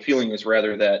 or the feeling is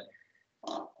rather, that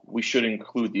we should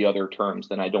include the other terms,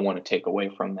 then I don't want to take away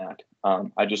from that.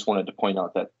 I just wanted to point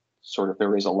out that sort of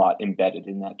there is a lot embedded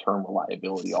in that term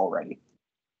reliability already.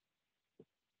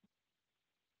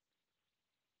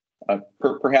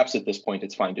 Perhaps at this point,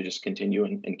 it's fine to just continue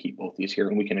and keep both these here,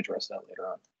 and we can address that later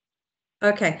on.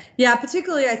 Okay. Yeah,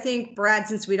 particularly I think, Brad,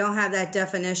 since we don't have that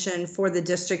definition for the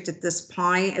district at this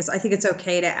point, I think it's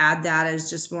okay to add that as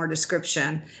just more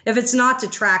description, if it's not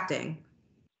detracting.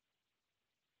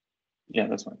 Yeah,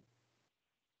 that's fine.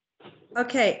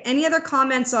 Okay. Any other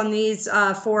comments on these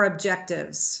 4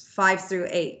 objectives, 5 through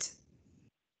 8?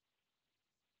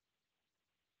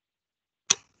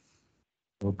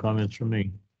 No comments from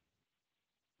me.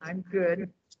 I'm good.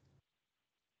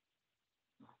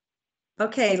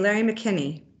 Okay, Larry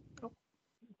McKinney.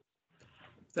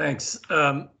 Thanks.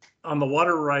 On the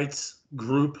water rights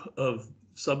group of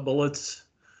sub-bullets,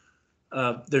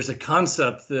 there's a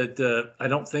concept that I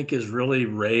don't think is really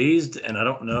raised, and I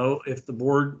don't know if the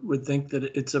board would think that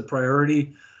it's a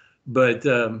priority, but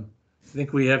I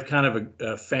think we have kind of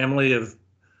a family of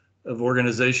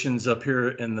organizations up here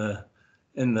in the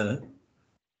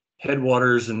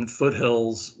headwaters and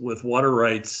foothills with water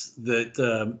rights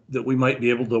that we might be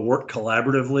able to work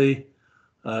collaboratively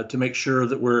to make sure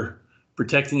that we're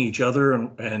protecting each other.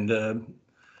 And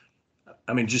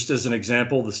I mean, just as an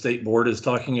example, the state board is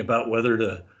talking about whether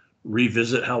to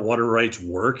revisit how water rights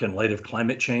work in light of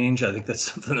climate change. I think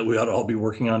that's something that we ought to all be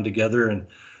working on together, and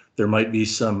there might be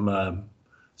some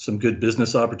good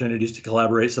business opportunities to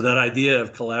collaborate. So that idea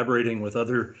of collaborating with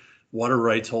other water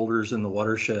rights holders in the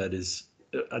watershed is,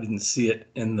 I didn't see it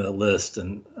in the list,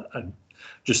 and I'm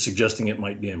just suggesting it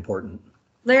might be important.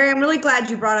 Larry, I'm really glad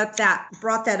you brought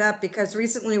that up, because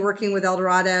recently working with El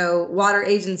Dorado Water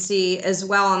Agency as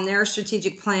well on their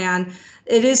strategic plan,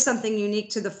 it is something unique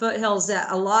to the foothills that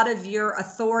a lot of your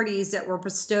authorities that were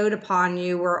bestowed upon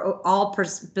you were all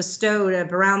bestowed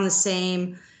around the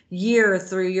same year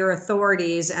through your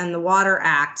authorities and the Water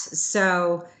Act.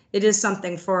 So it is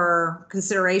something for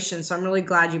consideration. So I'm really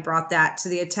glad you brought that to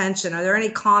the attention. Are there any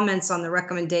comments on the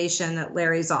recommendation that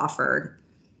Larry's offered?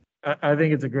 I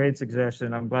think it's a great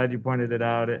suggestion. I'm glad you pointed it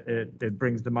out. It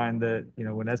brings to mind that, you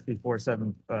know, when SB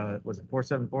 47, was it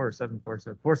 474 or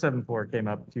 747? 474 came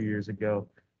up 2 years ago.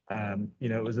 You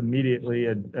know, it was immediately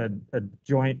a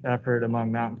joint effort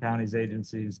among Mountain County's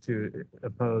agencies to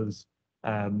oppose,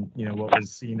 you know, what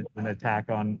was seen as an attack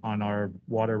on our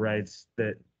water rights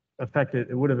that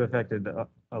would have affected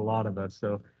a lot of us.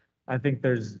 So I think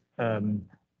there's a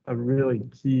really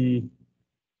key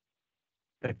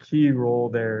role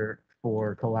there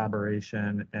for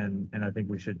collaboration, and I think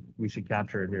we should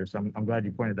capture it here. So I'm glad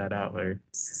you pointed that out, Larry.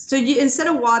 So instead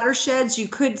of watersheds, you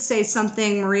could say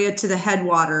something, Maria, to the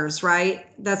headwaters, right?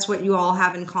 That's what you all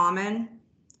have in common.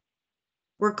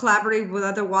 We're collaborating with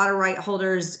other water right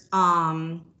holders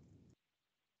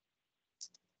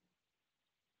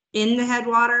in the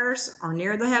headwaters or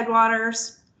near the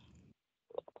headwaters.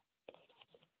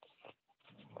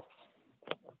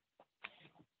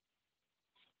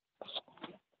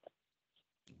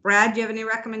 Brad, do you have any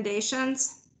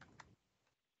recommendations?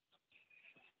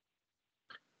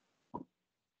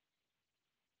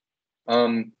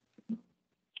 I'm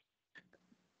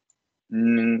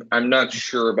not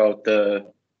sure about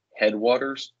the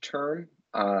headwaters term.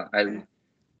 I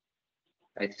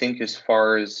think as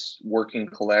far as working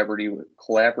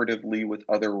collaboratively with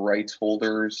other rights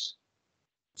holders,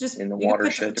 just in the you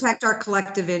watershed, to protect our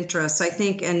collective interests, I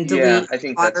think, and delete. Yeah, I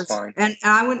think that's fine. And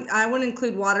I wouldn't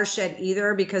include watershed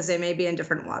either, because they may be in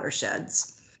different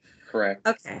watersheds. Correct.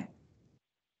 Okay.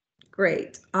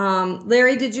 Great.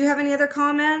 Larry, did you have any other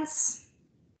comments?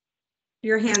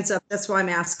 Your hand's up. That's why I'm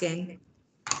asking.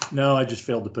 No, I just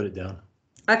failed to put it down.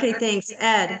 Okay, thanks.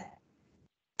 Ed?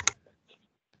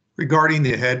 Regarding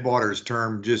the headwaters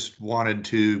term, just wanted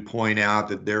to point out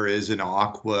that there is an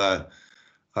aqua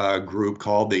group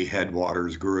called the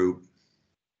Headwaters Group.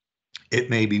 It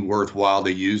may be worthwhile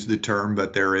to use the term,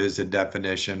 but there is a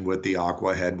definition with the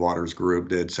Aqua Headwaters Group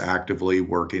that's actively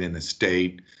working in the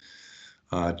state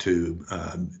to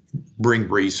bring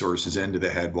resources into the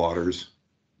headwaters.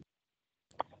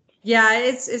 Yeah,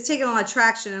 it's taken a lot of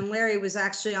traction, and Larry was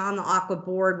actually on the Aqua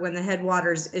board when the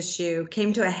Headwaters issue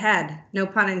came to a head, no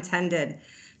pun intended.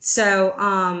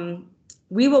 So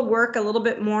we will work a little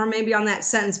bit more maybe on that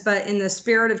sentence, but in the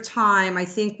spirit of time, I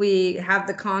think we have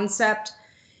the concept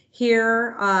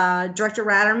here. Director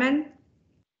Ratterman?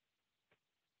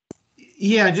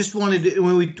 Yeah, I just wanted to,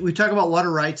 when we talk about water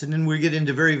rights and then we get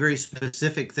into very, very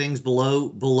specific things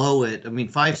below it. I mean,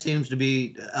 5 seems to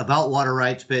be about water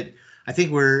rights, but I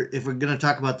think if we're going to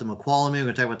talk about the Moqualamy, we're going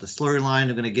to talk about the slurry line,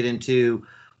 we're going to get into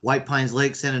White Pines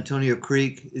Lake, San Antonio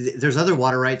Creek. There's other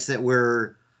water rights that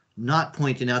we're not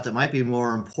pointing out that might be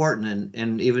more important,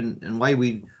 and why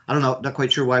I don't know, not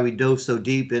quite sure why we dove so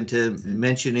deep into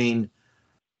mentioning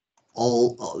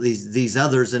all these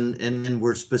others, and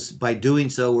we're by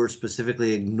doing so we're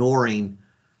specifically ignoring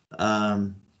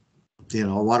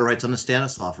water rights on the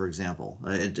Stanislaus, for example.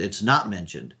 It's not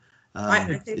mentioned.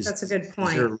 I think that's a good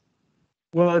point.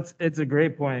 Well, it's a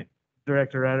great point,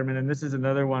 Director Ratterman, and this is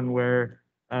another one where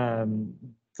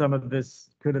some of this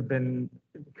could have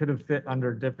fit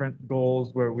under different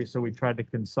goals where we tried to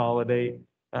consolidate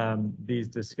these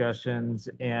discussions,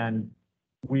 and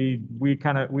we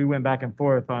went back and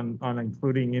forth on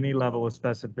including any level of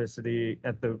specificity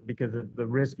because the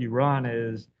risk you run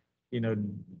is, you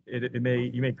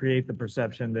may create the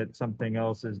perception that something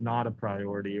else is not a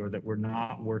priority or that we're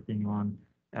not working on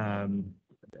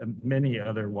many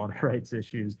other water rights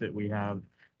issues that we have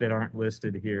that aren't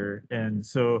listed here. And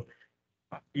so,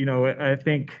 I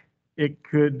think we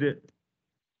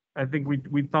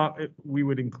thought we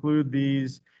would include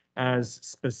these as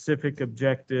specific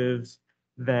objectives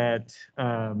that,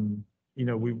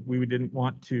 we didn't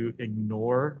want to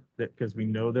ignore that because we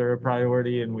know they're a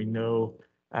priority and we know,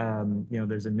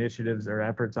 there's initiatives or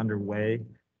efforts underway.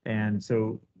 And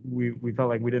so we felt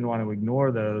like we didn't want to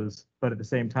ignore those, but at the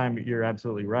same time, you're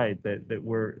absolutely right that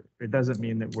it doesn't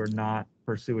mean that we're not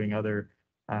pursuing other,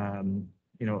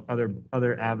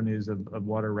 other avenues of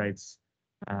water rights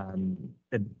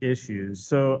issues.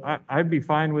 So I'd be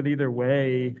fine with either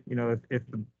way. If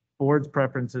the board's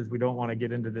preferences, we don't want to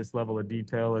get into this level of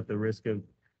detail at the risk of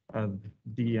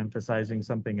de-emphasizing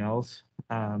something else,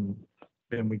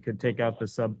 then we could take out the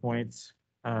subpoints.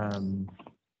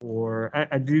 Or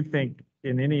I do think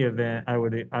in any event, I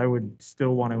would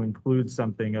still want to include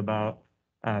something about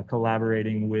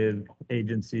collaborating with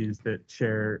agencies that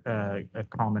share a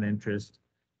common interest.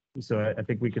 So I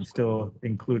think we could still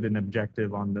include an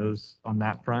objective on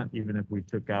that front, even if we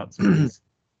took out some of these.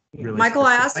 Really Michael,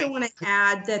 I specific. also want to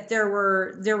add that there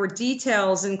were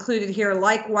details included here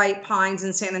like White Pines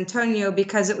and San Antonio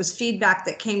because it was feedback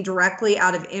that came directly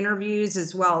out of interviews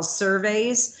as well as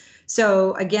surveys.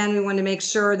 So again, we wanted to make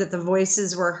sure that the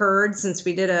voices were heard since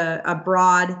we did a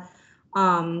broad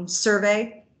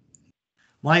survey.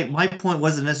 My point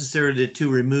wasn't necessarily to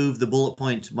remove the bullet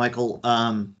points, Michael,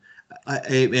 and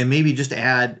maybe just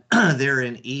add there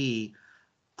in E,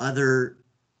 other,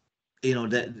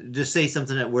 that just say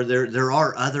something that where there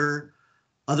are other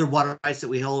water rights that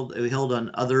we held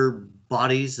on other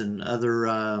bodies and other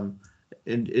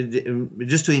and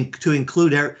just to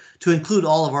include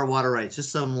all of our water rights,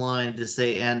 just some line to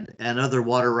say and other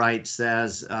water rights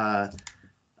as and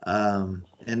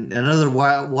other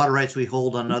water rights we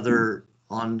hold on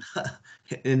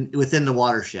within the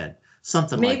watershed.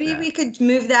 Something like that. Maybe we could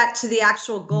move that to the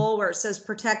actual goal where it says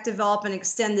protect, develop, and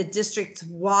extend the district's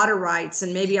water rights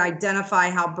and maybe identify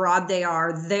how broad they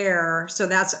are there. So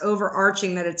that's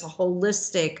overarching that it's a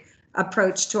holistic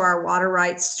approach to our water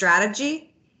rights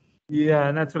strategy. Yeah,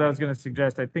 and that's what I was going to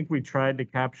suggest. I think we tried to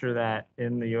capture that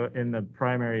in the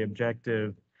primary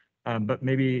objective, but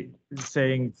maybe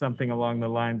saying something along the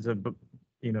lines of,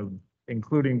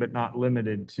 including but not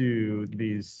limited to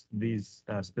these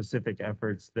specific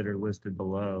efforts that are listed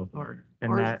below. Or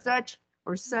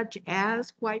such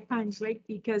as White Pines Lake,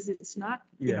 because it's not,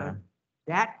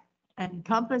 that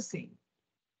encompassing.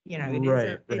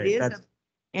 It is an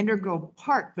integral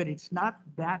part, but it's not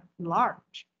that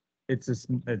large. It's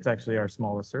actually our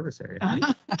smallest service area.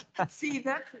 See,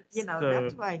 that's, So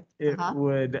that's why. it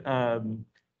would,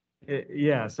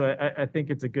 so I think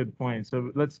it's a good point. So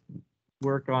let's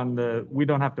work on we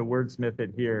don't have to wordsmith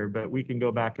it here, but we can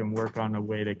go back and work on a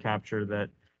way to capture that,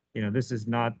 this is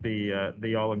not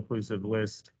the all-inclusive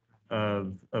list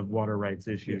of water rights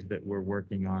issues that we're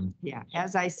working on. Yeah,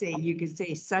 as I say, you could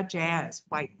say such as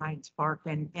White Pines Park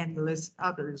and list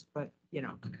others, but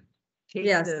take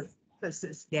Yes. the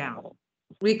emphasis down.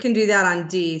 We can do that on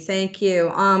D. Thank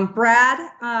you.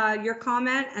 Brad, your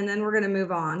comment, and then we're going to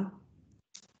move on.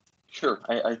 Sure.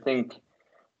 I think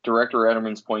Director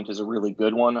Etterman's point is a really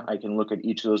good one. I can look at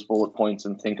each of those bullet points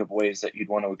and think of ways that you'd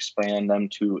want to expand them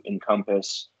to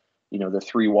encompass, the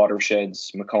three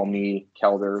watersheds, McComb,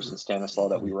 Calaveras, and Stanislaus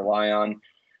that we rely on.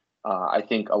 I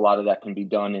think a lot of that can be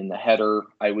done in the header.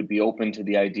 I would be open to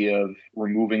the idea of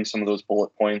removing some of those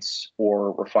bullet points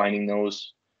or refining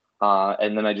those.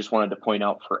 And then I just wanted to point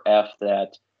out for F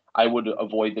that I would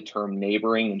avoid the term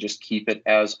neighboring and just keep it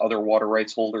as other water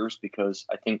rights holders, because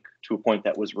I think to a point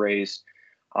that was raised,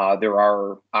 there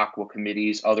are aqua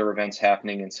committees, other events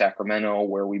happening in Sacramento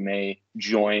where we may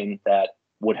join that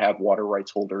would have water rights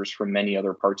holders from many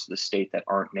other parts of the state that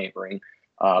aren't neighboring,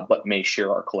 but may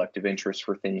share our collective interests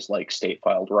for things like state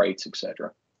filed rights, et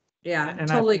cetetera. Yeah, And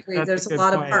I totally think agree. that's There's a a good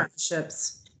lot of point.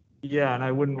 partnerships. Yeah, and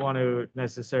I wouldn't want to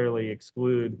necessarily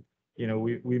exclude,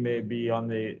 we may be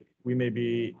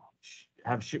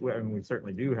we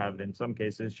certainly do have in some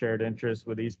cases shared interests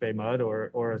with East Bay Mud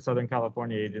or a Southern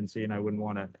California agency, and I wouldn't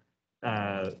want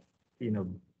to,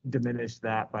 diminish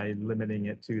that by limiting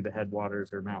it to the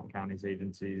Headwaters or Mountain Counties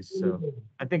agencies. So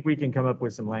I think we can come up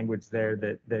with some language there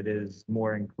that is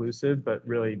more inclusive, but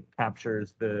really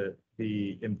captures the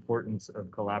importance of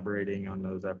collaborating on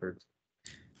those efforts.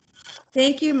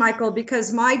 Thank you, Michael,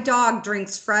 because my dog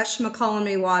drinks fresh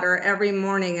McCollum water every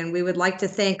morning, and we would like to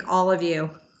thank all of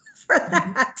you for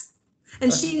that.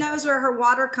 And she knows where her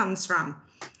water comes from.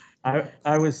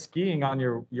 I was skiing on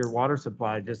your water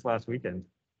supply just last weekend.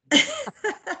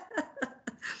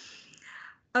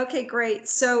 Okay, great.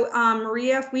 So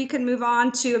Maria, if we can move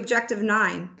on to objective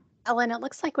 9. Ellen, it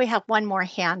looks like we have one more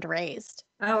hand raised.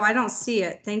 Oh, I don't see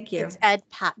it. Thank you. It's Ed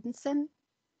Pattison.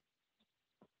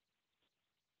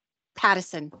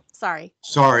 Sorry.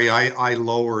 Sorry, I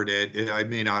lowered it. I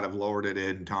may not have lowered it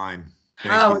in time.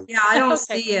 Thank you. Yeah, I don't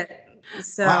Okay. see it.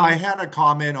 So I had a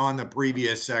comment on the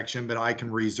previous section, but I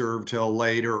can reserve till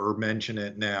later or mention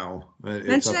it now. It's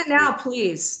mention up it to you. now,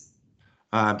 please.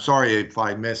 I'm sorry if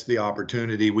I missed the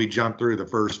opportunity. We jumped through the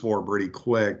first 4 pretty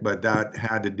quick, but that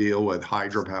had to deal with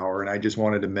hydropower. And I just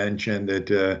wanted to mention that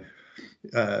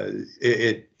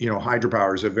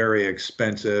hydropower is a very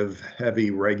expensive,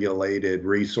 heavy regulated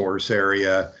resource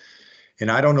area.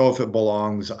 And I don't know if it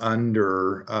belongs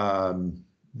under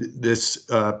this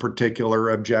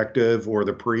particular objective or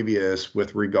the previous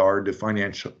with regard to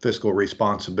fiscal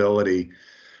responsibility.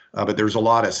 But there's a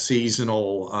lot of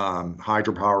seasonal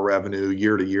hydropower revenue,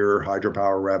 year-to-year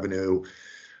hydropower revenue,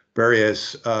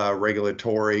 various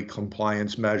regulatory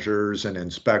compliance measures and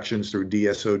inspections through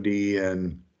DSOD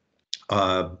and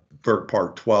FERC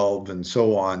Part 12 and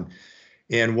so on.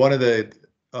 And one of the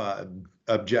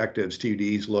objectives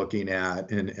TUD's looking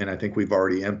at, and I think we've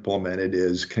already implemented,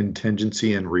 is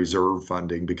contingency and reserve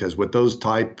funding, because with those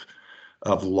type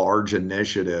of large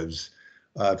initiatives,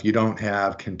 if you don't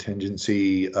have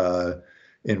contingency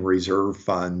in reserve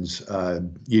funds,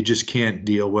 you just can't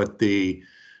deal with the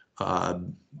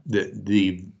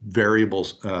variable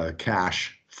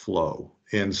cash flow.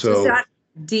 And so is that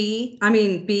B,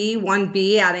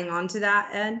 1B adding on to that,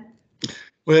 Ed?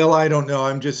 Well, I don't know.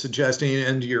 I'm just suggesting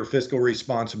into your fiscal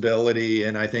responsibility.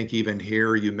 And I think even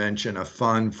here you mention a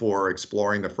fund for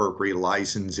exploring the FERC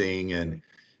relicensing, and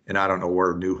I don't know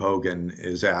where New Hogan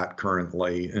is at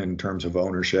currently in terms of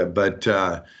ownership, but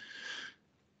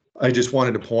I just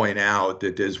wanted to point out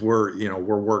that as we're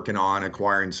working on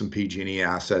acquiring some PG&E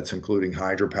assets, including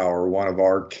hydropower, one of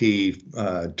our key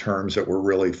terms that we're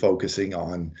really focusing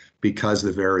on, because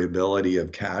the variability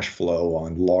of cash flow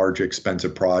on large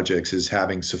expensive projects, is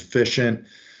having sufficient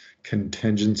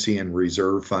contingency and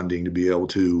reserve funding to be able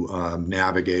to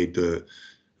navigate the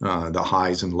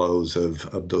highs and lows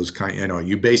of those kind.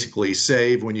 You basically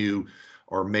save when you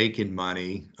are making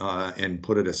money and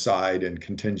put it aside in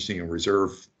contingency and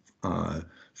reserve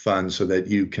funds so that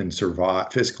you can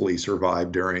fiscally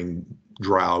survive during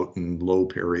drought and low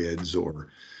periods or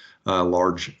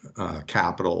large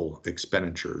capital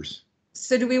expenditures.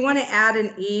 So do we want to add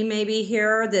an E maybe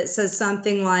here that says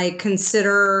something like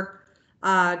consider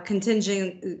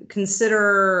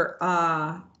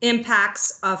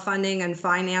impacts of funding and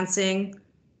financing?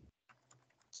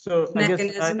 So I guess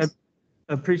mechanisms?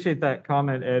 I appreciate that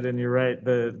comment, Ed, and you're right.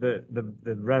 The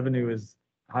revenue is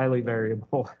highly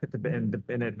variable, and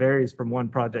it varies from one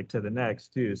project to the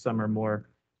next too. Some are more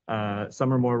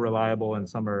reliable, and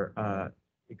some are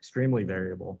extremely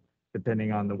variable,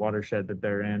 depending on the watershed that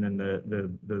they're in and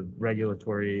the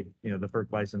regulatory, the FERC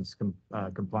license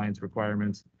compliance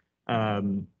requirements.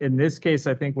 In this case,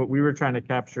 I think what we were trying to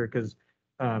capture, because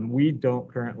we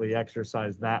don't currently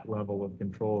exercise that level of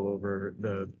control over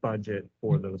the budget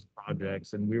for those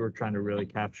projects, and we were trying to really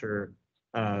capture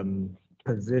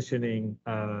positioning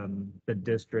the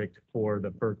district for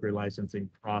the FERC relicensing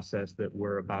process that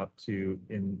we're about to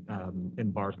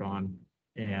embark on,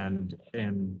 and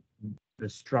the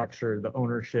structure, the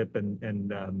ownership,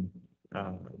 and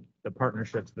the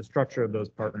partnerships, the structure of those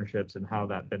partnerships, and how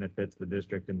that benefits the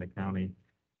district and the county.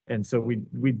 And so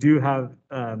we do have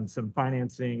some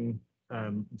financing,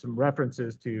 some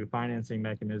references to financing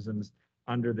mechanisms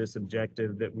under this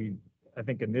objective that I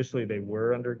think initially they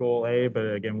were under goal A,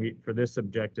 but again, for this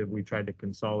objective, we tried to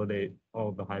consolidate all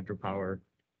of the hydropower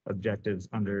objectives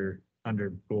under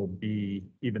goal B,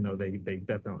 even though they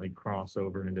definitely cross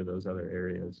over into those other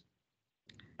areas.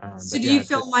 So do you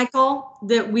feel, Michael,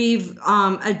 that we've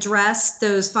addressed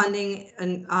those funding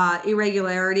and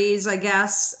irregularities, I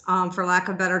guess, for lack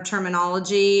of better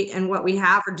terminology, and what we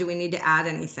have, or do we need to add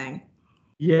anything?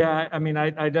 Yeah, I mean,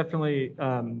 I definitely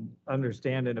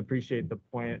understand and appreciate the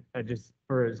point. I just,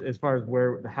 as far as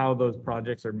how those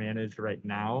projects are managed right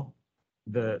now,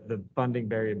 the funding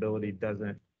variability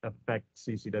doesn't affect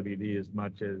CCWD as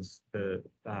much as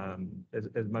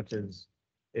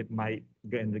it might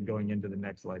going into the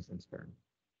next license term.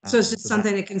 So it's just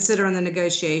something to consider in the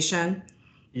negotiation.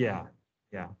 Yeah.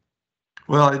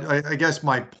 Well, I guess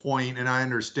my point, and I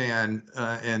understand,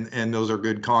 and those are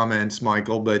good comments,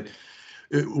 Michael, but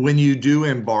when you do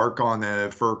embark on a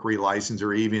FERC relicense,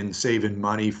 or even saving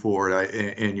money for it,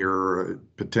 and you're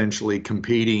potentially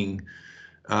competing,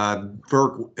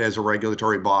 FERC as a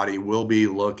regulatory body will be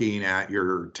looking at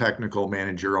your technical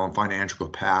managerial and financial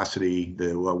capacity,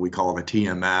 what we call the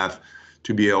TMF,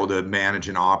 to be able to manage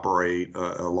and operate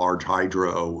a large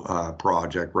hydro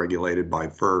project regulated by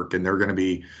FERC. And they're going to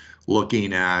be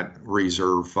looking at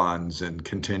reserve funds and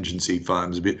contingency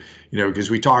funds, because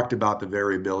we talked about the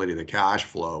variability of the cash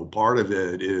flow. Part of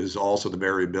it is also the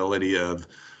variability of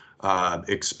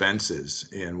expenses.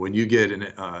 And when you get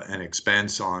an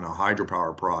expense on a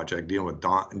hydropower project dealing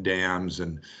with dams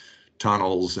and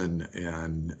tunnels and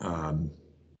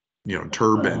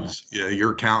turbines,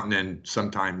 you're counting in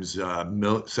sometimes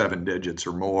 7 digits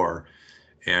or more,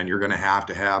 and you're going to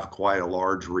have quite a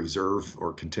large reserve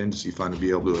or contingency fund to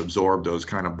be able to absorb those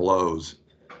kind of blows.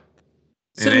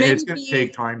 So and it's going to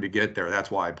take time to get there. That's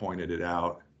why I pointed it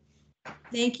out.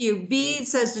 Thank you. B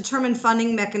says determine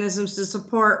funding mechanisms to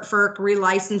support FERC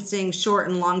relicensing short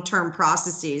and long-term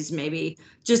processes, maybe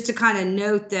just to kind of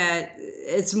note that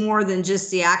it's more than just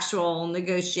the actual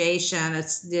negotiation.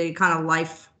 It's the kind of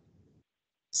life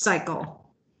cycle.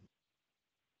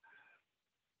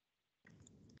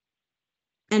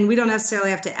 And we don't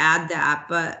necessarily have to add that,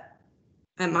 but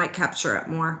it might capture it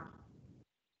more.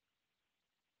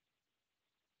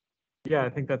 Yeah, I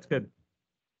think that's good.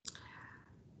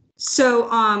 So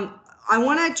I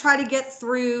want to try to get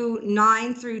through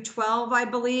 9 through 12, I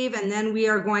believe, and then we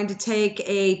are going to take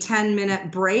a 10-minute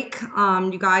break.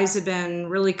 You guys have been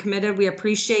really committed. We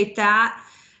appreciate that.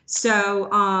 So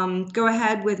go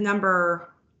ahead with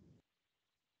number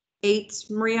 8,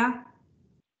 Maria,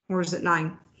 or is it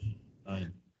 9?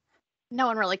 9. No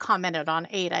one really commented on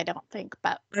 8, I don't think,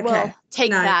 but Okay. we'll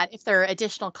take 9. that. If there are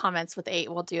additional comments with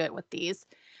 8, we'll do it with these.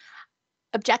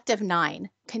 Objective 9,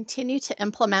 continue to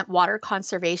implement water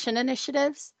conservation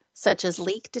initiatives such as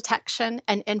leak detection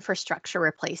and infrastructure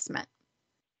replacement.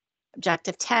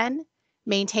 Objective 10,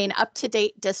 maintain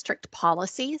up-to-date district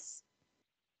policies.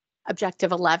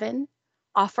 Objective 11,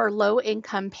 offer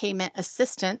low-income payment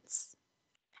assistance.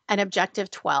 And Objective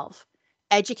 12,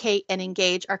 educate and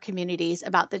engage our communities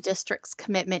about the district's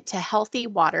commitment to healthy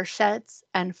watersheds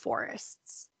and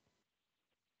forests.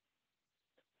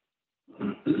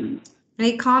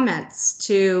 Any comments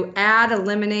to add,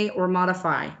 eliminate, or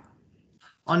modify?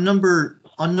 On number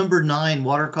 9,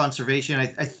 water conservation,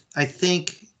 I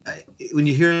think when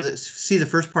you see the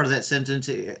first part of that sentence,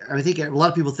 I think a lot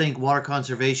of people think water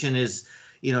conservation is,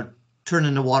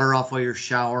 turning the water off while you're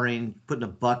showering, putting a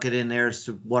bucket in there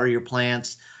to water your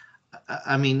plants.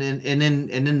 I mean, and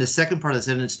then the second part of the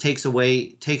sentence takes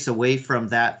away from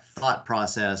that thought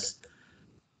process.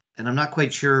 And I'm not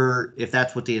quite sure if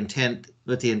that's what the intent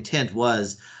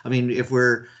was. I mean,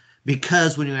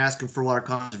 because when you ask them for water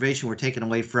conservation, we're taking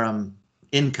away from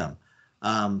income.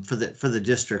 for the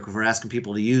district. If we're asking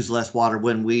people to use less water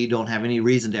when we don't have any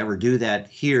reason to ever do that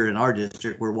here in our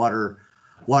district, we're water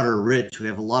rich. We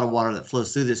have a lot of water that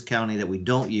flows through this county that we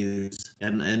don't use,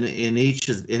 and in each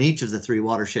of the 3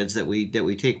 watersheds that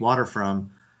we take water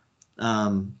from.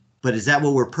 But is that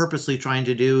what we're purposely trying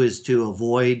to do, is to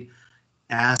avoid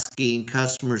asking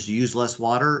customers to use less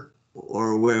water,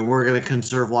 or we're going to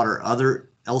conserve water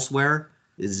elsewhere?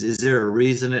 Is there a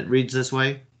reason it reads this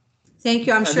way? Thank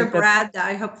you. I'm I sure think that's-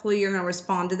 Brad, hopefully you're going to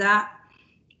respond to that.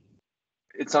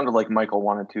 It sounded like Michael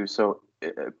wanted to, so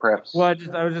perhaps. Well,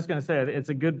 I was just going to say, it's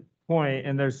a good point,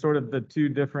 and there's sort of the 2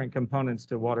 different components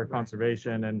to water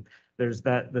conservation, and there's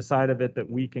the side of it that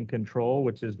we can control,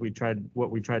 which is what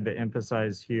we tried to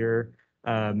emphasize here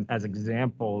as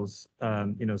examples,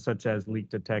 such as leak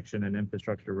detection and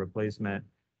infrastructure replacement.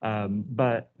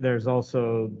 But there's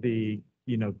also the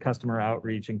customer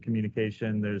outreach and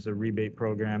communication. There's a rebate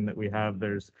program that we have.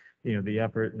 There's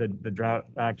the drought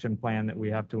action plan that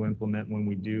we have to implement when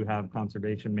we do have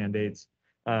conservation mandates.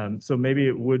 So maybe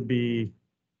it would be,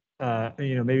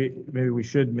 maybe we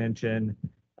should mention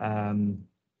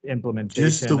implementation.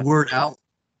 Just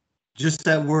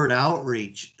that word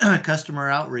outreach, customer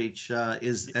outreach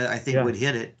is, I think, would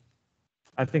hit it.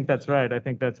 I think that's right. I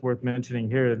think that's worth mentioning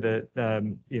here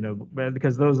that,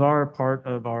 because those are part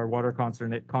of our water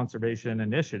conservation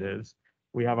initiatives.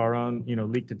 We have our own,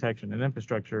 leak detection and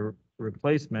infrastructure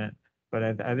replacement, but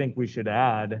I think we should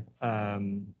add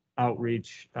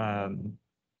outreach,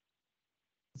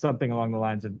 something along the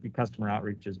lines of customer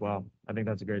outreach as well. I think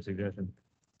that's a great suggestion.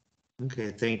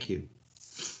 Okay, thank you.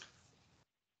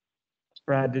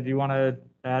 Brad, did you want to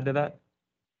add to that?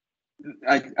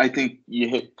 I think you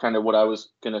hit kind of what I was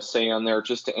going to say on there.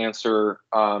 Just to answer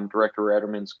Director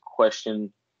Ratterman's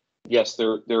question, yes,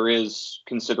 there is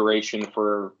consideration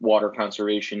for water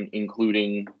conservation,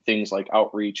 including things like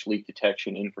outreach, leak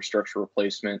detection, infrastructure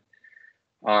replacement.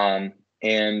 And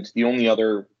the only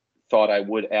other thought I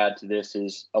would add to this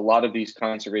is a lot of these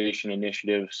conservation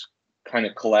initiatives kind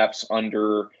of collapse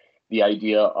under the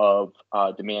idea of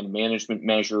demand management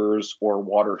measures or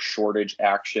water shortage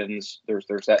actions. There's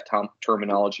that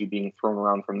terminology being thrown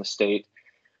around from the state.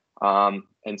 And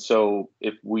so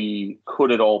if we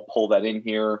could at all pull that in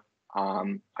here,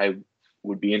 I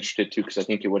would be interested to, because I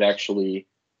think it would actually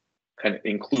kind of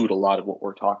include a lot of what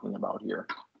we're talking about here.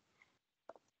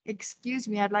 Excuse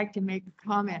me, I'd like to make a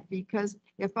comment, because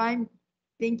if I'm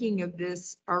thinking of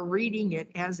this or reading it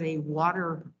as a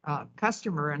water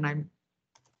customer, and I'm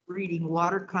reading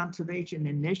water conservation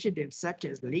initiatives such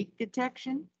as leak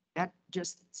detection, that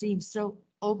just seems so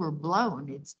overblown.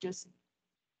 It's just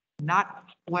not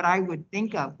what I would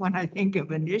think of when I think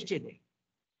of initiative.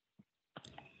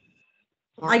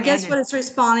 I guess what it's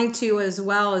responding to as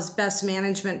well is best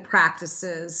management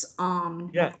practices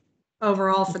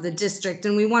overall for the district.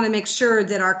 And we want to make sure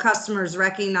that our customers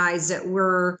recognize that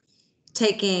we're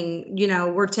taking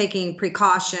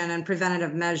precaution and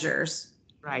preventative measures.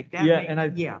 Right. I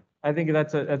think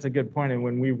that's a good point. And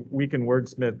when we can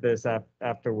wordsmith this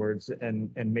afterwards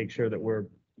and make sure that we're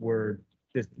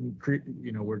just,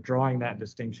 we're drawing that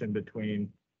distinction between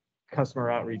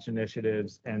customer outreach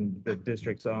initiatives and the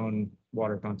district's own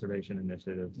water conservation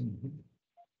initiatives.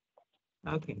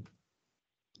 Okay.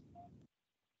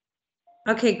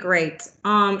 Okay, great.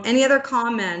 Any other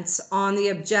comments on the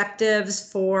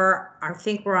objectives for, I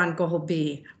think we're on goal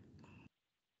B.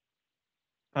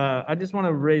 I just want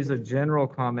to raise a general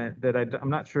comment that I'm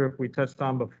not sure if we touched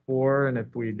on before, and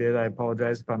if we did, I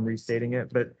apologize if I'm restating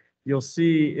it, but you'll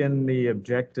see in the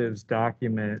objectives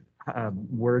document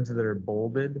words that are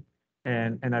bolded.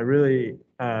 And I really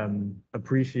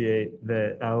appreciate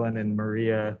that Ellen and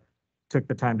Maria took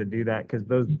the time to do that, because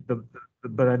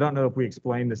but I don't know if we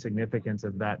explained the significance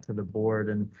of that to the board.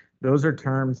 And those are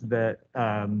terms that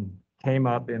came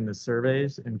up in the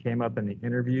surveys and came up in the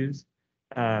interviews.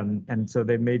 And so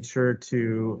they made sure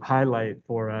to highlight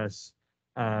for us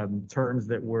terms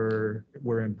that were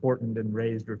important and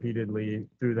raised repeatedly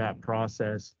through that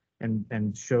process,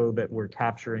 and show that we're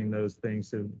capturing those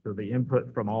things. So the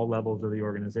input from all levels of the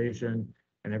organization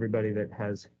and everybody that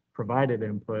has provided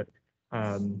input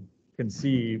can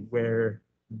see where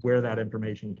that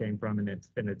information came from, and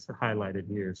it's highlighted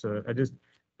here. So I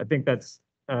think that's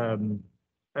I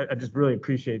just really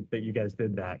appreciate that you guys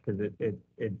did that, because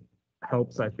it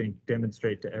helps, I think,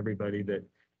 demonstrate to everybody that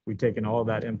we've taken all of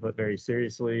that input very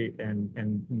seriously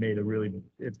and made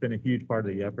it's been a huge part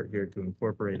of the effort here to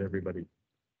incorporate everybody.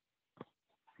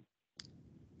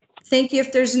 Thank you.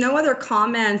 If there's no other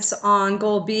comments on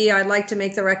goal B, I'd like to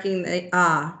make the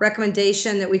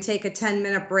recommendation that we take a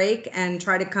 10-minute break and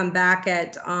try to come back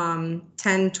at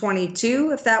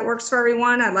 10:22, if that works for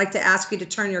everyone. I'd like to ask you to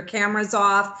turn your cameras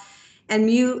off and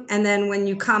mute, and then when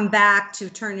you come back to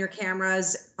turn your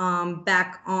cameras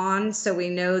back on so we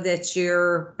know that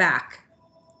you're back.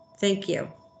 Thank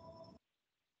you.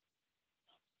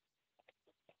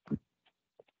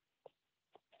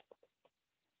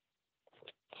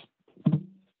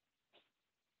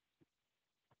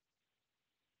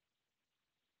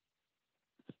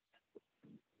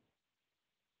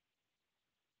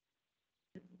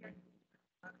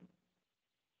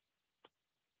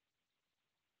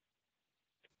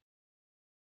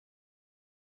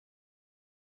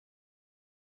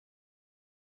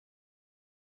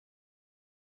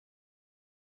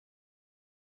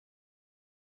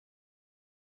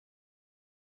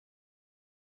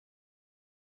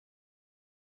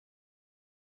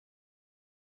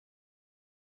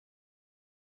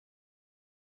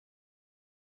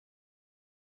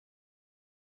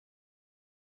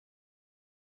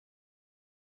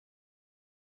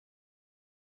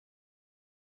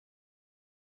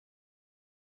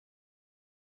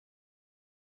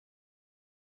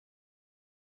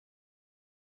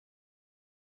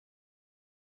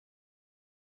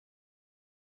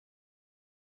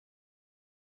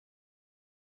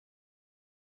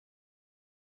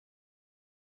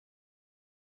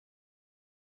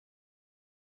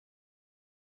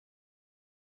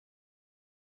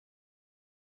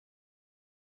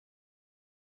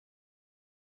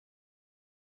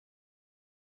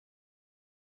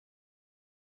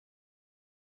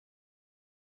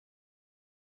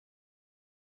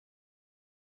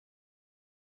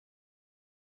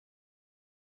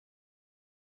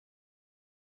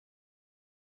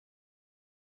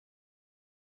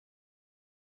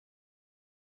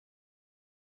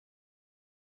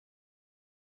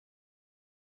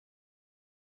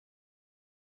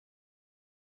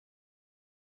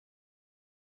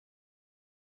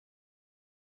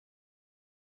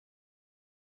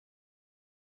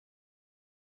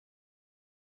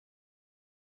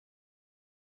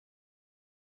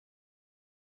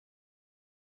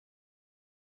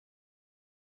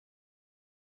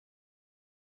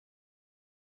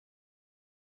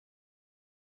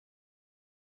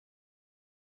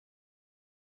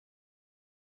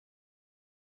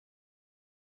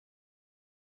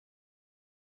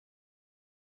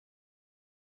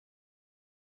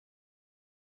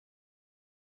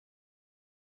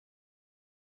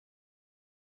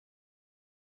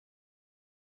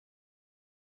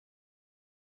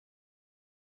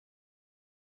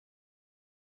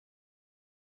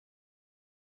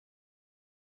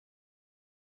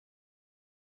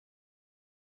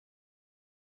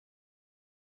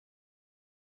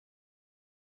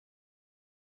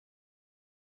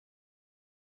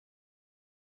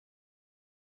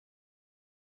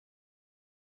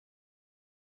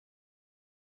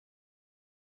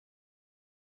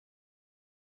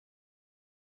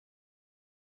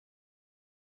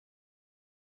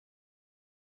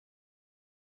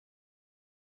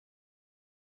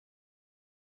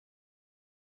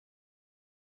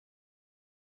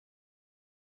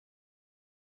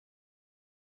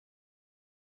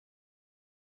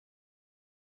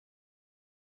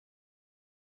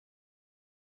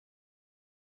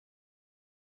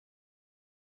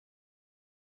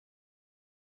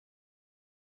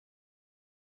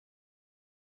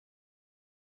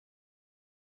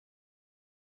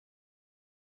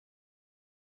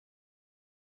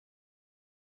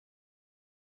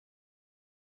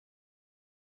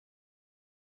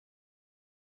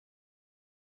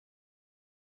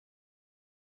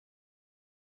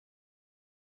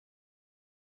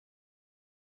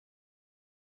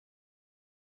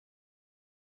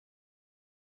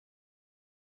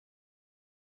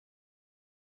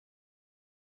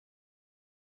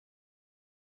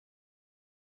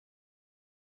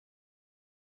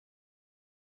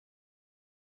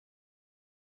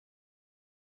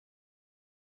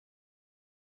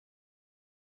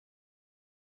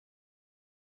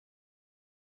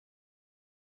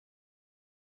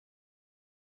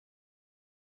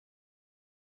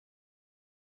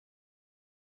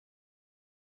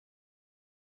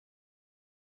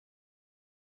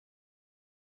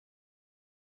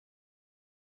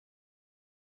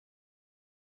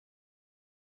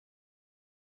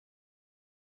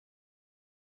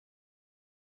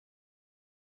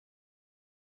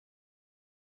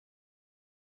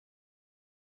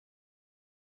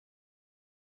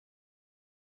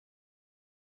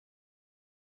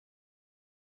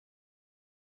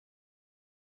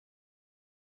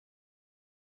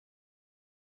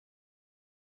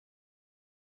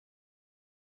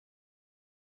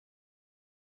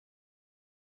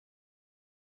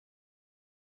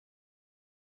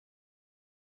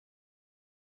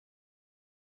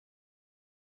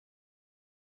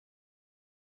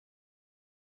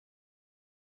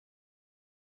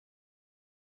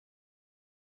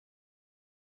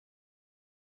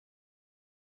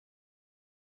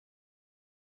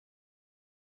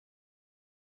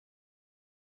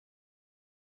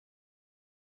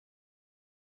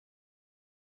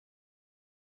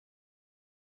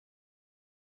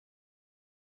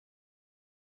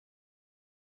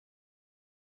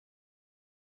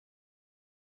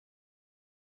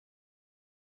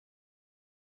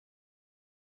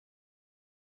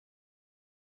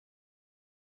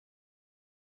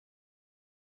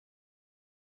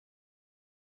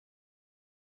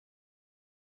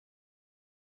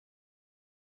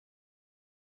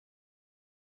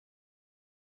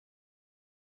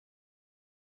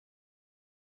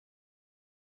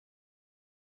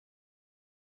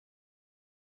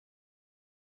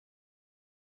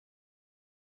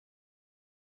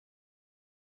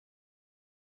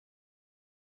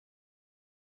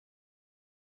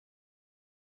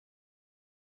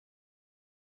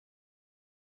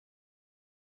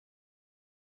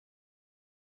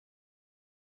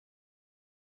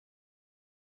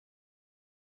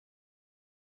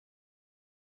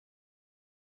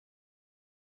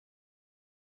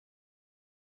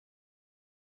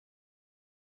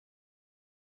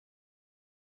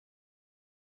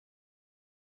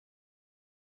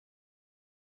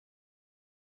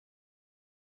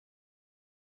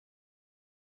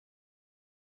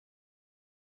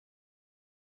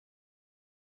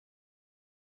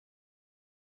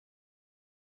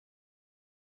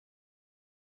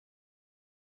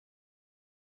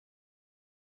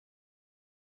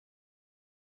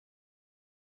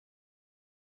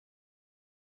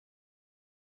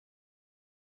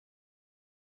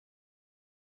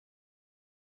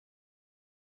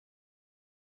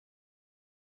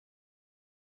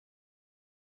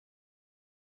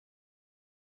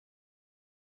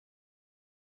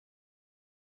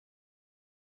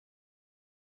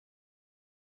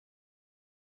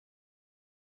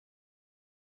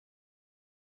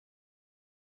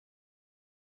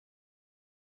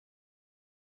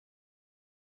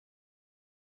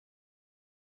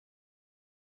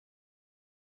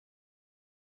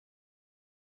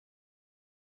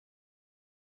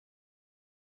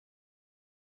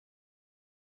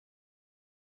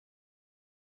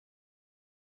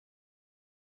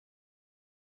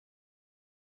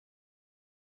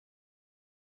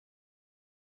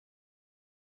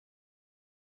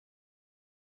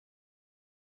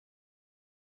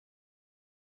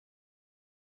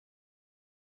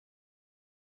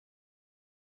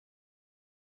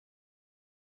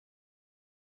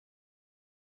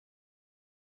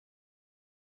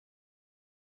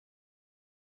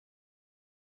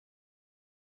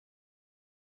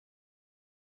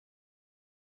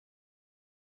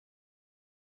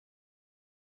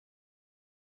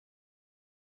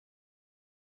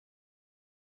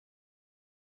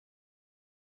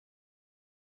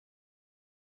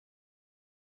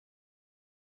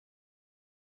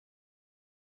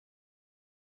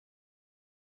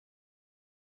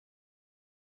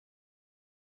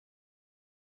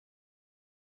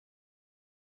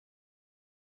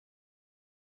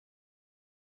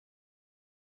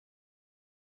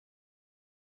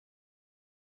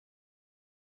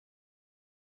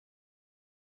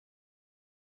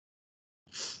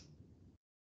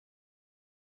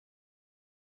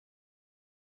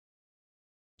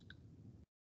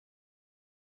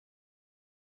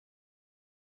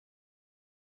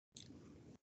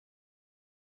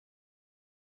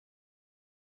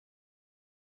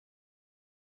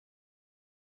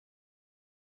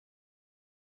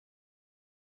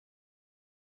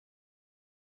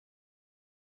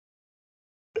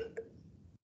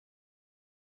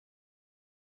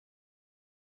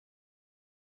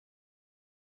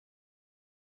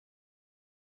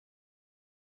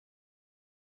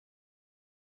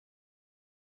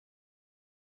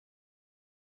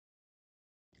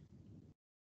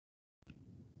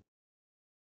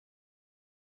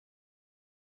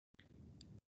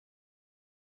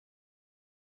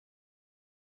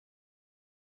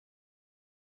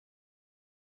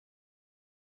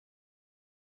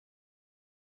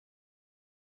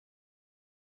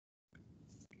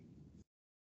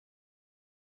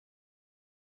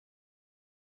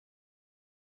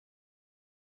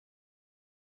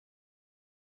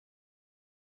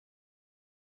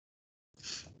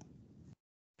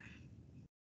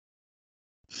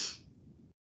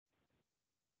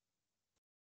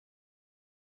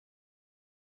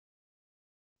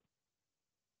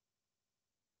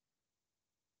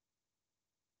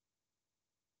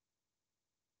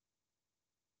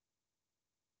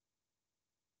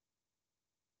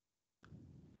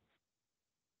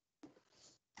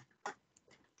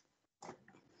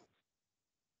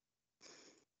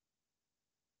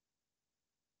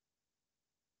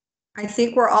 I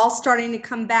think we're all starting to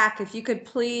come back. If you could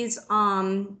please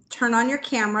turn on your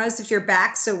cameras if you're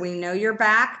back so we know you're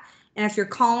back. And if you're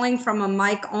calling from a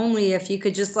mic only, if you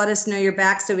could just let us know you're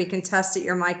back so we can test that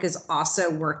your mic is also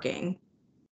working.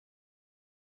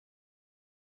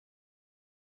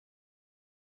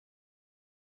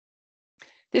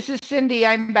 This is Cindy.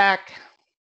 I'm back.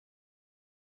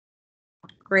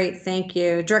 Great, thank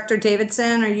you. Director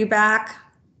Davidson, are you back?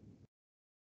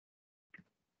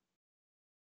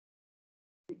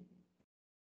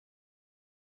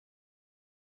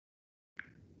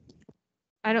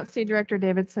 I don't see Director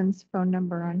Davidson's phone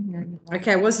number on here anymore.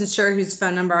 Okay, I wasn't sure whose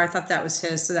phone number. I thought that was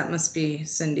his, so that must be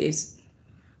Cindy's.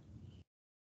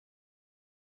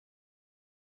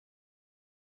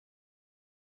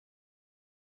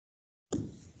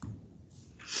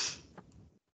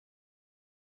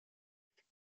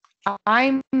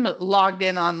 I'm logged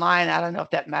in online. I don't know if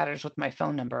that matters with my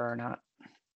phone number or not.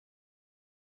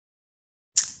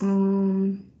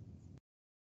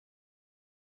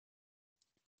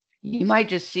 You might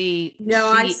just see No,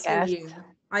 I CS. see you.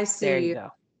 I see There you. you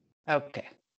go. Okay.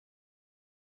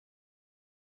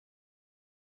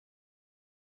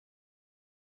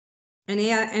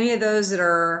 Any of those that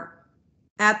are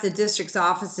at the district's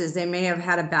offices, they may have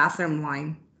had a bathroom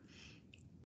line.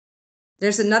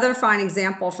 There's another fine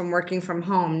example from working from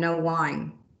home, no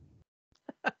line.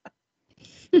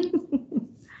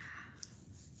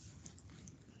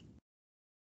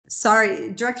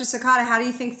 Sorry, Director Sakata, how do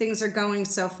you think things are going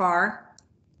so far?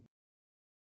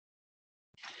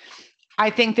 I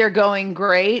think they're going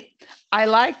great. I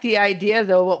like the idea,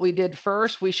 though, what we did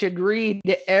first. We should read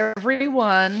every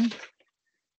one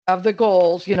of the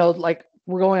goals, you know, like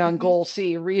we're going on goal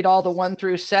C, read all the 1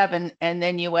 through 7, and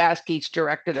then you ask each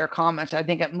director their comments. I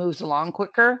think it moves along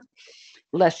quicker,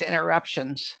 less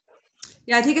interruptions.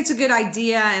 Yeah, I think it's a good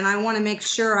idea, and I want to make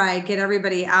sure I get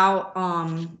everybody out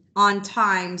on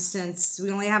time since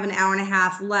we only have an hour and a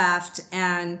half left,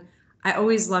 and I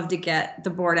always love to get the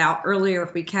board out earlier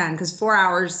if we can, because 4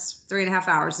 hours, 3.5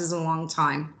 hours is a long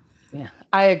time. Yeah,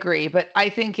 I agree. But I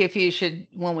think if you should,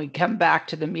 when we come back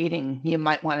to the meeting, you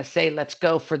might want to say, let's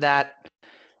go for that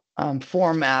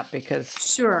format because,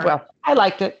 Sure. well, I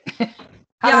liked it.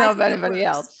 I don't know about anybody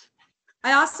else.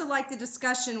 I also like the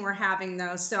discussion we're having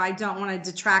though, so I don't want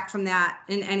to detract from that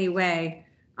in any way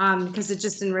because it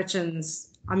just enriches.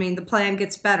 I mean, the plan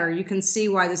gets better. You can see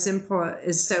why this input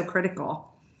is so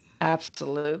critical.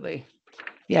 Absolutely.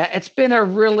 Yeah, it's been a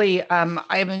really,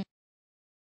 I've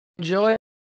enjoyed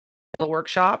the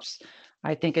workshops.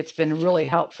 I think it's been really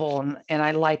helpful and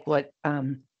I like what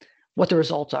the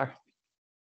results are.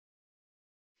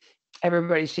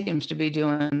 Everybody seems to be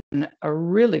doing a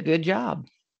really good job.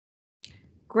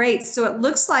 Great. So it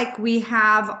looks like we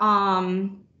have,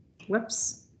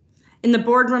 whoops. In the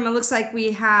boardroom, it looks like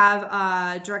we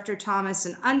have Director Thomas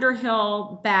and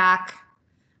Underhill back.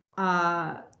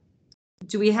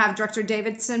 Do we have Director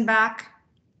Davidson back?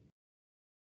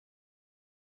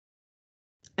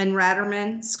 And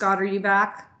Ratterman? Scott, are you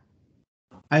back?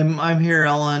 I'm here,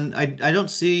 Ellen. I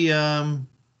don't see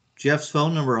Jeff's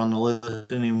phone number on the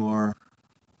list anymore.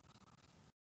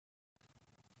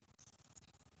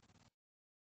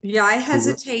 Yeah, I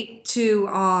hesitate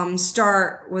to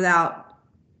start without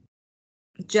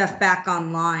Jeff back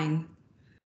online.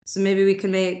 So maybe we can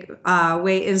make,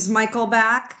 wait, is Michael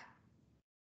back?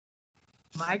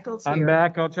 Michael's I'm here.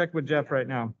 back. I'll check with Jeff right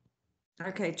now.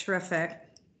 Okay, terrific.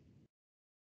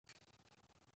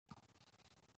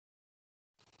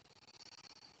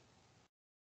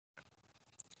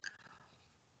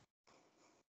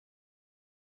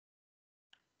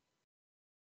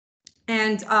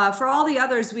 And for all the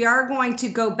others, we are going to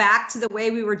go back to the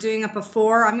way we were doing it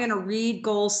before. I'm going to read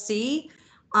goal C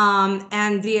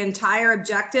and the entire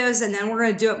objectives, and then we're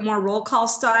going to do it more roll call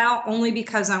style, only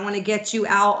because I want to get you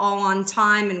out all on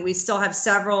time, and we still have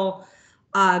several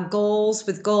goals,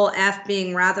 with goal F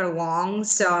being rather long.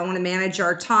 So I want to manage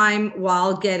our time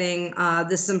while getting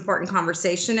this important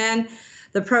conversation in.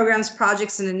 The programs,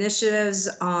 projects, and initiatives.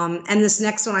 And this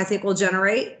next one I think will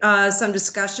generate some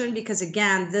discussion because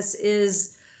again, this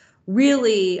is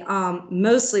really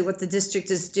mostly what the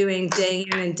district is doing day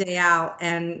in and day out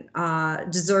and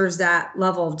deserves that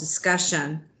level of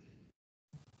discussion.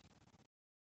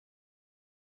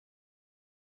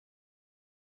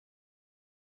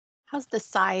 How's the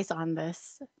size on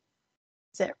this?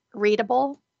 Is it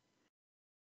readable?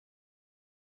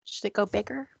 Should it go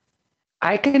bigger?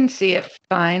 I can see it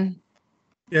fine.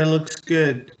 Yeah, it looks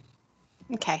good.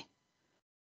 Okay.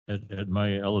 At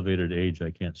my elevated age,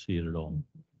 I can't see it at all.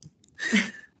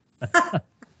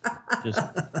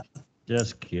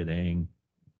 Just kidding.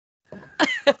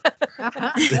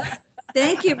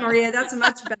 Thank you, Maria. That's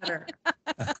much better.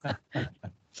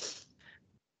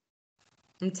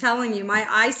 I'm telling you, my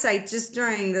eyesight just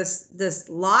during this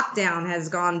lockdown has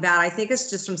gone bad. I think it's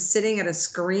just from sitting at a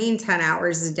screen 10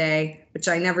 hours a day, which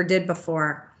I never did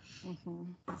before.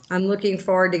 Mhm. I'm looking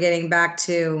forward to getting back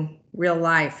to real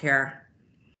life here.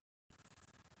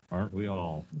 Aren't we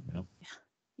all? Yep.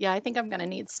 Yeah, I think I'm gonna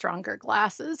need stronger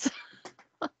glasses.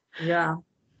 Yeah.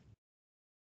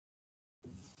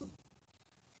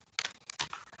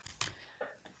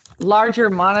 Larger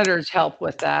monitors help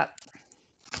with that.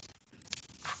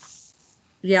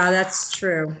 Yeah, that's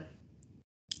true.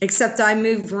 Except I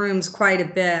moved rooms quite a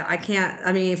bit.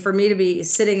 I mean, for me to be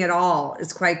sitting at all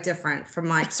is quite different from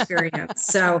my experience.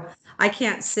 So I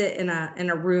can't sit in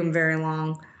a room very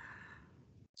long.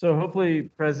 So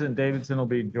hopefully President Davidson will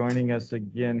be joining us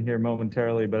again here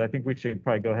momentarily, but I think we should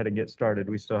probably go ahead and get started.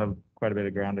 We still have quite a bit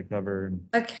of ground to cover.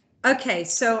 Okay,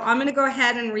 so I'm going to go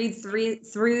ahead and read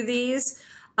through these.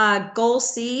 Goal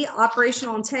C,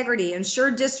 operational integrity.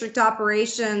 Ensure district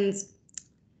operations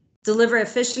deliver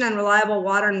efficient and reliable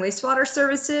water and wastewater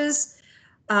services.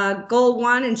 Goal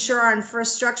 1, ensure our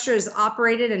infrastructure is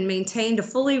operated and maintained to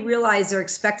fully realize their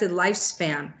expected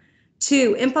lifespan.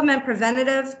 2, implement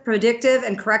preventative, predictive,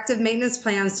 and corrective maintenance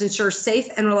plans to ensure safe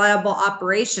and reliable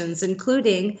operations,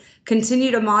 including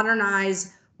continue to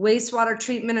modernize wastewater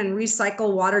treatment and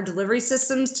recycle water delivery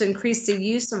systems to increase the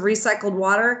use of recycled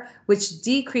water, which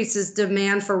decreases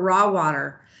demand for raw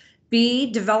water.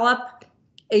 B, develop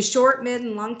a short, mid,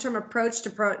 and long-term approach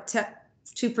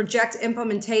to project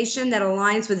implementation that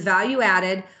aligns with value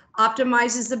added,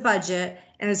 optimizes the budget,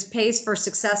 and is paced for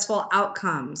successful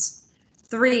outcomes.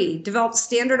 3, develop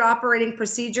standard operating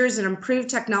procedures and improve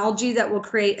technology that will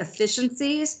create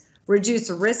efficiencies, reduce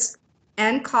risk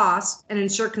and costs, and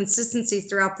ensure consistency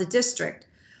throughout the district.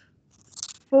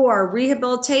 4,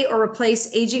 rehabilitate or replace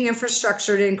aging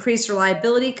infrastructure to increase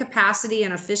reliability, capacity,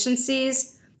 and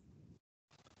efficiencies.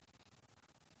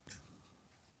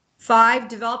 5,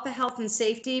 develop a health and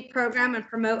safety program and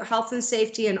promote health and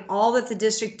safety in all that the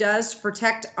district does to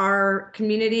protect our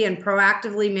community and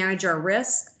proactively manage our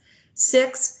risks.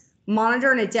 6,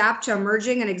 monitor and adapt to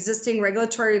emerging and existing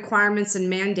regulatory requirements and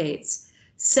mandates.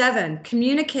 7,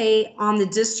 communicate on the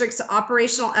district's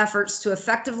operational efforts to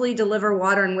effectively deliver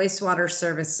water and wastewater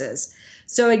services.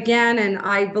 So again, and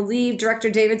I believe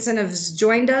Director Davidson has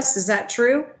joined us. Is that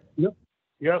true? Yep.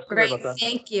 Sorry Great, about that.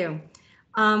 thank you.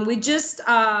 We just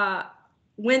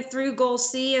went through goal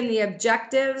C and the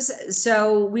objectives.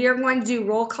 So we are going to do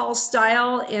roll call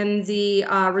style in the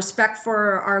respect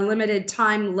for our limited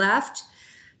time left.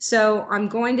 So I'm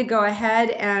going to go ahead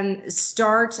and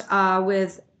start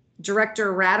with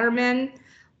Director Ratterman.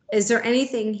 Is there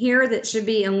anything here that should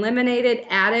be eliminated,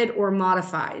 added, or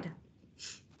modified?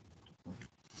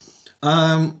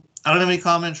 I don't have any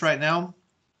comments right now.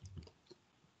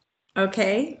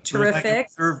 Okay, But if I can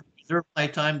terrific. reserve my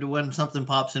time to when something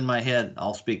pops in my head,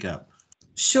 I'll speak up.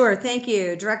 Sure, thank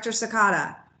you. Director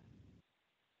Sakata.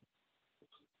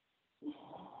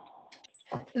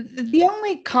 The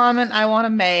only comment I want to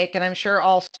make, and I'm sure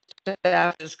all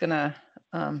staff is going to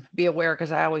be aware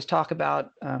because I always talk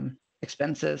about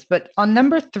expenses, but on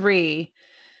number 3,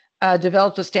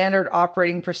 develop the standard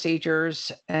operating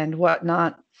procedures and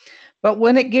whatnot. But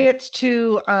when it gets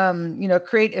to,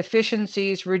 create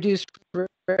efficiencies, reduce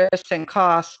risks and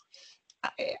costs,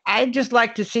 I'd just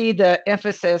like to see the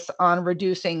emphasis on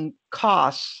reducing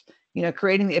costs,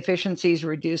 creating the efficiencies,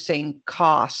 reducing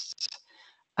costs.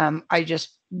 I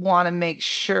just want to make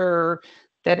sure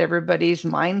that everybody's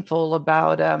mindful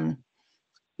about,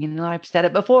 I've said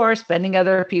it before, spending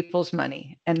other people's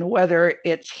money, and whether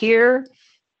it's here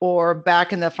or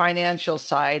back in the financial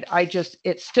side,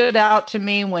 it stood out to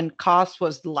me when cost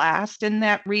was last in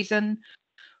that reason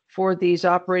for these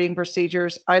operating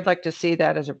procedures. I'd like to see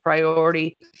that as a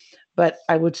priority, but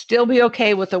I would still be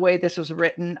okay with the way this was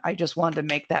written. I just wanted to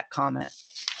make that comment,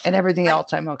 and everything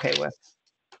else I'm okay with.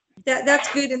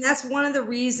 That's good. And that's one of the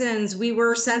reasons we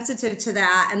were sensitive to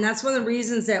that. And that's one of the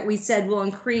reasons that we said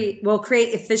we'll create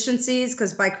efficiencies,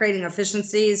 because by creating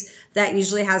efficiencies, that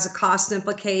usually has a cost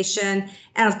implication.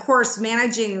 And of course,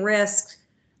 managing risk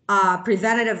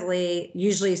preventatively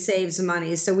usually saves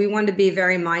money. So we want to be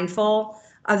very mindful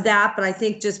of that. But I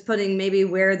think just putting maybe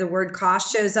where the word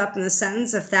cost shows up in the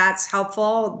sentence, if that's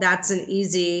helpful, that's an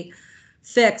easy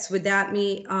fix. Would that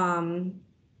meet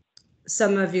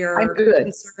some of your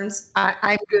concerns?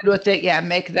 I'm good with it. Yeah,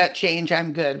 make that change.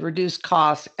 I'm good. Reduce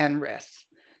costs and risks.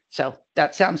 So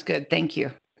that sounds good. Thank you.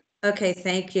 Okay,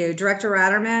 thank you. Director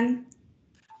Ratterman?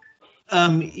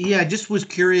 Yeah, I just was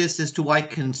curious as to why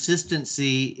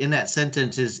consistency in that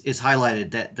sentence is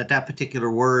highlighted, that particular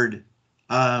word.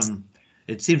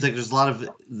 It seems like there's a lot of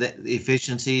the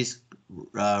efficiencies,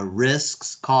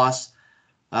 risks, costs.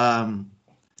 And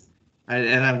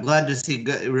I'm glad to see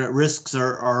risks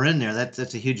are in there. That's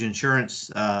a huge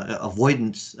insurance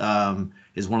avoidance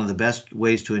is one of the best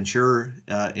ways to insure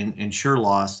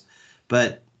loss.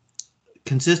 But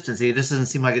consistency, this doesn't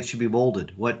seem like it should be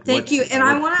bolded. Thank you. And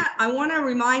I want to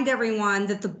remind everyone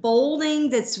that the bolding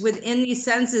that's within these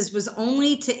sentences was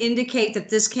only to indicate that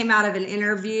this came out of an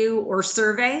interview or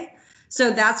survey.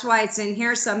 So that's why it's in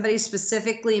here. Somebody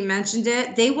specifically mentioned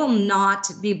it. They will not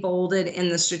be bolded in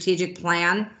the strategic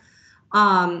plan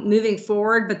moving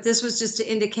forward, but this was just to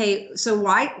indicate. So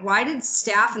why did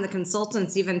staff and the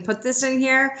consultants even put this in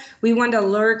here? We want to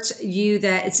alert you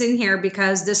that it's in here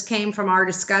because this came from our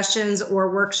discussions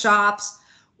or workshops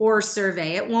or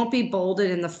survey. It won't be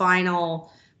bolded in the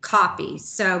final copy.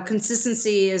 So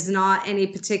consistency is not any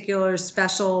particular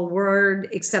special word,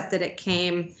 except that it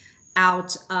came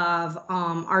out of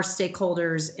our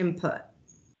stakeholders' input.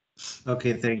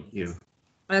 Okay, thank you.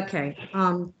 Okay.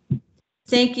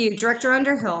 Thank you, Director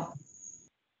Underhill.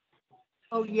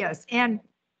 Oh, yes. And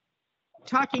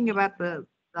talking about the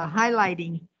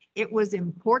highlighting, it was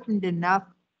important enough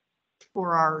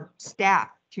for our staff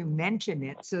to mention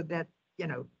it so that, you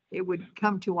know, it would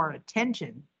come to our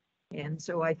attention. And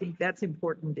so I think that's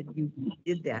important that you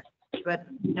did that. But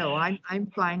no, I'm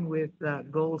fine with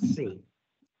goal C.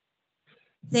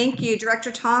 Thank you,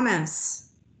 Director Thomas.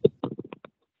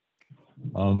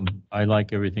 I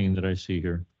like everything that I see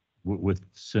here with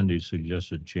Cindy's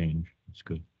suggested change. It's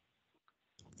good.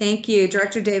 Thank you,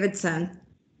 Director Davidson.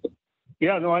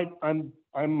 Yeah, no, I'm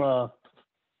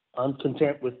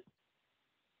content with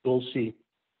goal C.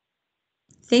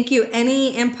 Thank you.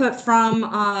 Any input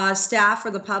from staff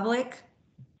or the public?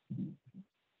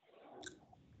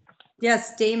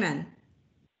 Yes, Damon.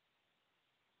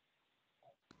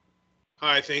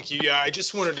 Hi, thank you. Yeah, I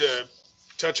just wanted to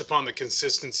touch upon the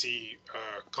consistency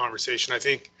conversation. I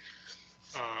think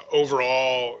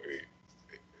overall,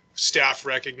 staff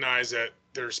recognize that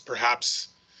there's perhaps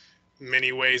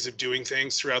many ways of doing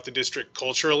things throughout the district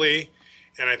culturally.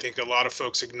 And I think a lot of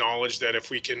folks acknowledge that if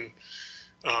we can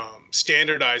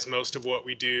standardize most of what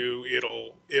we do,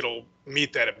 it'll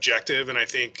meet that objective. And I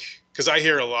think, because I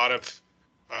hear a lot of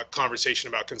conversation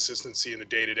about consistency in the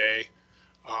day-to-day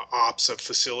ops of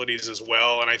facilities as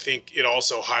well. And I think it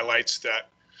also highlights that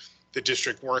the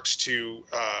district works to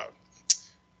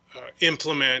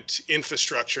implement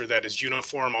infrastructure that is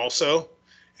uniform also.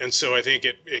 And so I think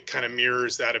it kind of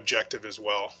mirrors that objective as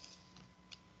well.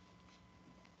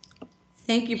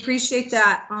 Thank you. Appreciate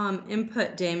that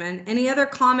input, Damon. Any other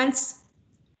comments?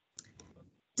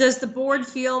 Does the board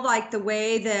feel like the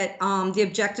way that the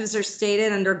objectives are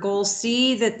stated under goal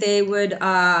C, that they would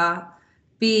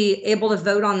be able to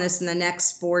vote on this in the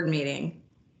next board meeting?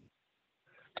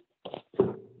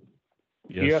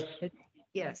 Yes.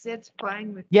 Yes, it's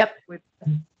fine with. Yep.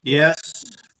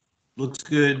 Yes, looks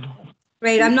good.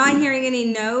 Great. I'm not hearing any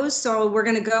no's, so we're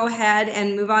going to go ahead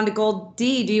and move on to goal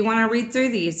D. Do you want to read through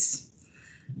these,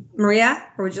 Maria,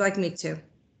 or would you like me to?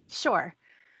 Sure.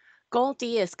 Goal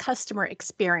D is customer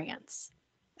experience.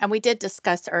 And we did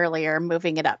discuss earlier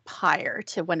moving it up higher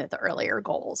to one of the earlier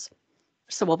goals.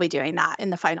 So we'll be doing that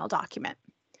in the final document.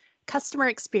 Customer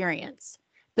experience.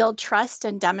 Build trust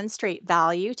and demonstrate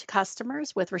value to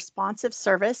customers with responsive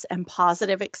service and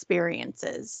positive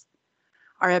experiences.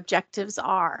 Our objectives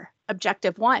are: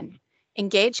 Objective 1,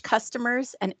 engage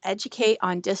customers and educate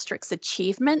on district's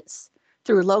achievements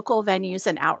through local venues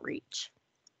and outreach.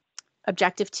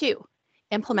 Objective 2,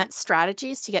 implement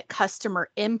strategies to get customer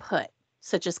input,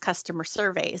 such as customer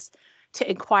surveys, to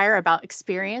inquire about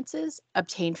experiences,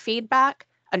 obtain feedback,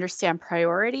 understand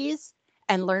priorities,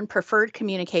 and learn preferred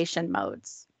communication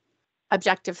modes.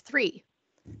 Objective 3,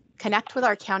 connect with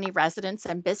our county residents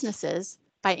and businesses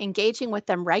by engaging with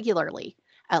them regularly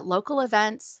at local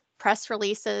events, press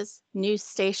releases, news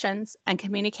stations, and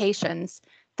communications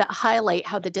that highlight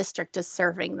how the district is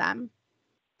serving them.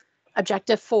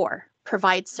 Objective 4,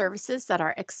 provide services that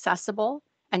are accessible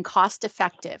and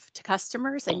cost-effective to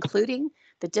customers, including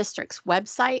the district's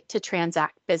website to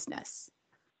transact business.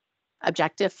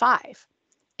 Objective 5,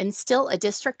 instill a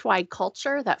district-wide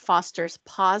culture that fosters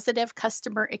positive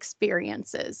customer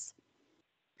experiences.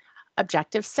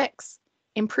 Objective 6,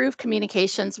 improve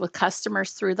communications with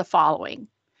customers through the following.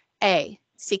 A,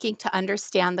 seeking to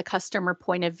understand the customer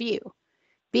point of view.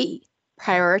 B,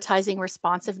 prioritizing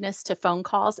responsiveness to phone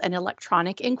calls and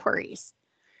electronic inquiries.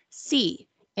 C,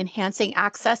 enhancing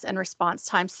access and response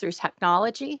times through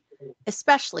technology.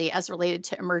 especially as related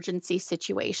to emergency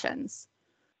situations.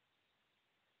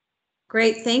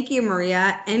 Great, thank you,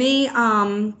 Maria. Any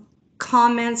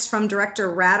comments from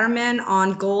Director Ratterman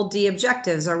on Goal D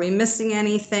objectives? Are we missing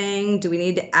anything? Do we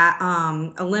need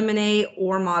to eliminate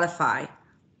or modify?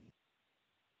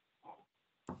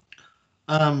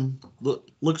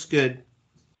 Looks good.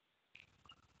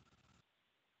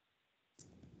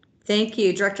 Thank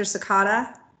you, Director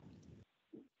Sakata.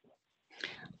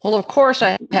 Well, of course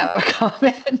I have a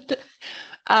comment.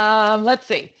 Let's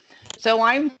see. So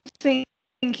I'm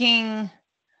thinking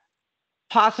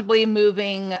possibly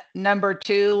moving number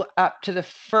 2 up to the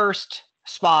first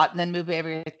spot and then move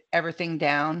everything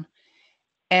down.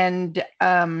 And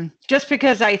just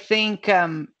because I think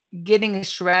getting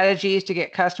strategies to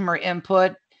get customer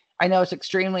input, I know it's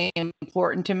extremely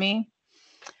important to me.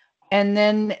 And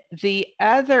then the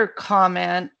other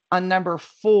comment on number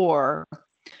 4,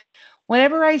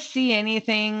 whenever I see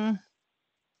anything,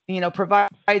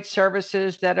 provide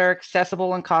services that are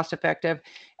accessible and cost effective,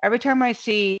 every time I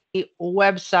see a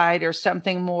website or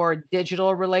something more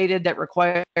digital related that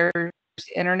requires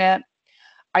internet,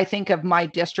 I think of my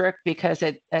district because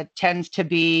it tends to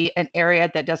be an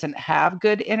area that doesn't have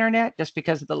good internet just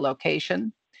because of the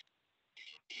location.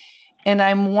 And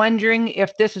I'm wondering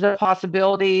if this is a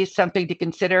possibility, something to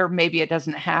consider. Maybe it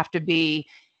doesn't have to be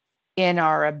in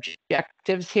our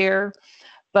objectives here,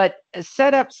 but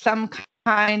set up some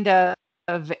kind of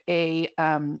a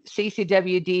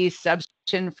CCWD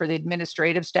substitution for the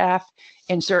administrative staff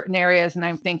in certain areas. And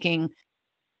I'm thinking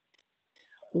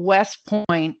West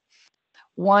Point,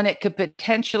 one, it could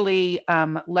potentially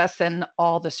lessen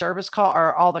all the service call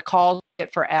or all the calls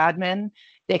for admin.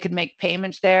 They could make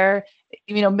payments there,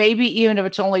 maybe even if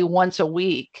it's only once a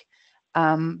week.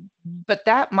 But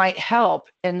that might help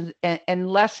and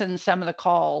lessen some of the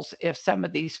calls if some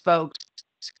of these folks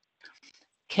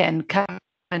can come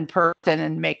in person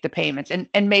and make the payments.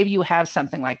 And maybe you have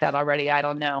something like that already, I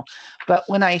don't know. But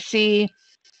when I see,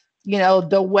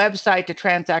 the website to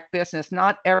transact business,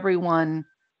 not everyone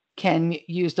can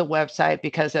use the website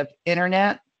because of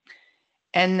internet.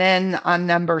 And then on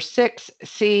number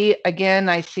 6C, again,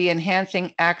 I see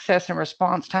enhancing access and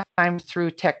response time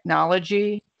through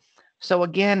technology. So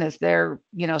again, is there,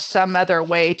 some other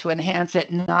way to enhance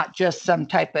it, not just some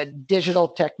type of digital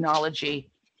technology?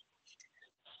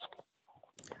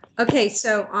 Okay,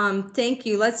 so thank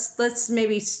you. Let's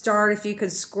maybe start, if you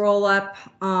could scroll up.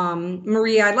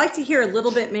 Maria, I'd like to hear a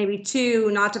little bit maybe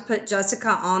too, not to put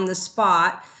Jessica on the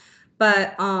spot,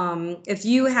 but if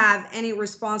you have any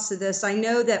response to this. I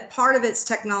know that part of it's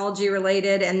technology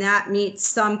related and that meets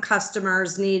some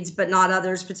customers' needs, but not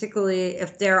others, particularly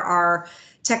if there are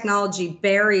technology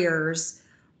barriers.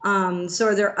 So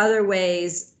are there other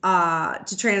ways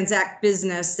to transact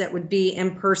business that would be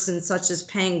in person, such as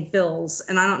paying bills?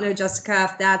 And I don't know, Jessica,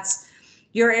 if that's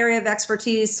your area of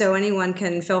expertise, so anyone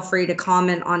can feel free to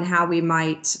comment on how we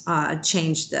might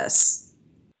change this.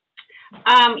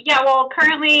 Yeah, well,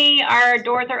 currently our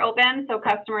doors are open, so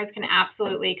customers can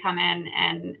absolutely come in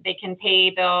and they can pay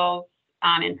bills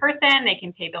in person, they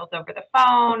can pay bills over the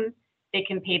phone, they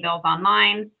can pay bills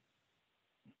online.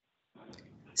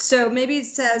 So maybe it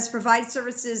says provide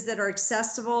services that are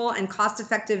accessible and cost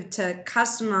effective to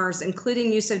customers,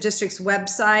 including use of district's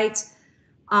website,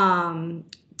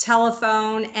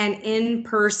 telephone, and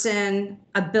in-person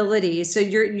abilities. So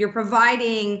you're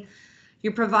providing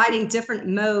different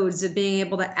modes of being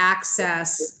able to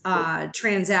access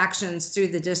transactions through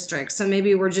the district. So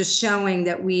maybe we're just showing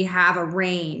that we have a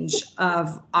range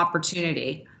of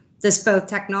opportunity that's both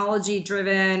technology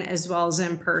driven as well as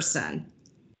in person.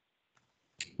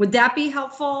 Would that be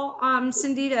helpful,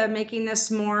 Cindy, to making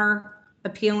this more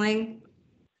appealing?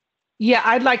 Yeah,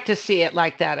 I'd like to see it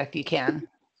like that if you can.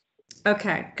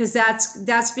 Okay, because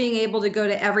that's being able to go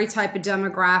to every type of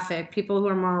demographic, people who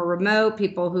are more remote,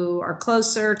 people who are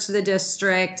closer to the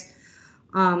district,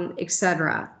 et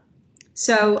cetera.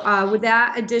 So with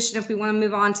that addition, if we want to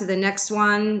move on to the next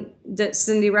one that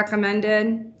Cindy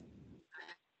recommended.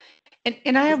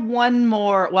 And I have one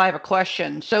more, well, I have a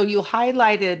question. So you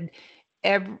highlighted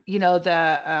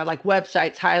the like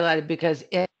websites highlighted because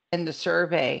in the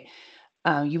survey,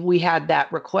 we had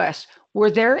that request.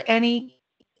 Were there any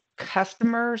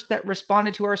customers that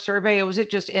responded to our survey, or was it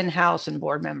just in-house and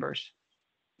board members?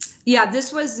 Yeah,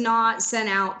 this was not sent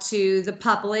out to the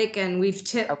public, and we've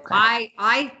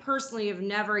I personally have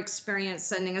never experienced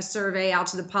sending a survey out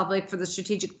to the public for the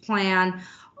strategic plan.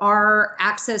 Our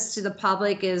access to the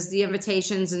public is the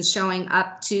invitations and showing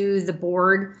up to the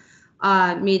board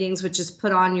meetings, which is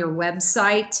put on your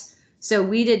website. So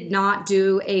we did not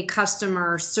do a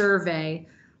customer survey.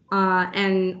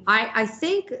 And I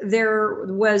think there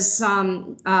was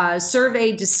some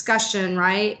survey discussion,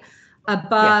 right,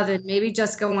 above, and maybe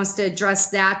Jessica wants to address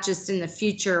that just in the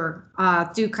future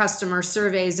through customer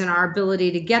surveys and our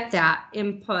ability to get that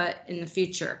input in the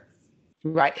future.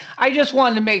 Right. I just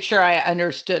wanted to make sure I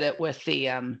understood it with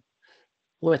the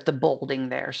bolding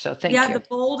there. So thank you. Yeah, the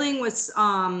bolding was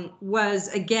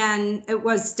again, it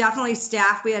was definitely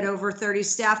staff. We had over 30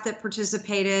 staff that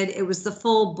participated. It was the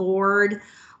full board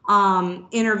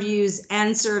interviews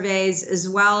and surveys, as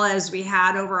well as we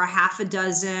had over a half a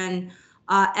dozen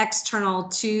external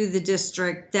to the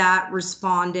district that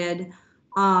responded,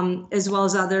 as well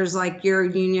as others like your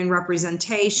union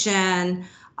representation,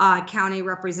 county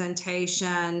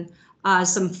representation,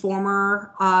 some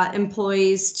former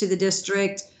employees to the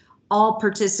district, all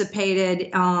participated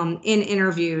in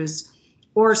interviews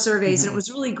or surveys. And it was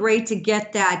really great to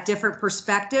get that different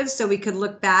perspective so we could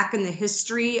look back in the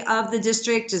history of the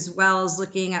district as well as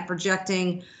looking at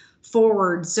projecting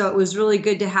forward. So it was really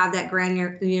good to have that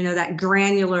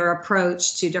granular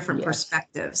approach to different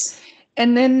perspectives.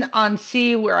 And then on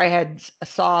C, where I had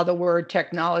saw the word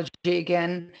technology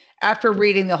again, after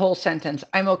reading the whole sentence,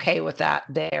 I'm okay with that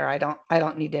there. I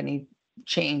don't need any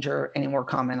change or any more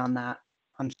comment on that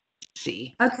on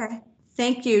C. Okay,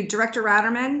 thank you. Director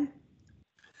Ratterman?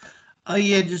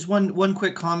 Yeah, just one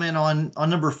quick comment on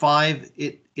number 5.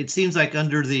 It seems like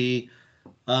under the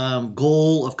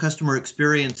goal of customer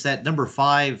experience, that number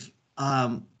 5,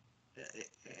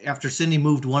 after Cindy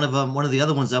moved one of the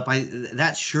other ones up,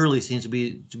 that surely seems to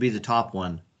be the top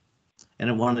one.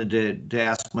 And I wanted to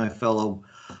ask my fellow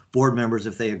board members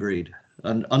if they agreed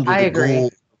under the goal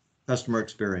of customer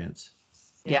experience.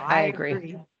 Yeah, I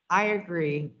agree. I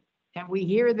agree. And we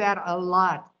hear that a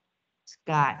lot,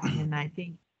 Scott, and I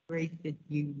think great that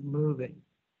you move it.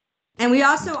 And we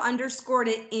also underscored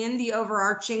it in the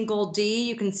overarching goal D.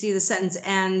 You can see the sentence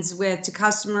ends with to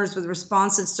customers with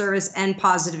responsive service and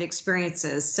positive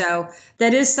experiences. So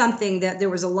that is something that there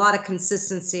was a lot of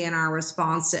consistency in our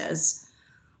responses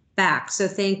back. So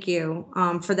thank you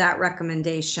for that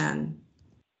recommendation.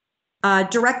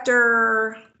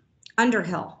 Director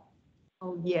Underhill.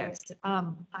 Oh, yes.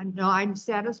 I'm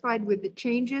satisfied with the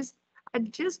changes.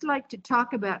 I'd just like to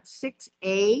talk about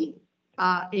 6A,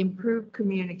 improve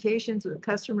communications with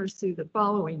customers through the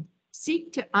following.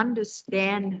 Seek to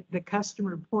understand the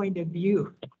customer point of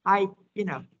view. I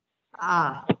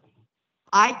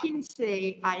can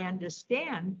say I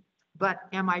understand, but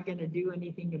am I going to do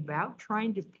anything about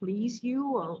trying to please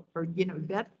you? Or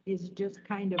that is just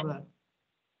kind of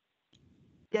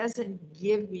doesn't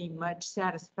give me much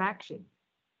satisfaction.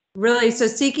 Really, so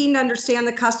seeking to understand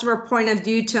the customer point of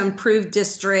view to improve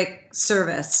district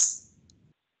service.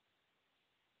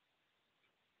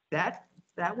 That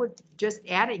would, just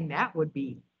adding that would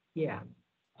be, yeah.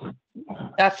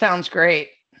 That sounds great.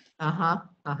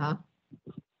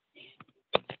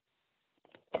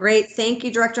 Great, thank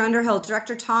you, Director Underhill.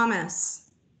 Director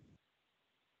Thomas.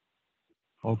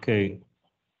 Okay.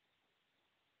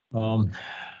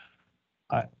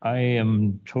 I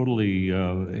am totally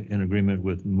in agreement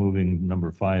with moving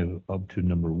number 5 up to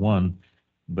number 1,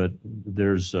 but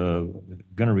there's going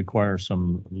to require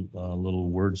some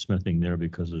little wordsmithing there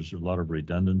because there's a lot of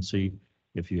redundancy.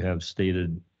 If you have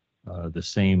stated the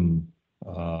same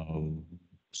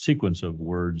sequence of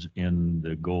words in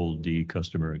the goal D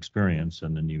customer experience,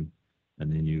 and then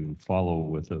you follow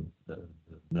with the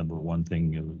number 1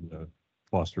 thing,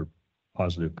 foster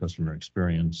positive customer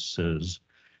experiences.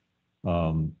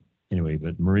 Anyway,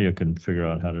 but Maria can figure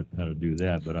out how to do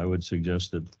that. But I would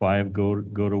suggest that 5 go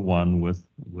to 1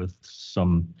 with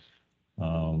some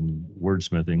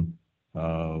wordsmithing.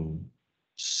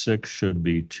 6 should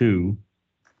be 2,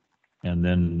 and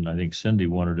then I think Cindy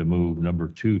wanted to move number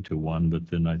 2 to 1, but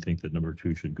then I think that number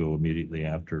 2 should go immediately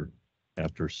after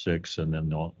 6, and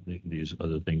then all these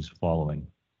other things following.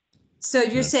 So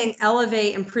you're saying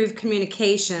elevate, improve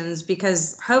communications,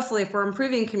 because hopefully if we're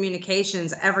improving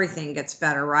communications, everything gets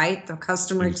better, right? The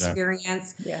customer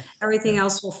experience, everything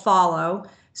else will follow.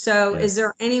 So is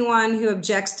there anyone who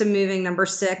objects to moving number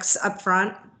 6 up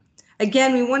front?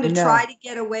 Again, we want to try to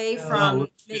get away from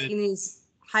making these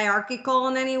hierarchical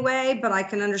in any way, but I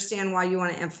can understand why you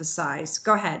want to emphasize.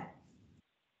 Go ahead.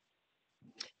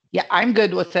 Yeah, I'm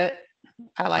good with it.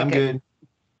 I like it. I'm good.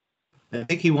 I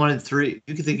think he wanted 3.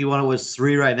 You can think he wanted was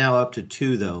 3 right now, up to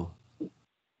 2 though.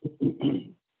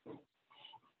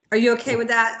 Are you okay with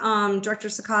that, Director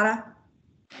Sakata?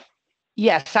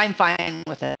 Yes, I'm fine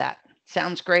with that.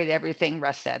 Sounds great. Everything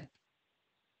Russ said.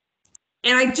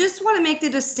 And I just want to make the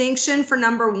distinction for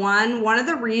number 1. One of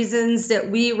the reasons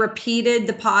that we repeated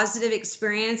the positive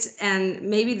experience, and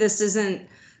maybe this isn't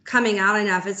coming out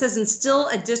enough. It says instill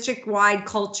a district-wide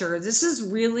culture. This is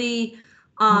really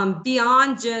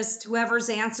beyond just whoever's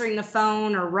answering the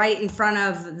phone or right in front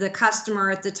of the customer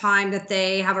at the time that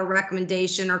they have a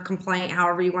recommendation or complaint,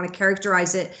 however you want to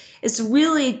characterize it. It's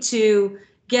really to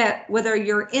get, whether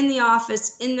you're in the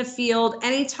office, in the field,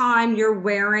 anytime you're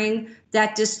wearing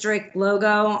that district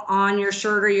logo on your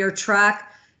shirt or your truck,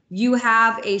 you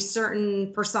have a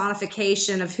certain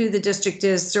personification of who the district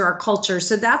is through our culture.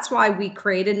 So that's why we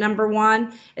created number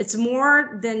one. It's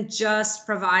more than just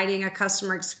providing a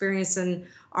customer experience in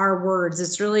our words.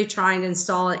 It's really trying to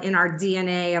install it in our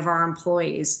DNA of our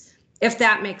employees. If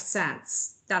that makes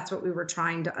sense, that's what we were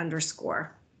trying to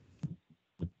underscore.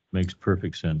 Makes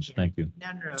perfect sense. Thank you.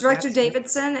 No, Director that's-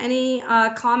 Davidson, any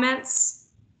comments?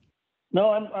 No,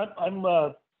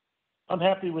 I'm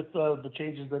happy with the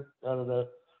changes that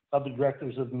the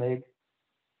directors have made.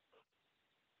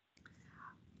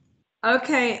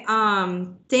 Okay,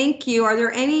 thank you. Are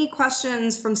there any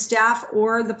questions from staff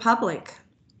or the public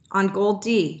on Goal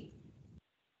D?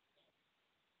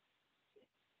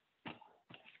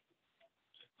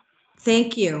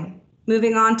 Thank you.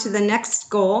 Moving on to the next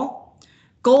goal.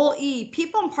 Goal E,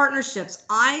 people and partnerships.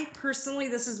 I personally,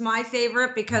 this is my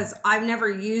favorite because I've never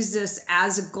used this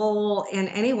as a goal in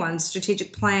anyone's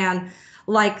strategic plan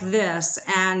like this.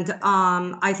 And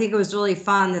I think it was really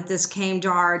fun that this came to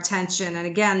our attention. And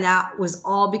again, that was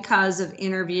all because of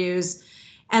interviews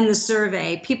and the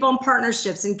survey. People and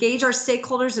partnerships, engage our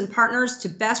stakeholders and partners to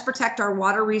best protect our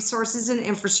water resources and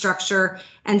infrastructure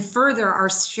and further our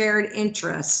shared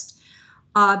interests.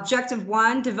 Objective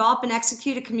 1, develop and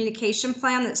execute a communication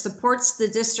plan that supports the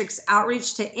district's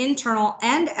outreach to internal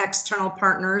and external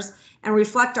partners and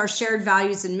reflect our shared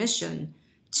values and mission.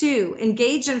 2,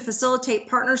 engage and facilitate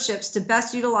partnerships to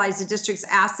best utilize the district's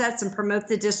assets and promote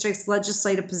the district's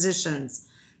legislative positions.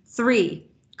 3,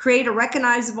 create a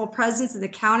recognizable presence in the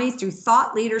county through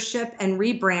thought leadership and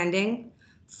rebranding.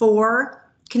 4,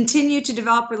 continue to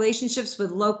develop relationships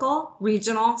with local,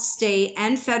 regional, state,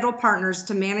 and federal partners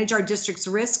to manage our district's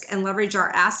risk and leverage our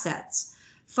assets.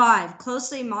 5,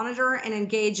 closely monitor and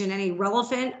engage in any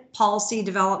relevant policy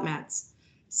developments.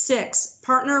 6,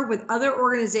 partner with other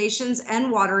organizations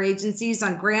and water agencies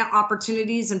on grant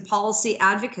opportunities and policy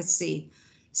advocacy.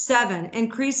 7,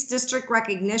 increase district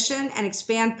recognition and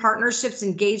expand partnerships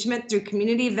engagement through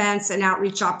community events and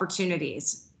outreach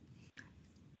opportunities.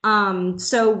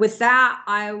 So with that,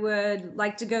 I would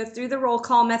like to go through the roll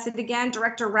call method again.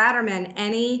 Director Ratterman,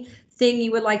 anything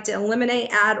you would like to eliminate,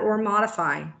 add, or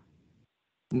modify?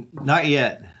 Not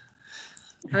yet.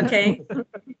 Okay.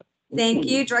 Thank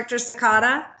you. Director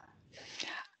Sakata?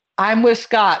 I'm with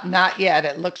Scott, not yet.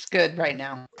 It looks good right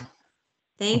now.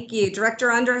 Thank you.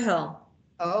 Director Underhill?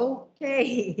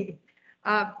 Okay.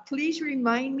 Please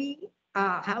remind me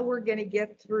how we're going to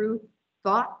get through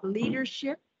thought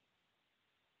leadership.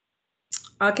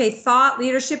 Okay, thought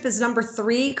leadership is number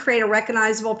 3. Create a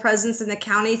recognizable presence in the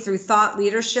county through thought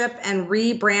leadership and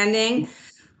rebranding.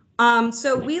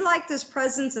 So we like this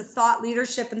presence of thought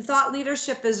leadership, and thought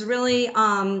leadership is really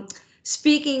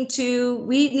speaking to,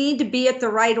 we need to be at the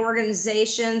right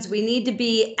organizations. We need to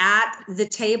be at the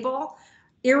table,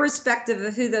 irrespective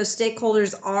of who those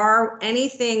stakeholders are,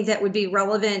 anything that would be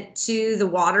relevant to the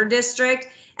water district.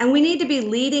 And we need to be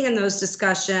leading in those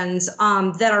discussions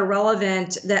that are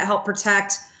relevant, that help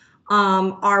protect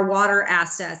our water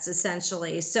assets,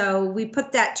 essentially. So we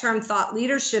put that term thought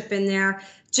leadership in there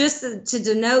just to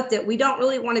denote that we don't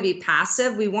really want to be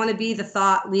passive. We want to be the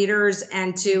thought leaders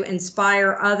and to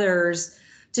inspire others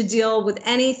to deal with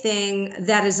anything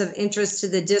that is of interest to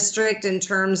the district in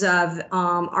terms of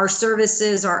our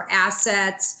services, our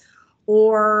assets,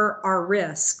 or our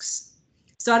risks.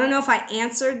 So I don't know if I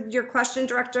answered your question,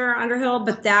 Director Underhill,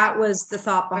 but that was the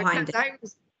thought behind it.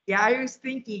 I was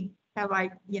thinking, have I,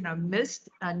 missed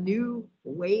a new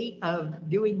way of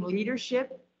doing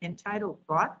leadership entitled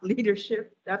thought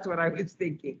leadership? That's what I was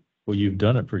thinking. Well, you've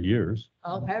done it for years.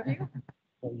 Oh, have you?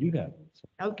 Well, you have.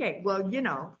 Okay, well,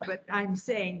 but I'm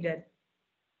saying that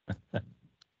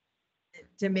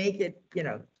to make it,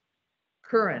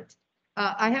 current.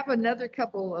 I have another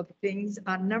couple of things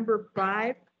on number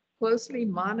 5. Closely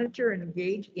monitor and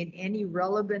engage in any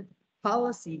relevant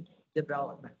policy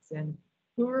developments. And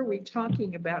who are we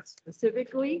talking about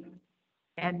specifically?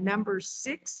 And number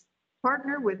 6,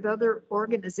 partner with other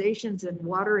organizations and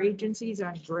water agencies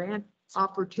on grant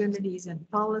opportunities and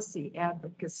policy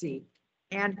advocacy.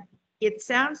 And it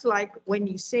sounds like when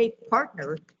you say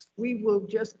partner, we will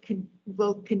just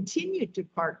will continue to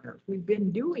partner. We've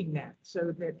been doing that,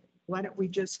 so that why don't we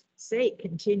just say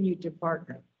continue to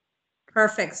partner?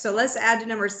 Perfect. So let's add to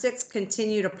number 6,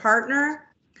 continue to partner.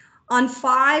 On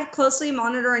 5, closely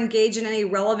monitor, engage in any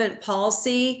relevant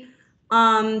policy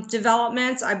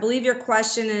developments. I believe your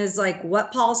question is like,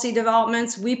 what policy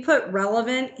developments? We put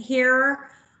relevant here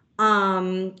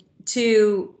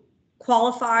to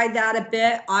qualify that a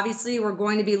bit. Obviously, we're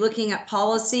going to be looking at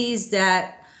policies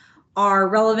that are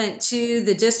relevant to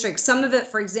the district. Some of it,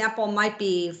 for example, might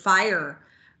be fire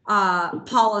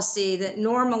policy that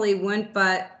normally wouldn't,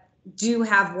 but do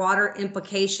have water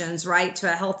implications, right,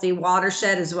 to a healthy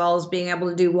watershed, as well as being able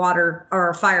to do water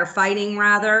or firefighting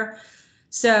rather.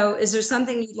 So is there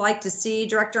something you'd like to see,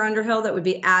 Director Underhill, that would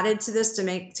be added to this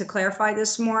to clarify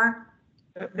this more?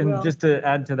 And just to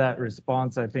add to that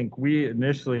response, I think we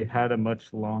initially had a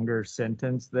much longer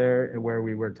sentence there where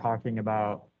we were talking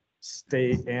about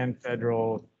state and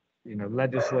federal,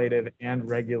 legislative and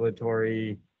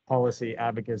regulatory policy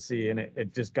advocacy, and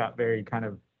it just got very kind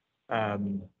of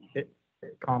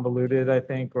convoluted, I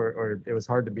think, or it was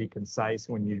hard to be concise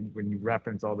when you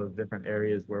reference all those different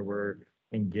areas where we're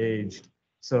engaged.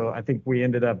 So I think we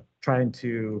ended up trying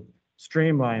to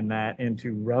streamline that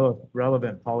into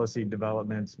relevant policy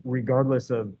developments, regardless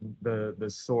of the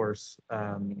source.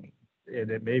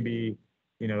 It may be,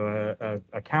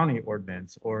 a county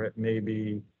ordinance, or it may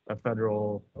be a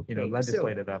federal,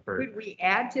 legislative effort. Could we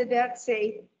add to that,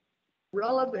 say,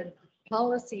 relevant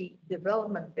policy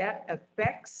development that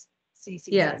affects CCWD?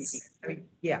 Yes. I mean,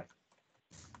 yeah.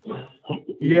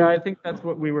 Yeah, I think that's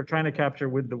what we were trying to capture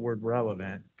with the word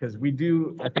relevant, because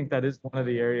I think that is one of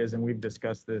the areas, and we've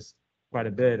discussed this quite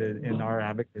a bit in our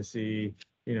advocacy,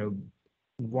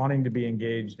 wanting to be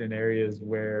engaged in areas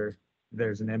where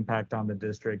there's an impact on the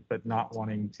district, but not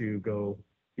wanting to go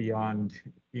beyond,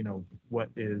 what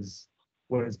is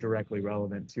directly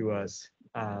relevant to us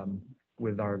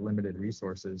with our limited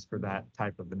resources for that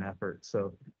type of an effort.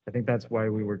 So I think that's why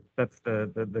that's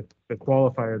the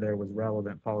qualifier there was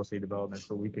relevant policy development,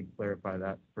 so we could clarify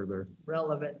that further.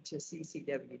 Relevant to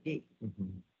CCWD. Mm-hmm.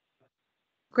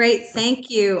 Great, thank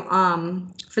you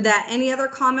for that. Any other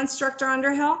comments, Director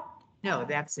Underhill? No,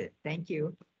 that's it. Thank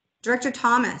you. Director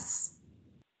Thomas?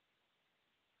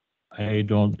 I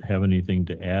don't have anything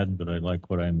to add, but I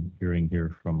like what I'm hearing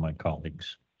here from my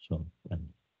colleagues. So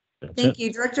that's Thank it.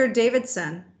 you. Director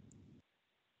Davidson?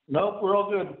 Nope, we're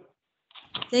all good.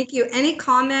 Thank you. Any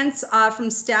comments from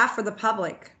staff or the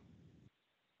public?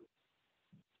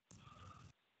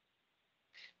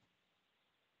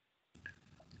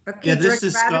 Okay, Yeah, this Director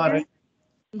is Scott. Radigan?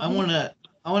 I want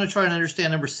to try and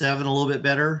understand number 7 a little bit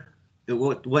better.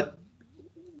 What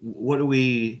are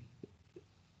we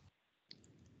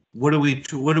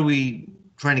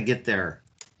trying to get there?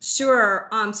 Sure.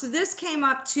 So this came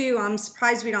up too. I'm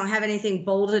surprised we don't have anything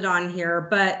bolded on here,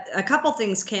 but a couple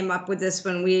things came up with this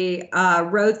when we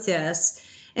wrote this.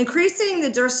 Increasing the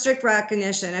district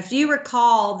recognition. If you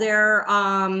recall, there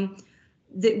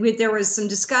was some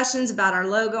discussions about our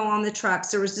logo on the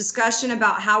trucks. There was discussion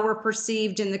about how we're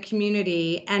perceived in the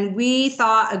community, and we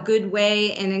thought a good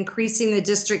way in increasing the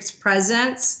district's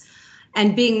presence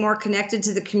and being more connected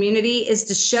to the community is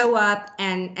to show up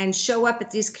and show up at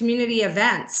these community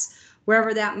events,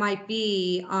 wherever that might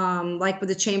be, like with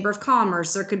the Chamber of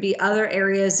Commerce. There could be other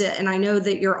areas, and I know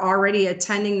that you're already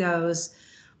attending those,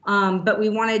 but we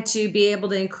wanted to be able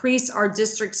to increase our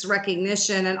district's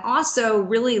recognition and also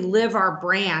really live our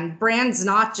brand. Brand's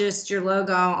not just your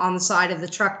logo on the side of the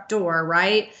truck door,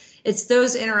 right? It's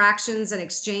those interactions and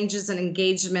exchanges and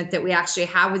engagement that we actually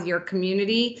have with your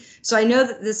community. So I know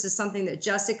that this is something that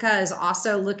Jessica is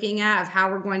also looking at, of how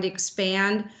we're going to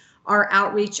expand our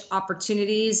outreach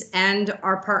opportunities and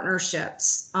our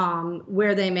partnerships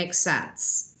where they make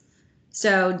sense.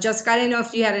 So Jessica, I didn't know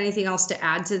if you had anything else to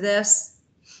add to this.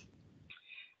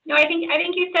 No, I think you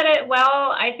said it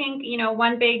well. I think,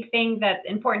 one big thing that's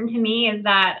important to me is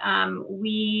that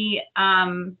we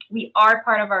are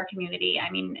part of our community.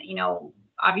 I mean,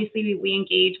 obviously we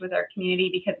engage with our community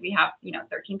because we have,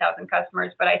 13,000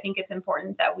 customers, but I think it's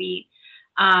important that we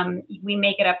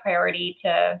make it a priority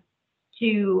to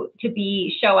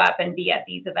show up and be at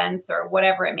these events or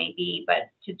whatever it may be,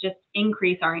 but to just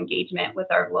increase our engagement with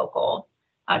our local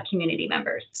community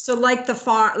members. So like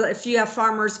if you have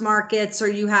farmers markets, or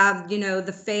you have,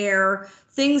 the fair,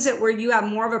 things where you have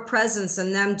more of a presence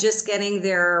than them just getting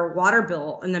their water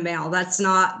bill in the mail. That's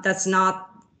not,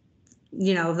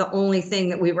 the only thing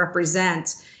that we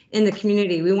represent in the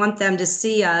community. We want them to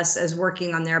see us as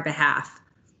working on their behalf.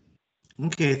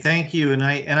 Okay, thank you. And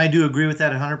I do agree with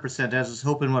that 100%. I was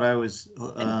hoping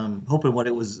what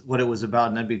it was about,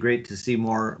 and that'd be great to see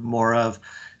more of.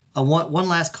 One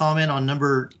last comment on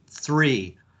number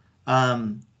 3,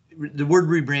 the word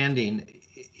rebranding.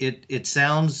 It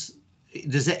sounds,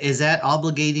 is that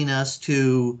obligating us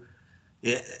to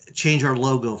change our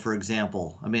logo, for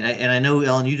example. I mean, and I know,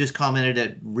 Ellen, you just commented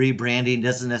that rebranding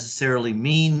doesn't necessarily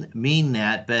mean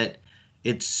that, but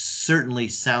it certainly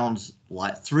sounds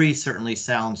like, 3 certainly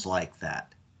sounds like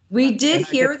that. We did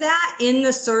hear that in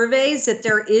the surveys that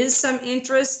there is some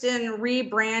interest in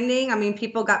rebranding. I mean,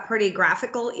 people got pretty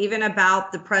graphical even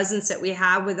about the presence that we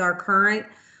have with our current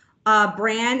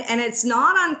brand. And it's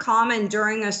not uncommon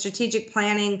during a strategic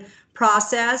planning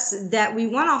process that we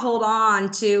want to hold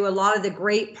on to a lot of the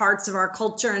great parts of our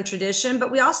culture and tradition,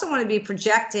 but we also want to be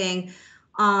projecting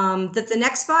that the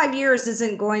next 5 years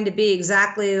isn't going to be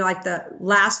exactly like the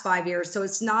last 5 years. So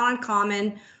it's not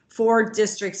uncommon for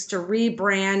districts to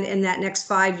rebrand in that next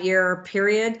 5-year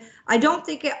period. I don't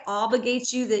think it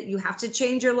obligates you that you have to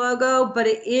change your logo, but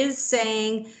it is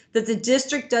saying that the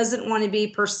district doesn't want to be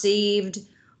perceived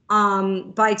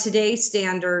by today's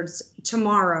standards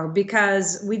tomorrow,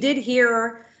 because we did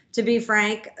hear, to be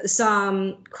frank,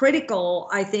 some critical,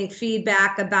 I think,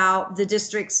 feedback about the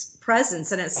district's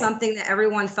presence. And it's something that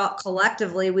everyone felt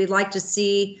collectively we'd like to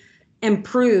see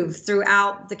improve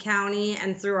throughout the county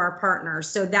and through our partners.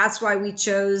 So that's why we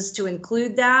chose to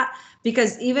include that,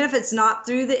 because even if it's not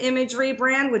through the image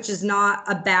rebrand, which is not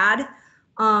a bad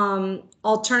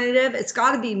alternative, it's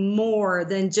got to be more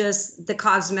than just the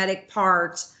cosmetic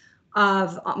part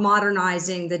of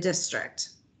modernizing the district.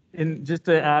 And just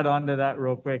to add on to that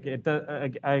real quick,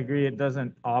 I agree, it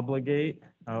doesn't obligate.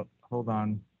 Oh, hold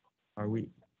on.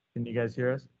 Can you guys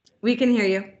hear us? We can hear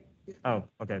you. Oh,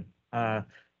 okay.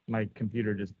 My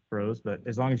computer just froze, but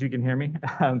as long as you can hear me,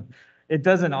 it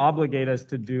doesn't obligate us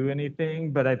to do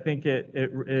anything, but I think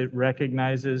it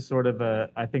recognizes sort of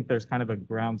I think there's kind of a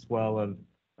groundswell of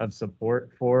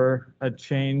support for a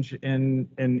change in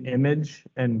image,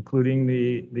 including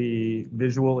the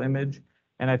visual image.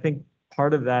 And I think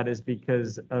part of that is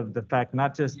because of the fact,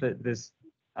 not just that this,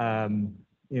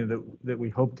 that we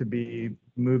hope to be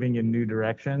moving in new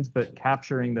directions, but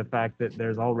capturing the fact that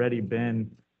there's already been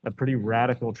a pretty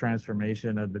radical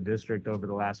transformation of the district over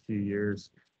the last few years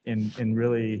in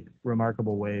really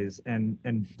remarkable ways, and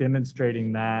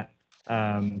demonstrating that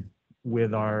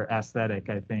with our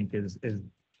aesthetic, I think is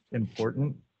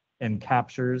important and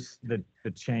captures the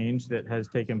change that has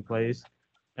taken place.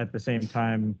 At the same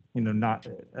time, not,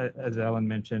 as Ellen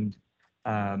mentioned,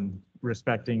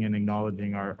 respecting and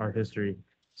acknowledging our history.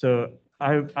 So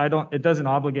it doesn't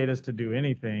obligate us to do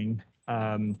anything,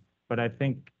 but I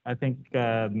think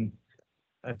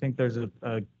there's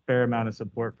a fair amount of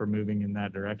support for moving in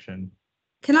that direction.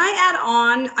 Can I add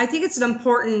on? I think it's an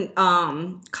important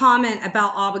comment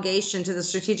about obligation to the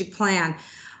strategic plan.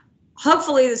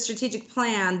 Hopefully the strategic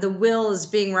plan, the will is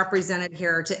being represented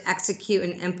here to execute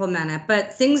and implement it,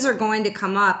 but things are going to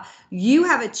come up. You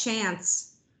have a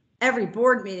chance every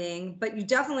board meeting, but you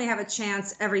definitely have a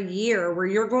chance every year where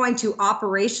you're going to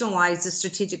operationalize the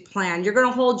strategic plan. You're going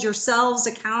to hold yourselves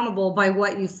accountable by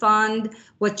what you fund,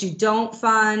 what you don't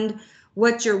fund,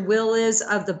 what your will is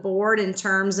of the board in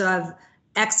terms of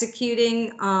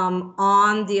executing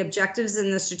on the objectives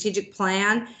in the strategic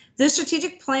plan. The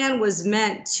strategic plan was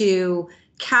meant to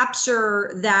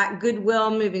capture that goodwill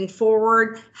moving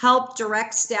forward, help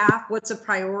direct staff what's a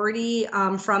priority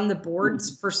from the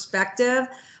board's perspective,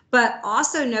 but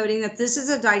also noting that this is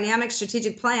a dynamic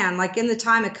strategic plan. Like in the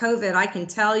time of COVID, I can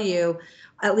tell you,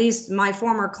 at least my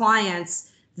former clients,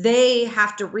 they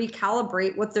have to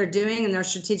recalibrate what they're doing in their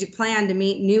strategic plan to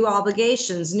meet new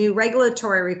obligations, new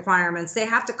regulatory requirements. They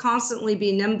have to constantly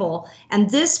be nimble. And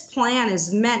this plan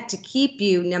is meant to keep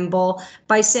you nimble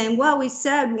by saying, well, we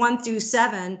said 1 through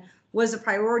 7 was a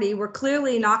priority. We're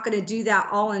clearly not going to do that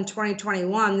all in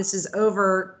 2021. This is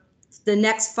over the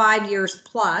next 5 years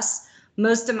plus.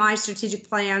 Most of my strategic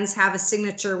plans have a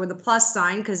signature with a plus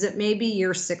sign because it may be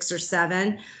year 6 or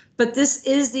 7. But this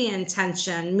is the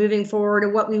intention moving forward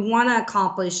of what we want to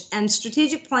accomplish. And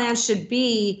strategic plans should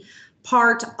be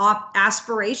part of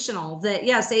aspirational, that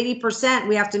yes, 80%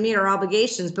 we have to meet our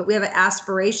obligations, but we have an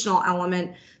aspirational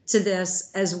element to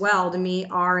this as well to meet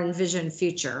our envisioned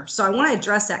future. So I want to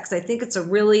address that because I think it's a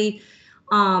really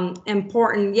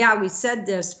important, yeah, we said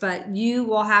this, but you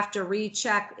will have to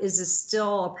recheck, is this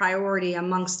still a priority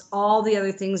amongst all the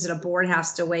other things that a board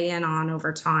has to weigh in on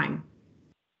over time?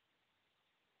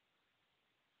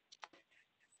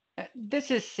 This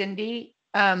is Cindy.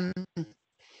 I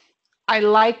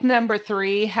like number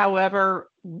 3. However,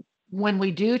 when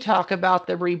we do talk about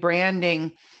the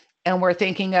rebranding and we're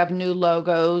thinking of new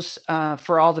logos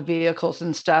for all the vehicles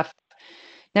and stuff,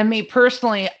 now me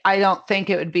personally, I don't think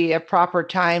it would be a proper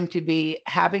time to be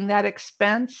having that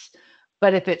expense.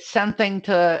 But if it's something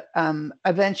to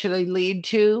eventually lead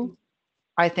to,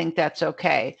 I think that's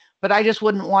okay. But I just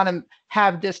wouldn't want to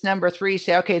have this number 3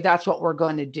 say, okay, that's what we're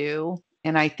going to do.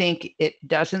 And I think it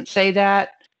doesn't say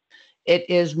that. It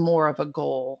is more of a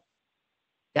goal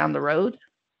down the road.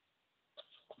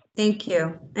 Thank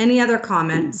you. Any other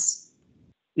comments?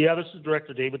 Yeah, this is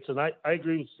Director Davidson. I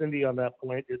agree with Cindy on that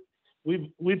point.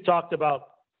 We've talked about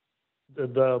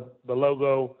the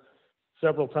logo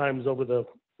several times over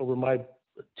my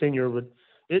tenure, but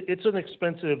it's an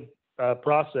expensive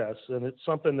process, and it's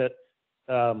something that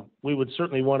we would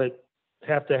certainly want to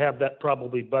have that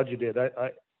probably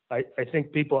budgeted. I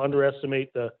think people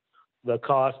underestimate the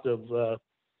cost of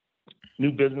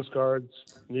new business cards,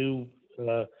 new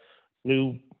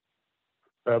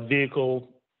vehicle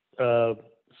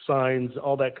signs,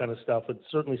 all that kind of stuff. It's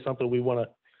certainly something we want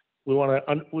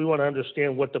to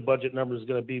understand what the budget number is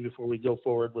going to be before we go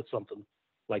forward with something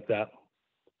like that.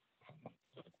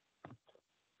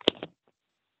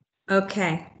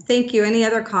 Okay, thank you. Any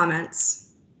other comments?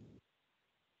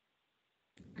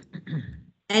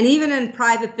 And even in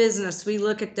private business, we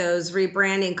look at those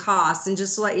rebranding costs, and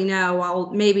just to let you know,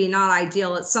 while maybe not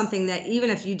ideal, it's something that even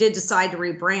if you did decide to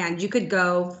rebrand, you could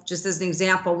go, just as an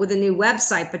example, with a new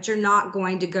website, but you're not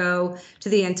going to go to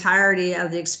the entirety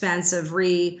of the expense of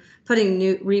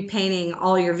repainting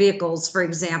all your vehicles, for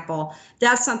example.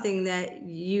 That's something that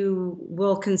you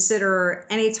will consider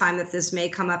anytime that this may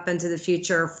come up into the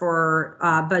future for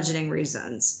budgeting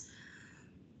reasons.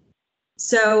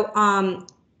 So,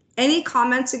 any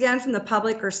comments again from the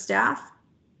public or staff?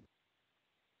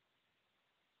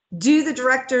 Do the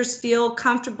directors feel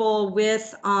comfortable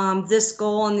with this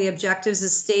goal and the objectives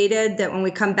as stated, that when we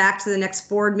come back to the next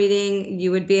board meeting,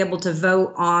 you would be able to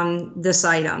vote on this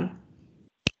item?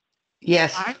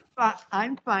 Yes.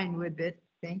 I'm fine with it.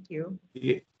 Thank you.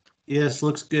 Yes,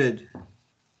 looks good.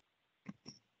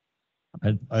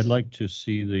 I'd like to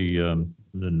see the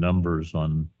numbers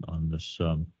on this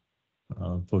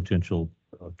potential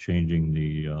of changing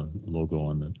the logo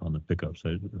on the pickups.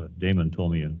 Damon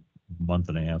told me a month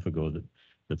and a half ago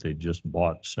that they just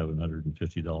bought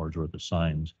 $750 worth of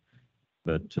signs.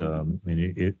 But I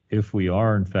mean, if we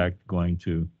are in fact going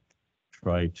to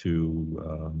try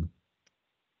to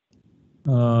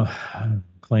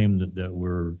claim that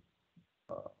we're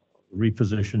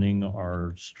repositioning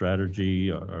our strategy,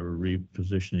 or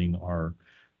repositioning our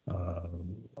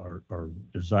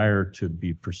desire to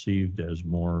be perceived as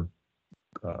more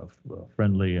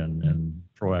friendly and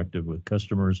proactive with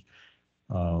customers.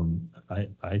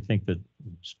 I think that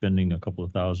spending a couple of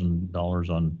 $1,000s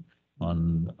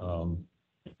on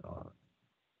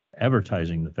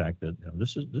advertising the fact that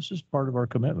this is part of our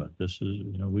commitment. This is,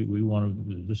 we want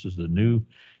to. This is the new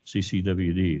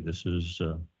CCWD. This is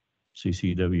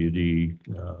CCWD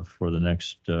for the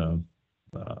next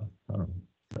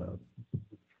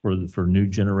for new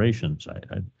generations.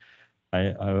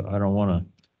 I don't want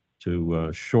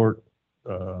to short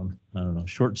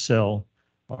sell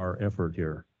our effort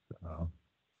here.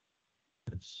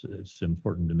 It's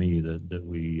important to me that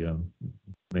we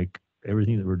make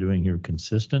everything that we're doing here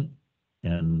consistent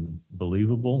and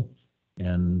believable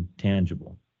and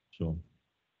tangible. So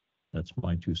that's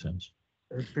my 2 cents.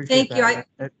 Thank you. I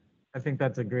think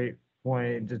that's a great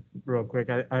point. Just real quick,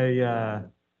 and I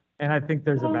think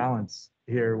there's a balance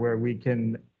here where we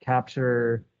can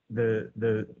capture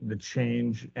the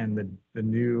change and the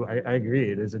new. I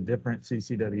agree, it is a different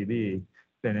CCWD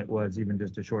than it was even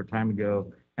just a short time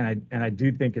ago. And I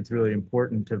do think it's really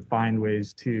important to find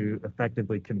ways to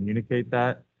effectively communicate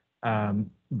that.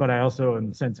 But I also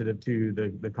am sensitive to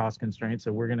the cost constraints.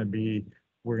 So we're going to be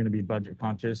budget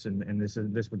conscious, and this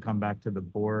would come back to the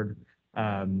board.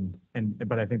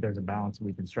 But I think there's a balance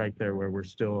we can strike there where we're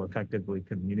still effectively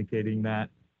communicating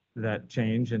that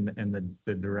change and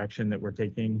the direction that we're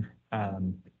taking,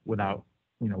 without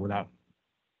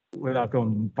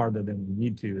going farther than we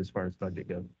need to as far as budget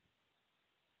goes.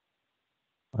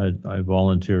 I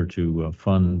volunteer to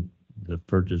fund the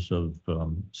purchase of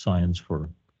signs for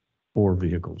 4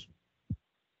 vehicles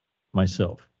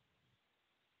myself.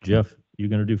 Jeff, you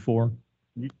going to do 4?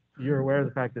 You're aware of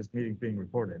the fact this meeting's being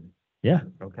recorded? Yeah.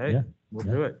 Okay, yeah. We'll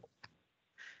do it.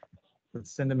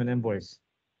 Let's send them an invoice.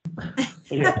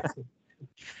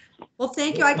 Well,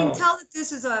 thank you. I can tell that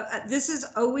this is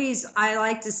always, I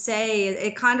like to say,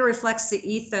 it kind of reflects the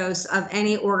ethos of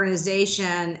any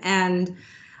organization, and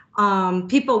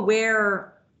people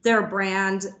wear their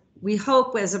brand, we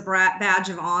hope, as a badge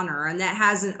of honor, and that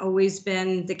hasn't always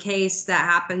been the case. That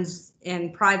happens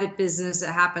in private business,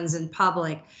 it happens in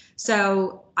public.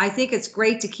 So I think it's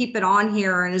great to keep it on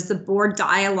here, and as the board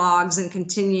dialogues and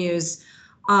continues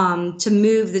to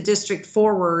move the district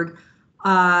forward,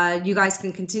 you guys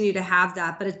can continue to have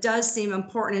that, but it does seem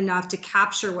important enough to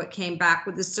capture what came back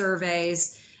with the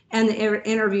surveys and the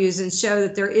interviews and show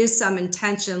that there is some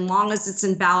intention, long as it's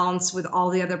in balance with all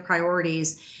the other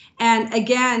priorities. And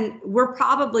again, we're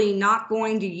probably not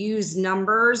going to use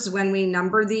numbers when we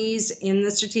number these in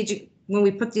the strategic, when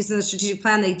we put these in the strategic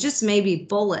plan. They just may be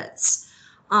bullets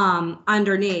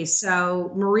underneath.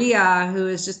 So Maria, who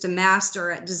is just a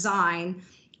master at design,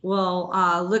 will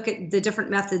look at the different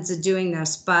methods of doing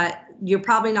this, but you're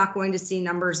probably not going to see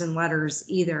numbers and letters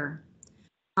either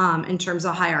in terms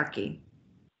of hierarchy.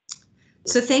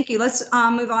 So thank you. Let's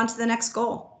move on to the next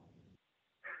goal.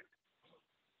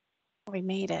 We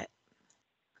made it.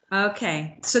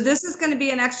 Okay, so this is going to be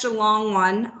an extra long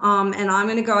one, and I'm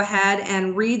going to go ahead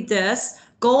and read this.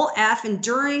 Goal F,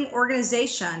 enduring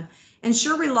organization.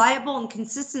 Ensure reliable and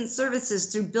consistent services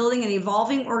through building an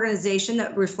evolving organization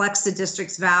that reflects the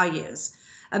district's values.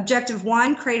 Objective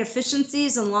 1, create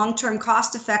efficiencies and long-term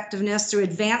cost effectiveness through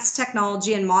advanced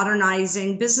technology and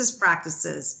modernizing business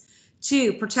practices.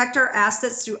 2, protect our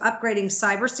assets through upgrading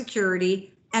cybersecurity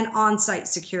and on-site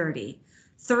security.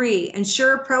 3,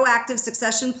 ensure proactive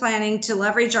succession planning to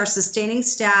leverage our sustaining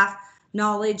staff,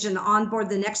 knowledge, and onboard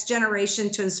the next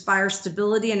generation to inspire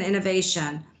stability and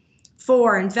innovation.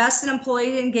 4, invest in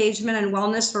employee engagement and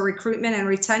wellness for recruitment and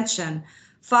retention.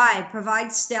 5,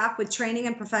 provide staff with training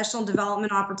and professional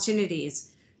development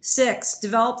opportunities. 6,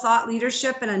 develop thought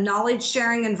leadership in a knowledge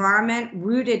sharing environment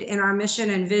rooted in our mission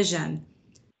and vision.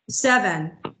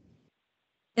 7,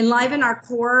 enliven our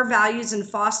core values and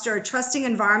foster a trusting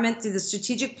environment through the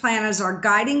strategic plan as our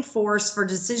guiding force for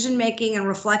decision making and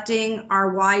reflecting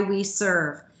our why we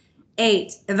serve.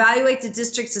 8, evaluate the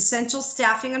district's essential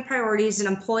staffing and priorities and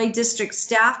employ district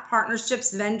staff,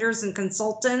 partnerships, vendors, and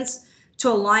consultants to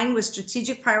align with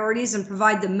strategic priorities and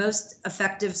provide the most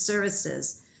effective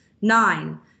services.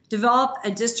 9, develop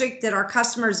a district that our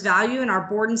customers value and our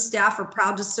board and staff are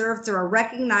proud to serve through a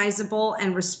recognizable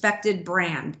and respected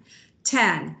brand.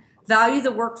 10, value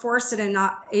the workforce that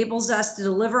enables us to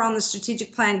deliver on the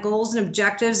strategic plan goals and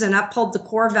objectives and uphold the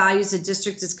core values the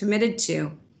district is committed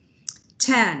to.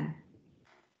 10,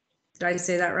 did I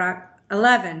say that right?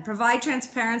 11, provide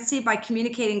transparency by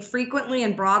communicating frequently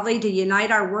and broadly to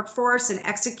unite our workforce and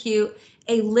execute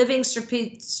a living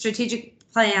strategic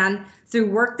plan through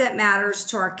work that matters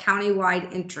to our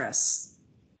countywide interests.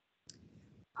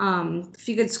 If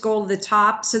you could scroll to the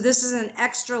top. So this is an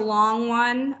extra long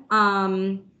one.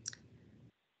 I'm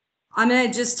going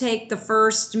to just take the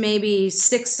first maybe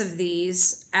 6 of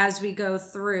these as we go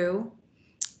through,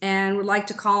 and would like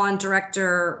to call on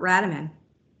Director Radaman.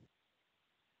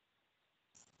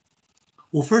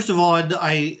 Well, first of all,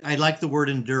 I like the word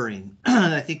enduring.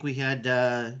 I think we had,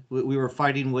 we were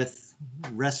fighting with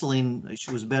wrestling, which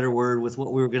was a better word, with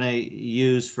what we were going to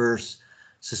use for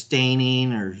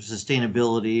sustaining or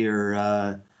sustainability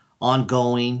or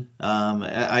ongoing.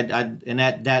 And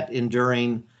that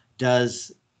enduring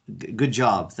does good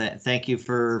job. Thank you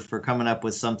for coming up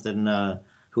with something,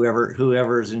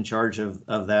 whoever is in charge of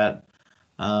that.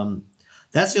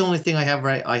 That's the only thing I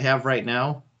have right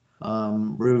now.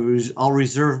 I'll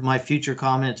reserve my future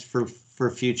comments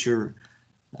for future,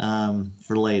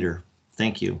 for later.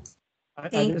 Thank you.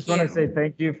 I just want to say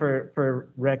thank you for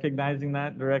recognizing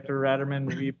that, Director Ratterman.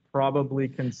 We probably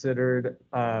considered,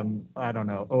 I don't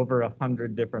know, over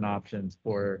 100 different options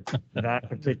for that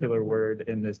particular word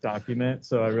in this document.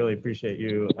 So I really appreciate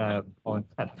you pulling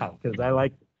that out, because I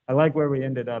like where we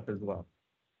ended up as well.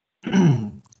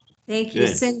 Thank you,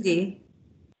 Good. Cindy.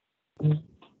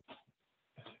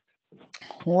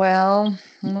 Well,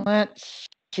 let's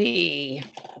see.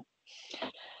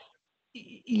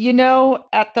 You know,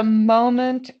 at the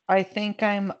moment, I think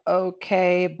I'm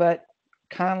okay, but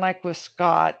kind of like with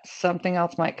Scott, something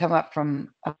else might come up from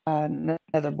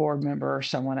another board member or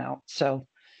someone else. So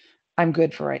I'm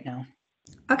good for right now.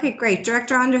 Okay, great.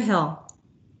 Director Underhill.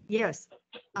 Yes.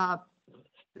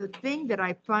 The thing that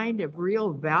I find of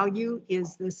real value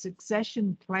is the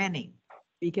succession planning,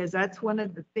 because that's one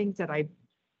of the things that I've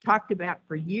talked about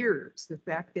for years. The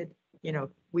fact that, you know,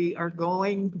 we are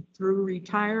going through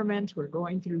retirement, we're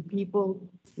going through people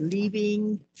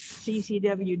leaving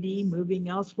CCWD, moving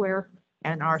elsewhere,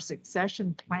 and our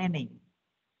succession planning.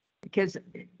 Because,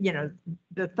 you know,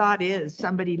 the thought is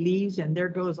somebody leaves and there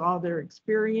goes all their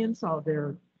experience, all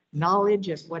their knowledge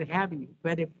and what have you.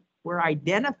 But if we're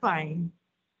identifying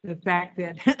the fact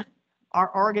that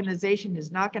our organization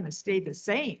is not going to stay the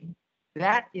same,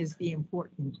 that is the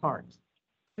important part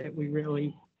that we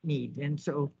really need. And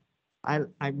so I'm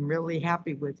really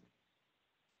happy with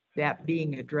that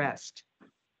being addressed.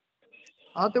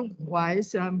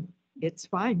 Otherwise, it's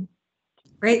fine.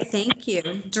 Great, thank you.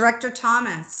 Director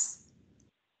Thomas.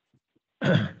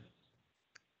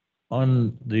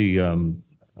 On the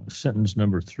sentence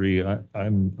number 3,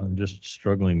 I'm just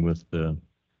struggling with the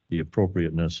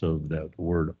appropriateness of that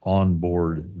word on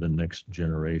board the next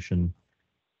generation.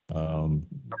 Can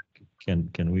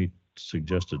we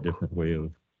suggest a different way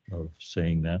of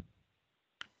saying that?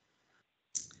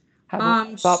 How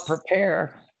about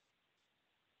prepare?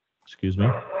 Excuse me?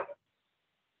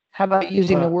 How about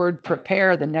using the word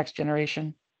prepare the next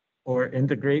generation? Or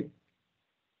integrate.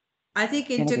 I think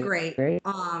integrate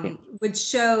Integrate. would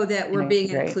show that we're being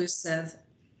Integrate. inclusive.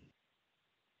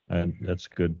 And that's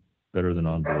good, better than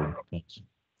on board. Thanks.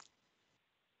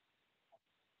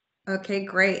 Okay,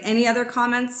 great. Any other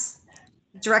comments?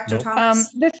 Director Nope.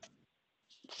 Thomas?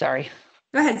 Sorry.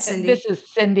 Go ahead, Cindy. This is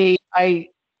Cindy. I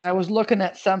was looking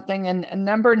at something, and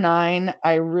number 9,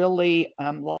 I really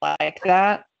like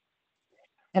that.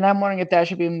 And I'm wondering if that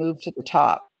should be moved to the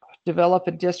top. Develop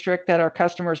a district that our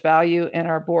customers value and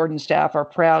our board and staff are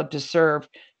proud to serve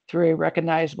through a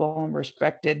recognizable and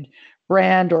respected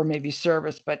brand or maybe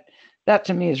service. But that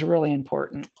to me is really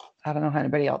important. I don't know how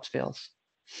anybody else feels.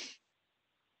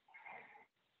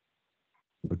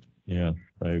 Yeah,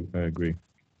 I agree.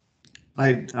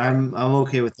 I'm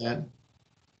okay with that.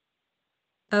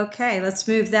 Okay, let's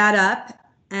move that up.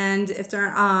 And if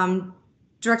there,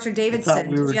 Director Davidson,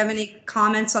 we were- do you have any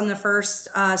comments on the first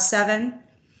 7?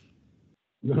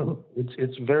 No,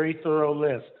 it's a very thorough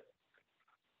list.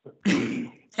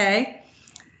 Okay,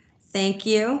 thank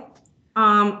you.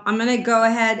 I'm going to go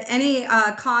ahead. Any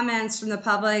comments from the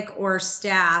public or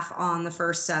staff on the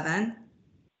first 7?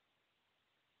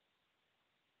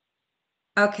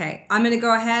 Okay, I'm going to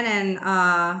go ahead and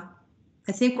I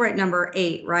think we're at number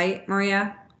 8, right,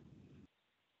 Maria?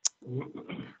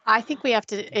 I think we have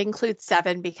to include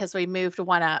 7 because we moved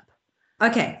 1 up.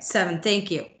 Okay, 7,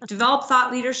 thank you. Develop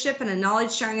thought leadership in a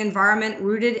knowledge sharing environment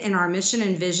rooted in our mission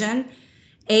and vision.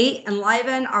 8,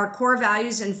 enliven our core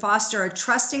values and foster a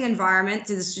trusting environment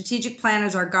through the strategic plan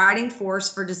as our guiding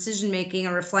force for decision making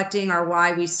and reflecting our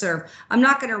why we serve. I'm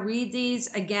not going to read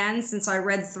these again since I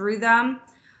read through them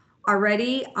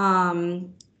already. Are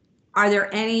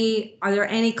there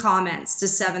any comments to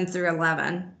 7 through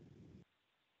 11?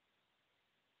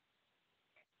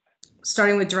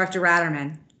 Starting with Director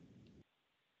Ratterman.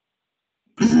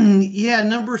 Yeah,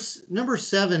 number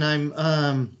 7,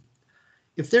 I'm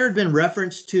if there had been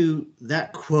reference to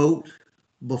that quote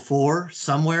before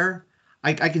somewhere,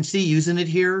 I can see using it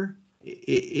here.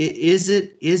 Is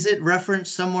it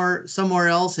referenced somewhere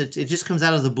else? It just comes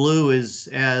out of the blue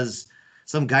as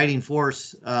some guiding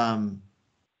force,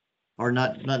 or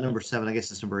not number 7. I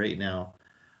guess it's number 8 now.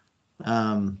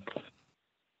 And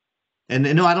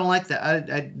no, I don't like that.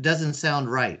 It doesn't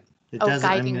sound right. It doesn't.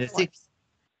 I mean, I think.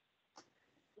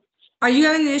 Are you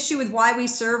having the issue with why we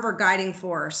serve or guiding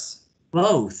force?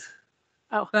 Both.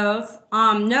 Oh, both.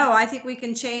 No, I think we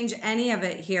can change any of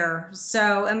it here.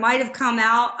 So it might have come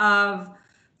out of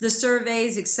the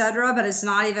surveys, etc., but it's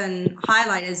not even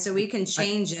highlighted, so we can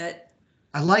change it.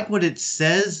 I like what it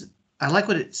says. I like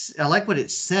what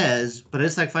it says, but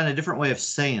it's like find a different way of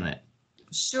saying it.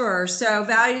 Sure. So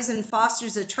values and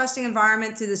fosters a trusting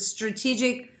environment through the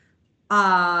strategic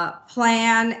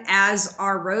plan as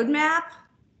our roadmap.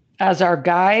 As our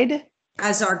guide.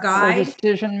 As our For guide.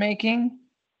 decision making.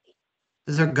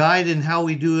 As our guide in how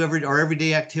we do our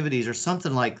everyday activities or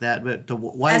something like that, but to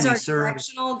why as we our serve.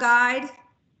 directional guide.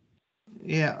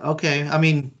 Yeah. Okay. I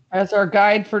mean. As our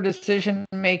guide for decision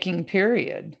making,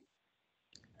 period.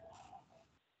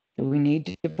 Do we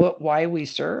need to put why we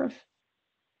serve?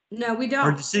 No, we don't.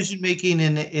 Our decision making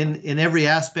in every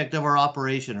aspect of our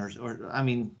operation, or I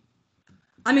mean,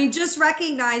 just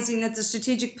recognizing that the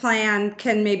strategic plan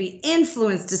can maybe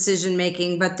influence decision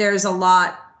making, but there's a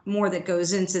lot more that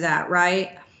goes into that,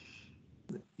 right?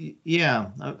 Yeah,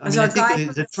 I As mean, our I think guide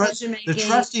for the decision-making.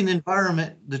 trusting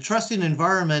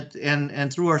environment,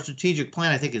 and through our strategic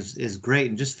plan, I think is great.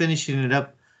 And just finishing it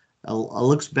up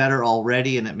looks better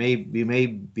already, and we may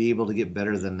be able to get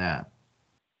better than that.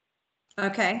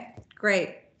 Okay,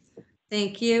 great.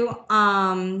 Thank you.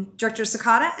 Director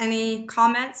Sakata, any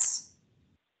comments?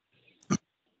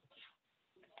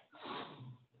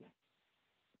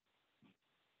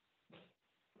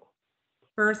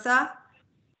 Bertha?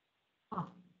 Oh,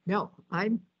 no,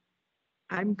 I'm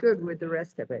good with the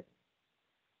rest of it.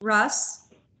 Russ?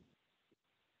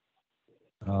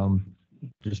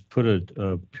 Just put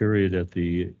a period at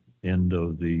the end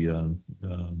of the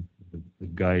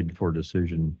guide for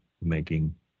decision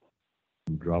making.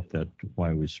 Drop that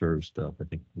why we serve stuff. I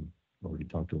think we already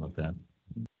talked about that.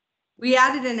 We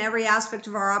added in every aspect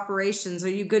of our operations. Are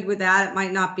you good with that? It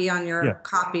might not be on your Yeah.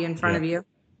 copy in front Yeah. of you.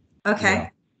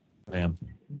 Okay, Ma'am.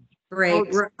 great.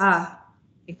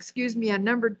 Excuse me, on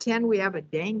number 10, we have a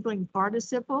dangling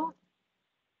participle.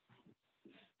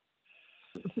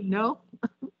 No?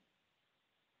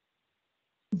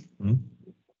 Hmm?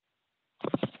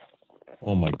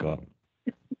 Oh, my God.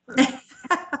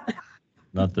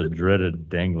 Not the dreaded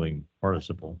dangling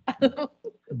participle.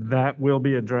 That will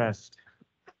be addressed.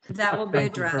 That will be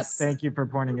addressed. Thank you for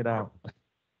pointing it out.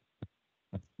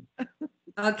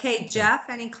 Okay, Jeff,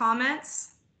 any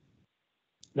comments?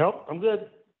 Nope, I'm good.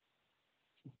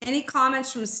 Any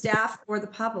comments from staff or the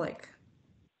public?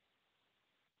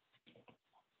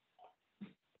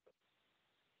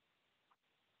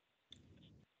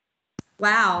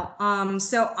 Wow.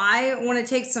 So I want to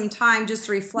take some time just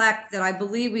to reflect that I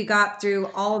believe we got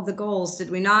through all of the goals. Did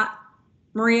we not,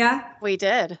 Maria? We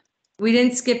did. We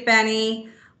didn't skip any.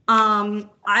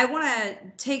 I want to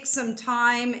take some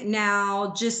time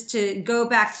now just to go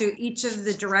back to each of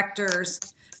the directors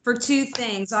for two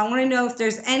things. I want to know if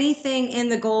there's anything in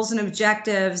the goals and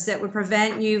objectives that would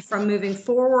prevent you from moving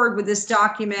forward with this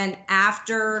document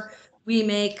after we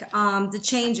make the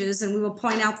changes, and we will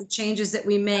point out the changes that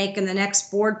we make in the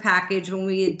next board package when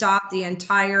we adopt the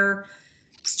entire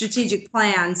strategic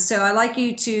plan. So I'd like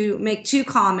you to make two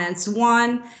comments.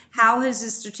 One, how has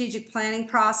the strategic planning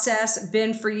process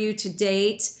been for you to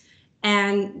date?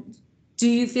 And do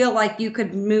you feel like you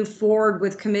could move forward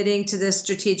with committing to this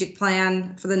strategic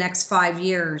plan for the next 5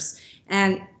 years?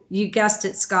 And you guessed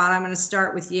it, Scott, I'm going to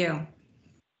start with you.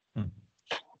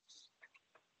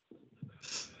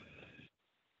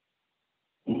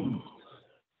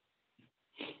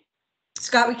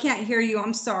 Scott, we can't hear you.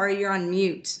 I'm sorry, you're on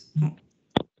mute.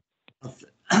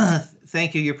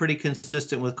 Thank you. You're pretty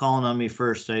consistent with calling on me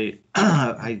first. I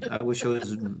wish I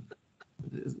was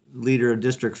leader of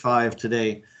District 5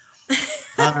 today.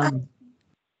 I'm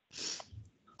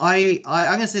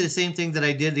gonna say the same thing that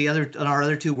I did on our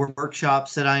other two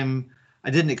workshops, that I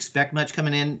didn't expect much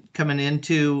coming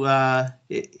into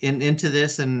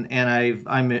this, and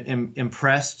I'm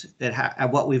impressed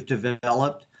at what we've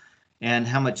developed and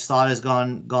how much thought has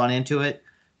gone into it.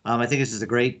 I think this is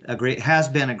has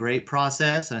been a great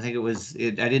process, and I think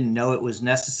I didn't know it was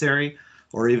necessary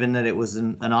or even that it was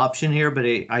an option here, but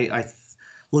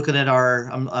looking at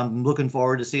I'm looking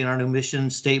forward to seeing our new mission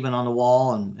statement on the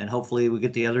wall, and hopefully we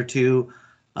get the other two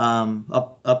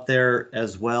up there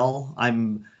as well.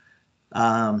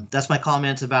 That's my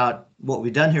comments about what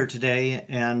we've done here today,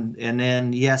 and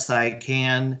then yes, I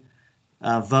can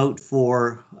vote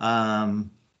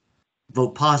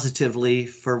positively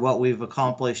for what we've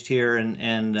accomplished here,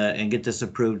 and get this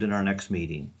approved in our next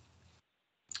meeting.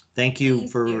 Thank you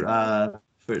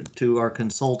to our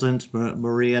consultants,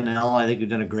 Maria and Elle. I think you've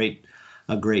done a great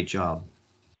job.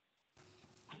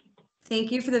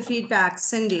 Thank you for the feedback.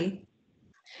 Cindy?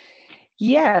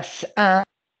 Yes,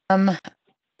 everything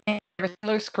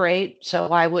looks great, so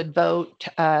I would vote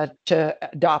to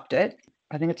adopt it.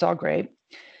 I think it's all great.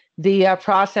 The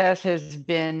process has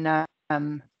been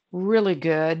really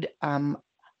good.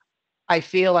 I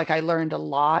feel like I learned a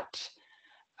lot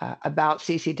about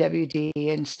CCWD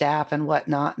and staff and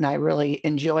whatnot, and I really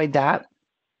enjoyed that.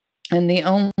 And the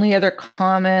only other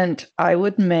comment I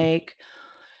would make,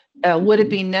 would it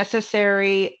be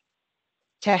necessary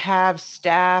to have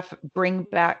staff bring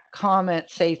back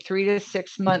comments, say 3 to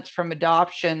 6 months from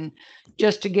adoption,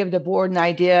 just to give the board an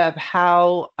idea of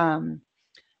how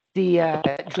the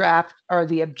draft or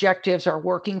the objectives are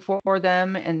working for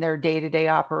them and their day-to-day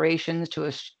operations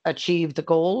to achieve the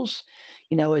goals?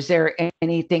 Is there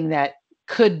anything that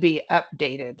could be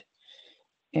updated?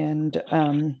 And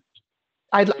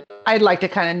I'd like to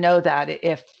kind of know that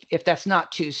if that's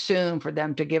not too soon for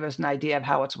them to give us an idea of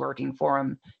how it's working for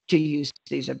them to use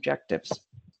these objectives.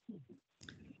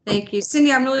 Thank you.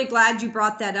 Cindy, I'm really glad you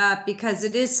brought that up, because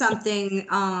it is something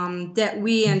that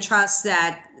we entrust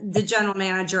that the general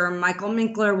manager, Michael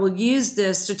Minkler, will use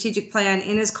this strategic plan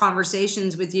in his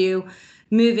conversations with you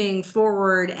moving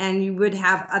forward, and you would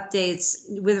have updates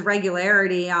with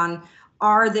regularity on,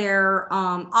 are there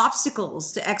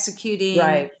obstacles to executing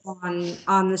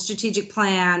on the strategic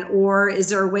plan, or is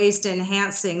there ways to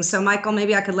enhance things? So Michael,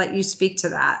 maybe I could let you speak to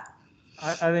that.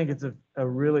 I think it's a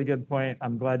really good point.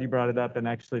 I'm glad you brought it up, and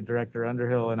actually Director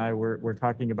Underhill and I were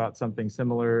talking about something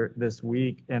similar this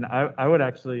week, and I would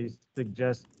actually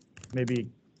suggest maybe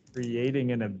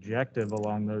creating an objective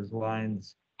along those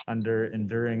lines under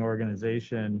enduring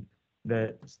organization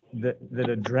that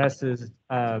addresses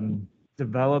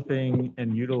developing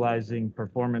and utilizing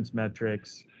performance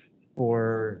metrics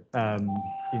for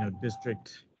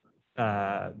district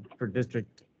for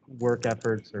district work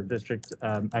efforts or district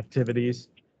activities,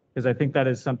 because I think that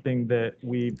is something that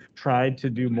we've tried to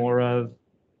do more of.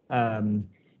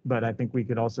 But I think we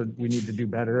need to do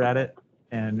better at it.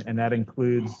 And that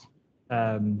includes,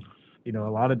 you know,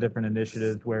 a lot of different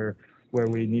initiatives where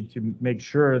we need to make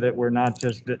sure that we're not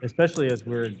just, especially as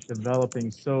we're developing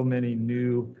so many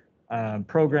new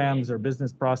programs or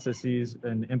business processes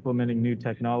and implementing new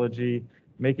technology,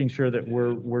 making sure that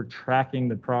we're tracking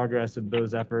the progress of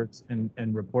those efforts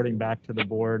and reporting back to the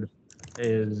board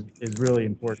is really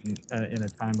important in a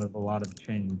time of a lot of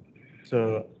change.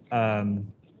 So,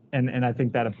 and I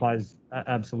think that applies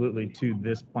absolutely to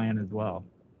this plan as well.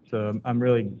 So I'm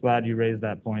really glad you raised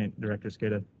that point, Director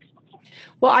Skada.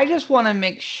 Well, I just want to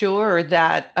make sure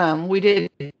that we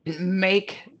didn't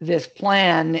make this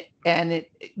plan and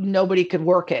nobody could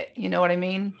work it. You know what I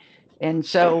mean? And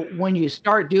so when you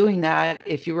start doing that,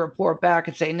 if you report back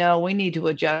and say, no, we need to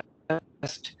adjust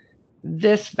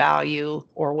this value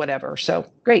or whatever. So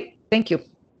great. Thank you.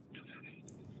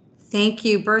 Thank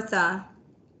you, Bertha.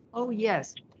 Oh,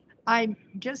 yes. I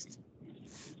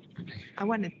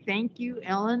want to thank you,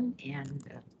 Ellen, and,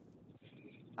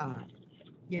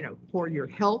 you know, for your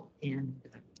help, and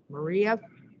Maria.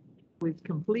 We've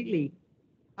completely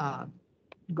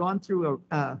gone through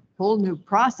a whole new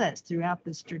process throughout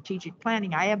the strategic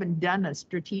planning. I haven't done a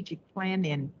strategic plan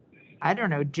in, I don't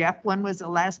know, Jeff, when was the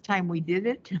last time we did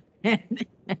it?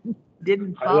 and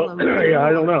didn't follow.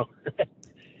 I don't know.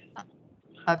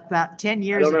 About 10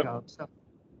 years ago. So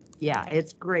yeah,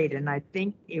 it's great. And I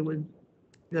think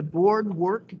the board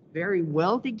worked very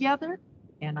well together,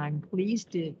 and I'm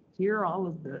pleased to hear all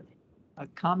of the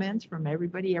comments from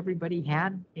everybody. Everybody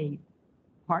had a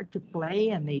part to play,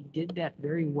 and they did that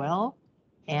very well.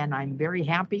 And I'm very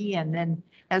happy. And then,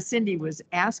 as Cindy was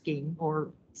asking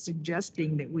or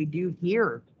suggesting that we do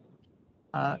hear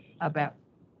about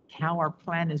how our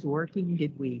plan is working,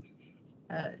 did we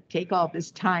take all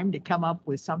this time to come up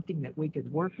with something that we could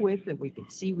work with, that we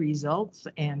could see results?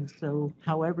 And so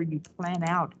however you plan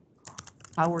out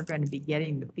how we're going to be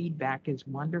getting the feedback is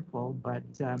wonderful. But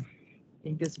I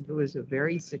think this was a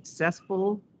very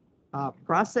successful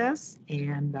process,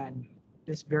 and I'm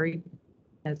just very,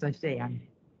 as I say, I'm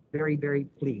very, very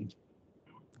pleased,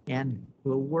 and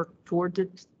we'll work towards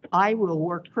it. I will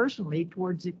work personally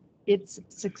towards its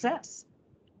success.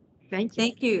 Thank you.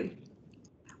 Thank you.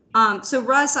 So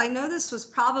Russ, I know this was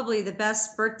probably the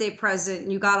best birthday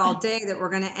present you got all day, that we're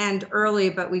going to end early,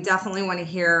 but we definitely want to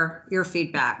hear your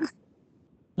feedback.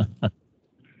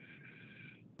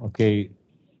 Okay.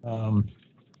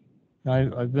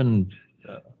 I've been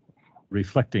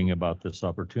reflecting about this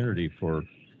opportunity for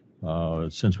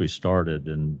since we started,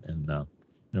 and you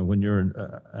know, when you're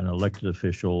an elected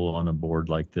official on a board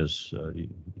like this, you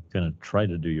kind of try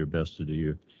to do your best to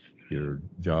do your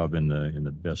job in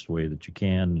the best way that you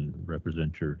can, and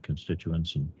represent your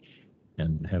constituents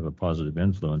and have a positive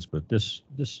influence. But this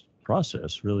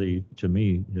process really, to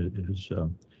me, has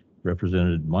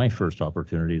represented my first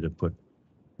opportunity to put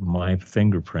my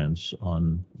fingerprints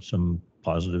on some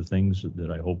positive things that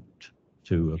I hoped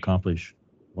to accomplish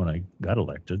when I got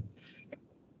elected,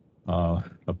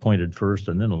 appointed first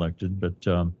and then elected. But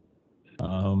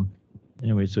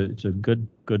anyway, it's a good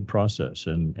process,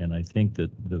 and I think that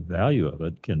the value of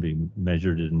it can be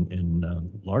measured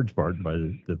in large part by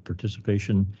the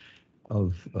participation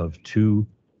of two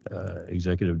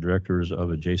executive directors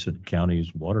of adjacent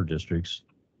counties' water districts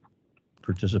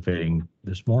participating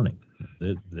this morning.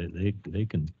 They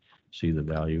can see the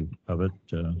value of it,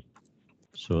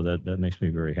 so that makes me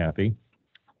very happy.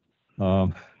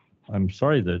 I'm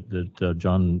sorry that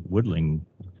John Woodling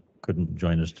couldn't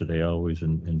join us today. I always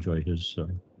enjoy his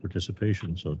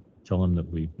participation, so tell him that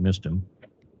we missed him.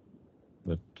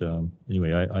 But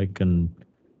anyway, I can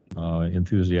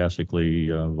enthusiastically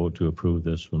vote to approve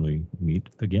this when we meet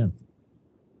again.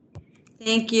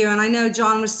 Thank you. And I know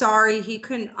John was sorry he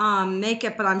couldn't make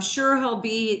it, but I'm sure he'll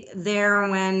be there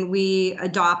when we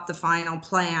adopt the final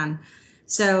plan.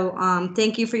 So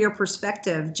thank you for your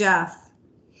perspective, Jeff.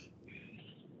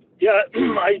 Yeah,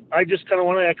 I just kind of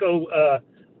want to echo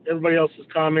everybody else's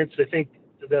comments. I think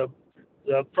the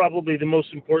probably the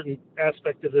most important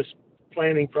aspect of this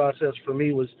planning process for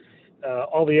me was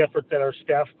all the effort that our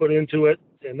staff put into it,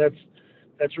 and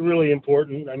that's really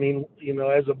important. I mean, you know,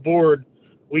 as a board,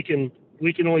 we can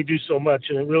only do so much,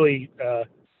 and I really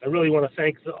want to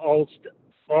thank all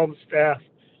the staff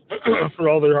for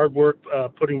all their hard work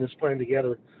putting this plan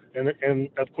together, and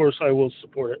of course I will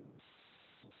support it.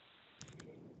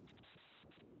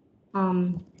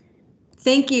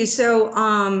 Thank you.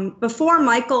 So before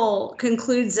Michael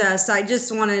concludes us, I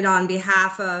just wanted on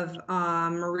behalf of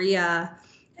Maria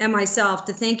and myself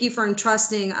to thank you for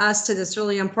entrusting us to this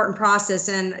really important process.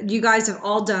 And you guys have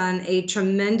all done a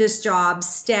tremendous job.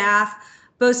 Staff,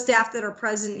 both staff that are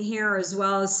present here as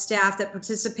well as staff that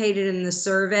participated in the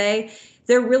survey,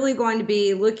 they're really going to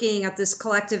be looking at this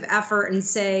collective effort and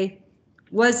say,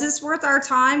 was this worth our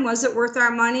time? Was it worth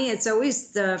our money? It's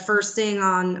always the first thing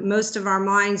on most of our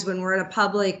minds when we're at a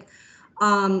public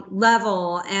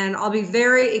level. And I'll be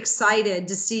very excited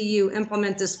to see you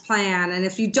implement this plan. And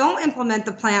if you don't implement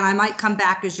the plan, I might come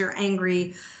back as your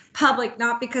angry public,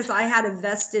 not because I had a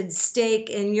vested stake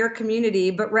in your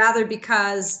community, but rather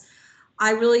because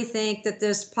I really think that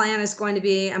this plan is going to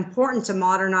be important to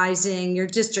modernizing your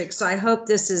district. So I hope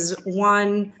this is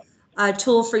one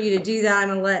tool for you to do that. I'm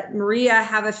going to let Maria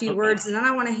have a few words, and then I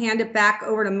want to hand it back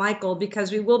over to Michael,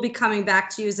 because we will be coming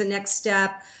back to you as the next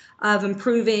step of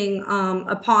improving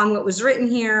upon what was written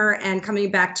here and coming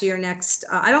back to your next,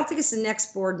 I don't think it's the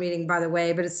next board meeting, by the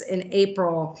way, but it's in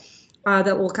April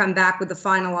that we'll come back with the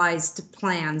finalized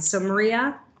plan. So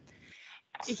Maria?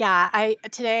 Yeah,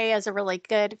 today is a really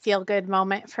good, feel-good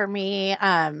moment for me,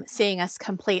 seeing us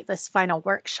complete this final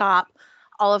workshop.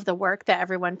 All of the work that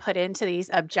everyone put into these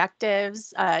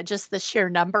objectives, just the sheer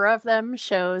number of them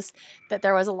shows that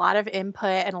there was a lot of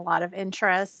input and a lot of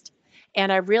interest.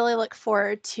 And I really look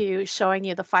forward to showing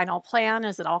you the final plan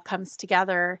as it all comes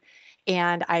together.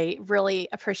 And I really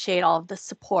appreciate all of the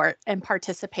support and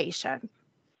participation.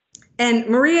 And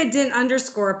Maria didn't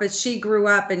underscore it, but she grew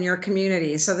up in your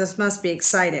community, so this must be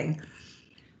exciting.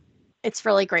 It's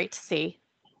really great to see.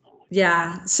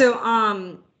 Yeah.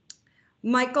 So,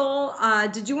 Michael,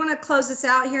 did you want to close this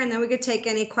out here, and then we could take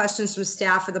any questions from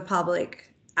staff or the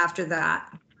public after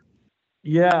that?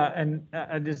 Yeah, and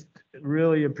I just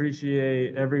really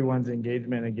appreciate everyone's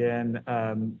engagement again.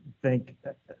 Thank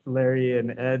Larry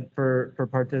and Ed for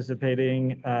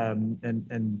participating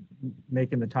and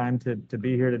making the time to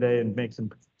be here today and make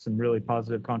some really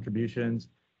positive contributions.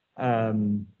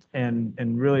 And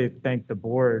really thank the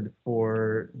board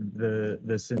for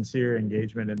the sincere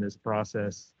engagement in this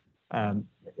process.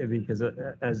 Because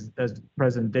as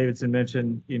President Davidson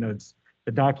mentioned, you know,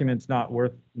 the document's not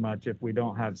worth much if we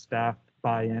don't have staff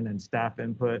buy-in and staff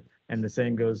input, and the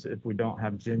same goes if we don't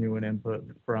have genuine input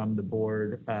from the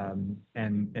board and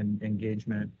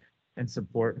engagement and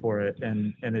support for it.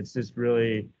 And it's just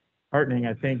really heartening,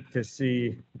 I think, to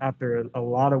see, after a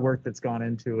lot of work that's gone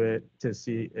into it, to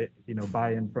see it, you know,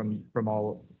 buy-in from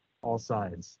all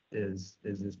sides is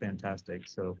just fantastic.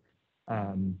 So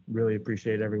really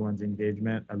appreciate everyone's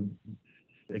engagement. I'm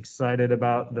excited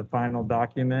about the final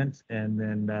document, and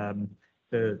then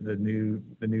the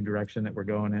new direction that we're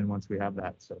going in once we have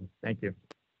that. So thank you.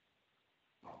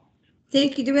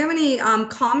 Thank you. Do we have any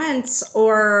comments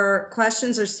or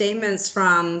questions or statements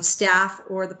from staff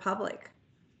or the public?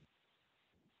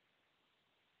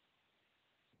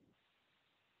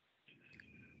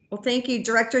 Well, thank you,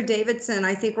 Director Davidson.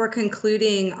 I think we're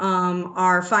concluding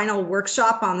our final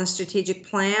workshop on the strategic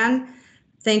plan.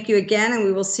 Thank you again, and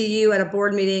we will see you at a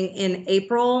board meeting in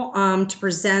April to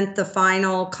present the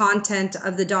final content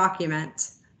of the document.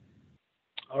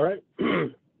 All right.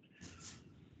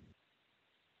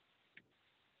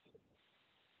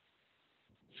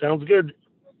 Sounds good.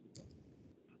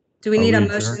 Do we need a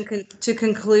motion to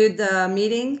conclude the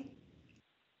meeting?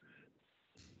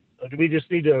 Do we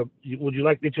just need to, would you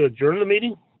like me to adjourn the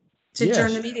meeting? To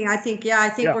adjourn the meeting, I think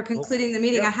we're concluding the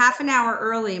meeting a half an hour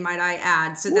early, might I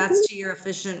add. So that's to your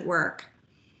efficient work.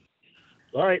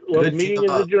 All right, well, the meeting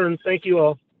is adjourned. Thank you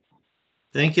all.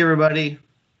 Thank you, everybody.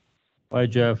 Bye,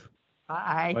 Jeff.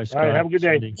 Bye. Bye, All Scott. right, have a good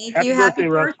day. Cindy. Thank you. Happy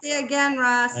Russ. birthday again,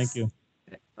 Russ. Thank you.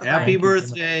 Happy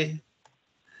birthday.